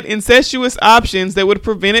options. He had incestuous options that would have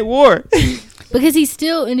prevented war. Because he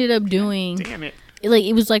still ended up doing. Damn it. Like,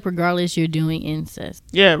 it was like, regardless, you're doing incest.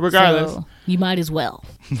 Yeah, regardless. So you might as well.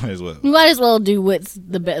 You might as well do what's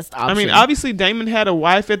the best option. I mean, obviously, Daemon had a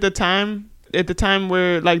wife at the time. At the time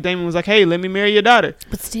where, like, Daemon was like, hey, let me marry your daughter.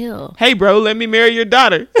 But still. Hey, bro, let me marry your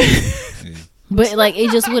daughter. But, like,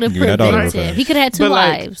 it just would have prevented him. He could have had 2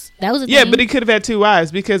 wives. That was a thing. Yeah, but he could have had 2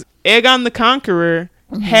 wives because Aegon the Conqueror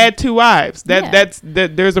had 2 wives.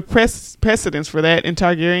 There's a precedence for that in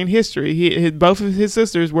Targaryen history. Both of his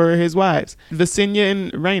sisters were his wives, Visenya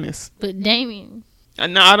and Rhaenys. But Daemon.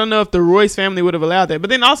 No, I don't know if the Royce family would have allowed that. But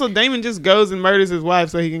then also Daemon just goes and murders his wife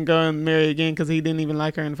so he can go and marry again because he didn't even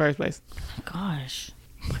like her in the first place. Gosh.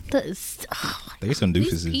 They're some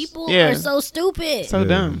doofuses. These people are so stupid. So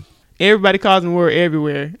dumb. Everybody causing war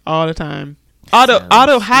everywhere all the time.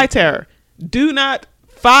 Otto Hightower. Do not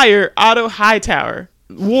fire Otto Hightower.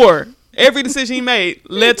 War. Every decision he made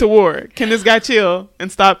led to war. Can this guy chill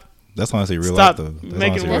and stop? That's honestly real life, though.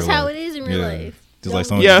 That's how it is in real life. Just like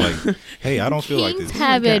someone just like, hey, I don't feel like this. Kings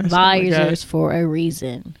have advisors for a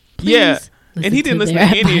reason. Please and he didn't listen to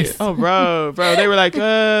any. Oh, bro. They were like,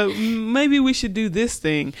 maybe we should do this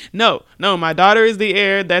thing. No, my daughter is the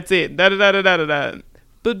heir. That's it. Da da da da da da.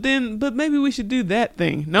 But maybe we should do that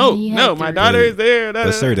thing. No, my daughter is there.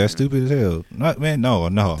 But sir, that's stupid as hell.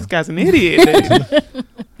 No. This guy's an idiot.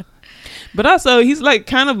 But also, he's like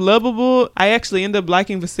kind of lovable. I actually end up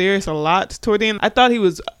liking Viserys a lot toward the end. I thought he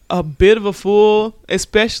was a bit of a fool,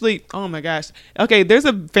 especially, oh my gosh. Okay, there's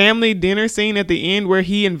a family dinner scene at the end where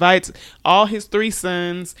he invites all his 3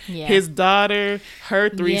 sons, his daughter, her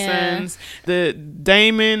 3 sons, the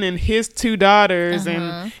Daemon and his 2 daughters,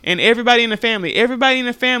 and everybody in the family. Everybody in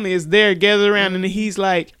the family is there gathered around, and he's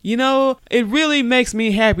like, it really makes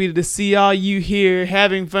me happy to see all you here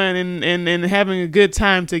having fun and having a good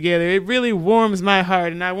time together. It really warms my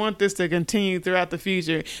heart, and I want this to continue throughout the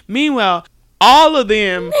future. Meanwhile, all of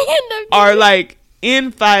them are like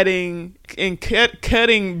infighting and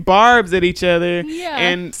cutting barbs at each other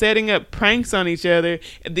and setting up pranks on each other.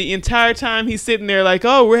 The entire time he's sitting there like,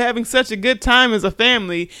 oh, we're having such a good time as a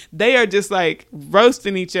family. They are just like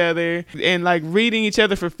roasting each other and like reading each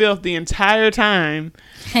other for filth the entire time.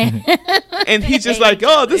 And he's just like,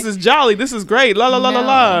 oh, this is jolly. This is great. La la la la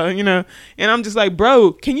la. And I'm just like,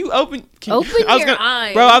 bro, can you open your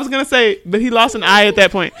eyes? Bro, I was going to say, but he lost an eye at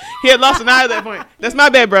that point. He had lost an eye at that point. That's my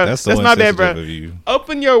bad, bro. That's my bad, bro.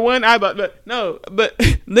 Open your one eye, but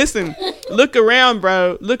listen, look around,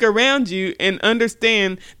 bro. Look around you and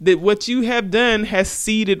understand that what you have done has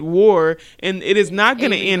seeded war, and it is not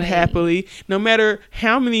going to end happily, no matter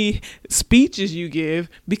how many speeches you give,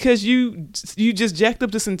 because you just jacked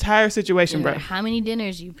up this entire situation, bro. How many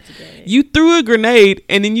dinners you put together? You threw a grenade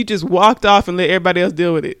and then you just walked off and let everybody else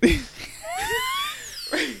deal with it.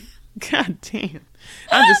 God damn.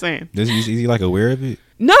 I'm just saying. Is he like aware of it?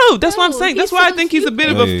 No, that's what I'm saying. That's why I think he's a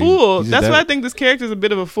bit of a fool. That's why I think this character is a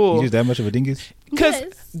bit of a fool. He's that much of a dingus? Because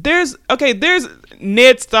there's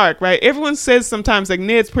Ned Stark, right? Everyone says sometimes like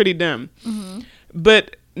Ned's pretty dumb. Mm-hmm.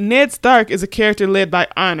 But Ned Stark is a character led by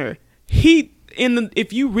honor.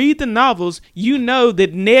 If you read the novels, you know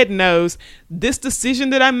that Ned knows this decision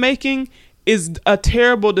that I'm making is a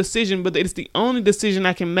terrible decision, but it's the only decision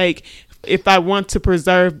I can make if I want to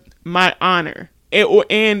preserve my honor.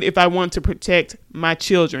 and if I want to protect my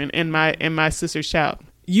children and my sister's child.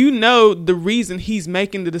 You know the reason he's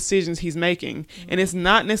making the decisions he's making, and it's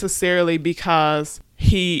not necessarily because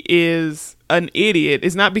he is an idiot.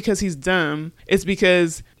 It's not because he's dumb. It's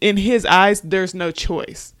because in his eyes there's no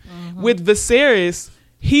choice. With Viserys,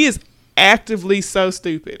 he is actively so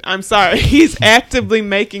stupid. I'm sorry. He's actively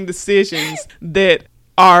making decisions that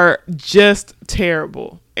are just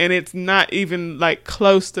terrible. And it's not even like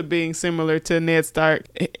close to being similar to Ned Stark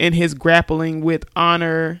in his grappling with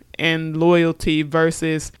honor and loyalty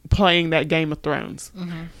versus playing that Game of Thrones.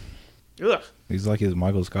 Ugh. He's like his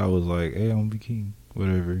Michael Scott was like, hey, I'm gonna be king.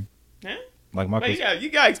 Whatever. Huh? Like Michael. You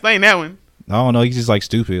gotta explain that one. I don't know. He's just like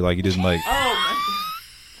stupid. Like he doesn't like.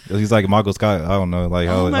 He's like Michael Scott. I don't know. Like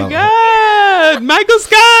my God, Michael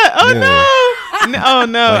Scott. Oh no. Oh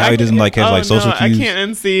no. Like how he doesn't like catch like social cues. I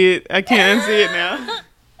can't unsee it now.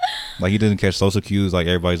 Like he doesn't catch social cues. Like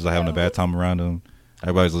everybody's like having a bad time around him.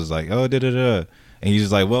 Everybody's just like, oh, da da da, and he's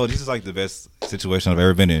just like, well, this is like the best situation I've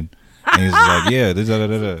ever been in. And he's just like, yeah, this da da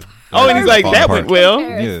da da. Oh, and he's like, that went well.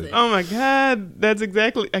 Yeah. Oh my God, that's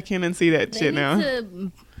exactly. I can't unsee that shit now.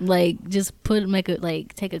 To, like, just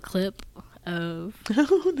take a clip of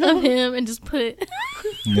him and just put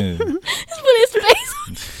yeah. just put his face.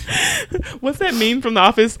 What's that meme from The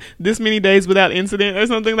Office? This many days without incident or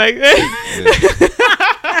something like that.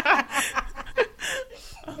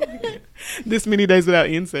 This many days without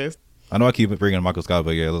incest. I know I keep bringing Michael Scott,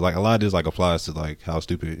 but yeah, like a lot of this like applies to like how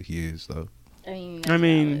stupid he is. So I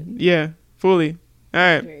mean, yeah, fully. All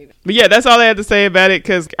right. But yeah, that's all I had to say about it,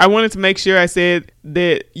 because I wanted to make sure I said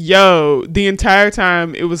that, the entire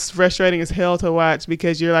time it was frustrating as hell to watch,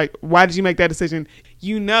 because you're like, why did you make that decision?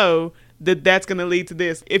 You know that that's going to lead to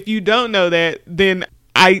this. If you don't know that, then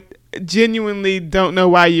I genuinely don't know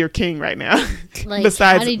why you're king right now. Like,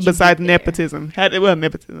 besides nepotism.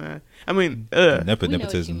 Nepotism. I mean,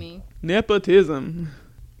 nepotism. Nepotism.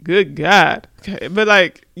 Good God. Okay, but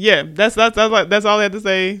like, yeah, that's all I had to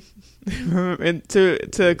say. And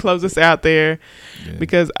to close us out there,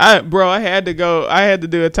 because I had to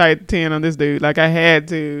do a tight 10 on this dude. Like I had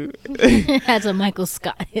to. Had to Michael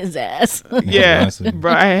Scott his ass. Yeah,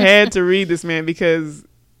 bro, I had to read this man because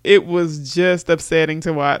it was just upsetting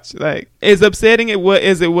to watch. Like, as upsetting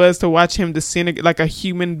as it was to watch him disintegrate, like a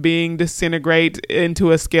human being disintegrate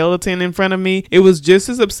into a skeleton in front of me, it was just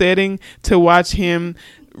as upsetting to watch him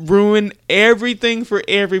ruin everything for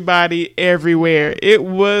everybody everywhere. It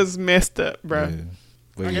was messed up, bro.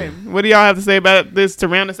 Yeah. Okay, what do y'all have to say about this to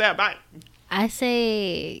round us out? Bye. I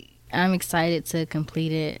say I'm excited to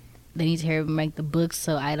complete it. They need to hurry up and make the books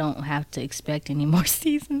so I don't have to expect any more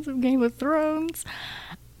seasons of Game of Thrones.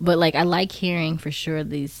 But like, I like hearing for sure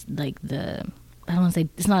these, like, I don't want to say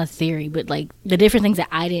it's not a theory, but like the different things that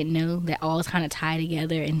I didn't know that all kind of tie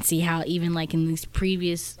together, and see how even like in these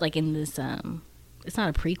previous, like in this it's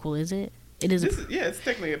not a prequel, is it? It is. It's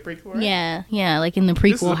technically a prequel, right? Yeah. Like in the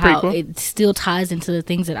prequel, how it still ties into the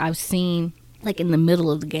things that I've seen, like in the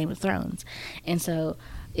middle of the Game of Thrones, and so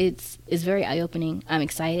it's very eye opening. I'm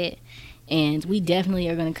excited, and we definitely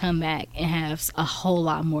are going to come back and have a whole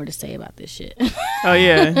lot more to say about this shit. Oh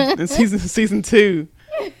yeah, in season 2.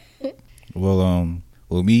 Well,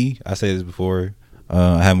 me, I said this before.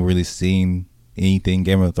 I haven't really seen anything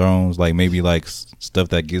Game of Thrones, like maybe like stuff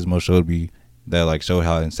that Gizmo showed me, that like showed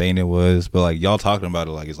how insane it was, but like y'all talking about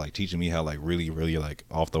it, like it's like teaching me how like really really like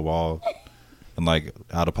off the wall and like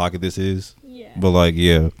out of pocket this is. Yeah. But like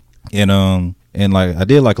and like I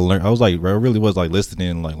did like learn. I really was like listening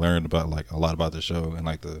and like learning about like a lot about the show, and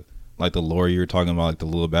like the lore you were talking about, like the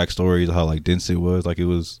little backstories, how like dense it was, like it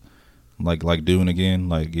was like Dune again,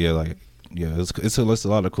 like it's a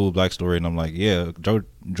lot of cool backstory, and I'm like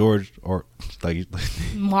George or like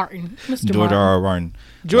Martin, Mr. George R.R. Martin.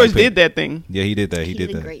 George did that thing. Yeah, he did that. He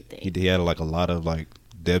did that. Great thing. He had like a lot of like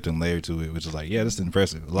depth and layer to it, which is like, yeah, this is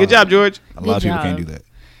impressive. Good job, George. A lot of people can't do that.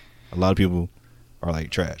 A lot of people are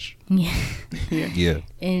like trash. Yeah.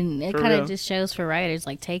 And it kind of just shows for writers,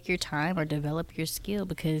 like, take your time or develop your skill,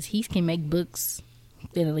 because he can make books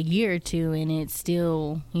in a year or two, and it's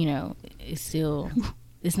still,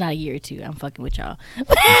 it's not a year or two. I'm fucking with y'all.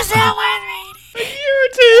 But it's still worth reading. A year or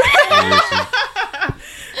two.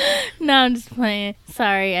 No, I'm just playing.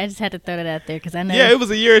 Sorry, I just had to throw that out there because I know. Yeah, it was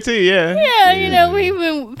a year or two. Yeah. Yeah,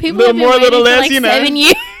 people have been more, waiting little less, for like 7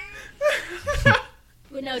 years.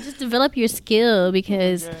 But no, just develop your skill,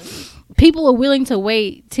 because people are willing to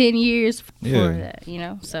wait 10 years for that.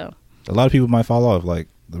 So a lot of people might fall off, like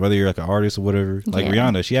whether you're like an artist or whatever. Like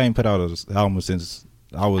Rihanna, she ain't put out an album since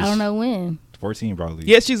I don't know when. 14 probably.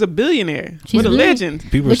 Yeah, she's a billionaire. She's a legend.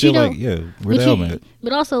 People are still like, where the hell at?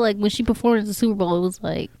 But also, like, when she performed at the Super Bowl, it was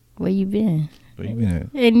like, where you been? Where you been at?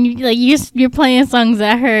 And you're playing songs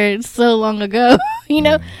I heard so long ago, you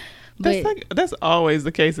know. But that's always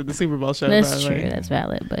the case at the Super Bowl show. That's true. That's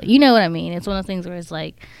valid. But you know what I mean. It's one of those things where it's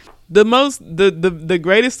like the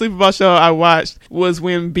greatest Super Bowl show I watched was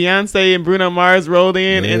when Beyonce and Bruno Mars rolled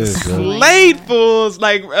in and slayed fools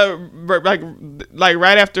like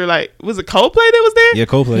right after was it Coldplay that was there? Yeah,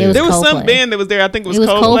 Coldplay. There was some band that was there. I think it was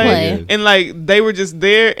Coldplay. And they were just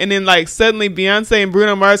there, and then suddenly Beyonce and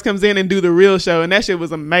Bruno Mars comes in and do the real show, and that shit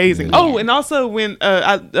was amazing. Yeah. Oh, and also when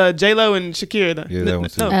J-Lo and Shakira. That one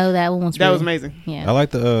too. Oh, that one was amazing. Yeah, I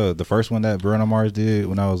like the first one that Bruno Mars did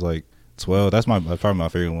when I was 12. That's probably my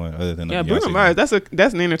favorite one, other than Bruno Mars. That's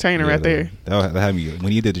an entertainer right there. That had me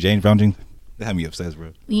when he did the James Brown thing. That had me obsessed,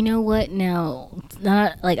 bro. You know what? Now,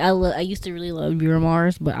 not I used to really love Bruno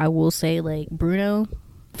Mars, but I will say Bruno,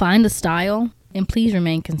 find a style and please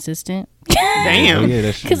remain consistent. Damn.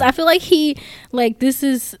 Because I feel like this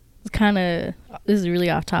is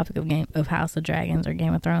really off topic of House of Dragons or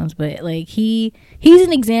Game of Thrones, but he's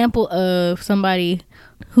an example of somebody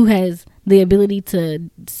who has the ability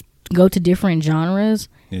to go to different genres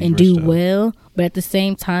and do well, but at the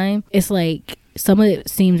same time it's some of it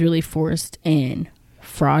seems really forced and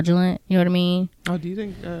fraudulent, you know what I mean? Oh, do you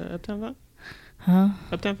think Uptown Funk? Huh?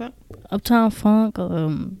 Uptown Funk?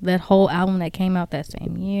 That whole album that came out that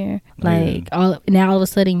same year, all of a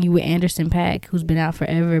sudden you with Anderson .Paak, who's been out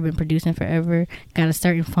forever, been producing forever, got a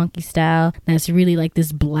certain funky style that's really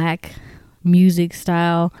this black music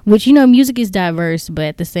style, which music is diverse, but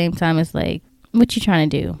at the same time it's what you trying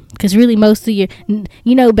to do? Because really most of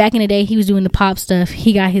back in the day he was doing the pop stuff.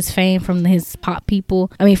 He got his fame from his pop people.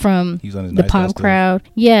 I mean from the pop crowd.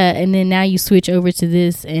 Yeah, and then now you switch over to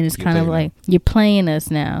this and it's kind of you're playing us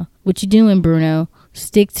now. What you doing, Bruno?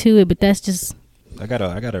 Stick to it, but that's just... I got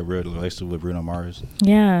a real relationship with Bruno Mars.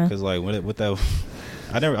 Yeah. Because with that...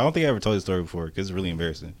 I don't think I ever told this story before because it's really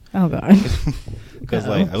embarrassing. Oh God. Because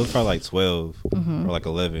I was probably 12 or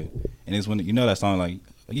 11, and it's when that song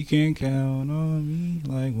you can't count on me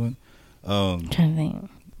when. Trying to think.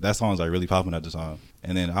 That song's really popping at the time,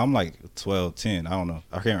 and then I'm 12, 10. I don't know.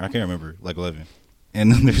 I can't remember 11.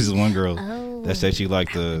 And then there's this one girl that said she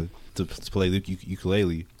liked to play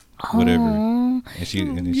ukulele, whatever. And she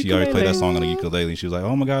already played that song on the ukulele. And she was like,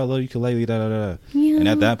 "Oh my God, I love ukulele." Da da da. Yeah. And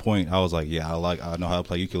at that point, I was like, "Yeah, I know how to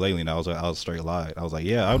play ukulele." And I was straight lied. I was like,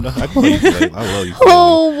 "Yeah, I can play ukulele. I love ukulele."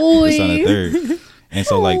 Oh boy. It's on the third. And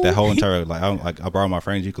so that whole entire I borrowed my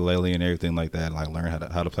friend's ukulele and everything like that. Learned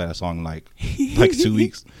how to play that song in 2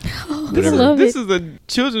 weeks. This is a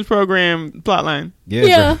children's program plotline.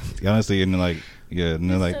 Yeah. Honestly, and and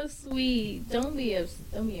then so sweet. Don't be embarrassed.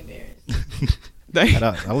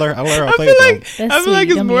 I learned how to play it. I feel like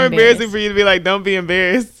it's more embarrassing for you to be don't be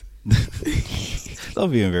embarrassed. Don't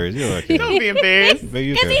be embarrassed. You're okay. Don't be embarrassed. Because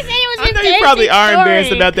he said it was I know you probably are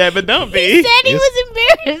embarrassed about that, but don't be. He said he was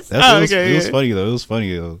embarrassed. It was funny though. It was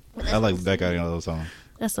funny though. I like that guy in all those songs.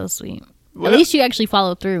 That's so sweet. At least you actually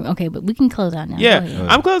followed through. Okay, but we can close out now. Yeah,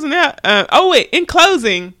 I'm closing out. In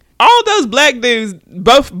closing, all those black dudes,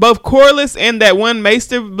 both Corliss and that one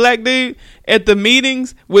Maester black dude at the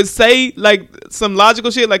meetings would say some logical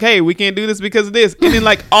shit hey, we can't do this because of this, and then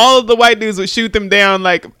all of the white dudes would shoot them down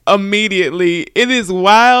immediately. It is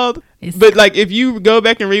wild. But if you go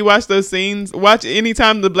back and rewatch those scenes, watch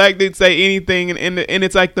anytime the black dudes say anything and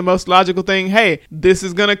it's the most logical thing. Hey, this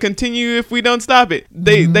is gonna continue if we don't stop it.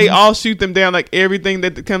 They all shoot them down everything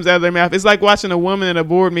that comes out of their mouth. It's like watching a woman at a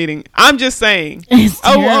board meeting. I'm just saying.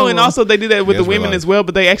 Oh, and also they do that with the women as well.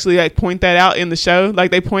 But they actually point that out in the show.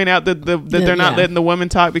 They point out that they're not letting the woman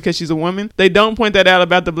talk because she's a woman. They don't point that out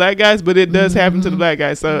about the black guys, but it does happen to the black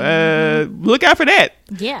guys. So look out for that.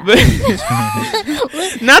 Yeah. But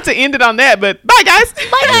not to end it on that, but bye guys.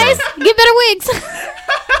 Bye guys. Get better wigs.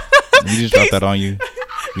 You just dropped that on you.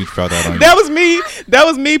 That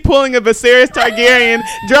was me pulling a Viserys Targaryen,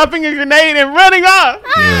 dropping a grenade and running off.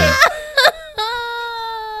 Yeah.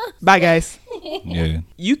 Bye guys. Yeah.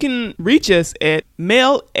 You can reach us at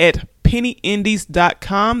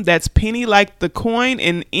mail@pennyindies.com. That's penny like the coin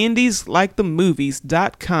and indies like the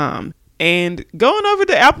movies.com. And going over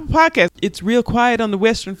to Apple Podcasts, it's real quiet on the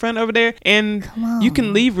Western Front over there. And you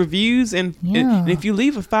can leave reviews. And if you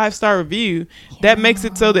leave a 5-star review, that makes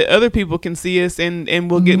it so that other people can see us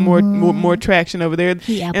and we'll get more traction over there.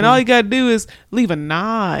 And all you got to do is leave a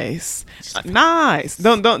nice.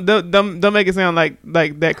 Don't make it sound like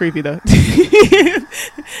that creepy, though.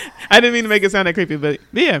 I didn't mean to make it sound that creepy, but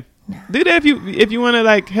yeah. Do that if you want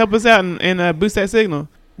to help us out and boost that signal.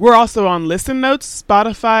 We're also on Listen Notes,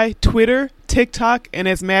 Spotify, Twitter, TikTok, and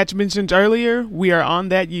as Madge mentioned earlier, we are on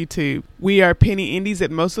that YouTube. We are Penny Indies at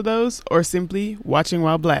most of those, or simply Watching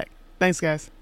While Black. Thanks, guys.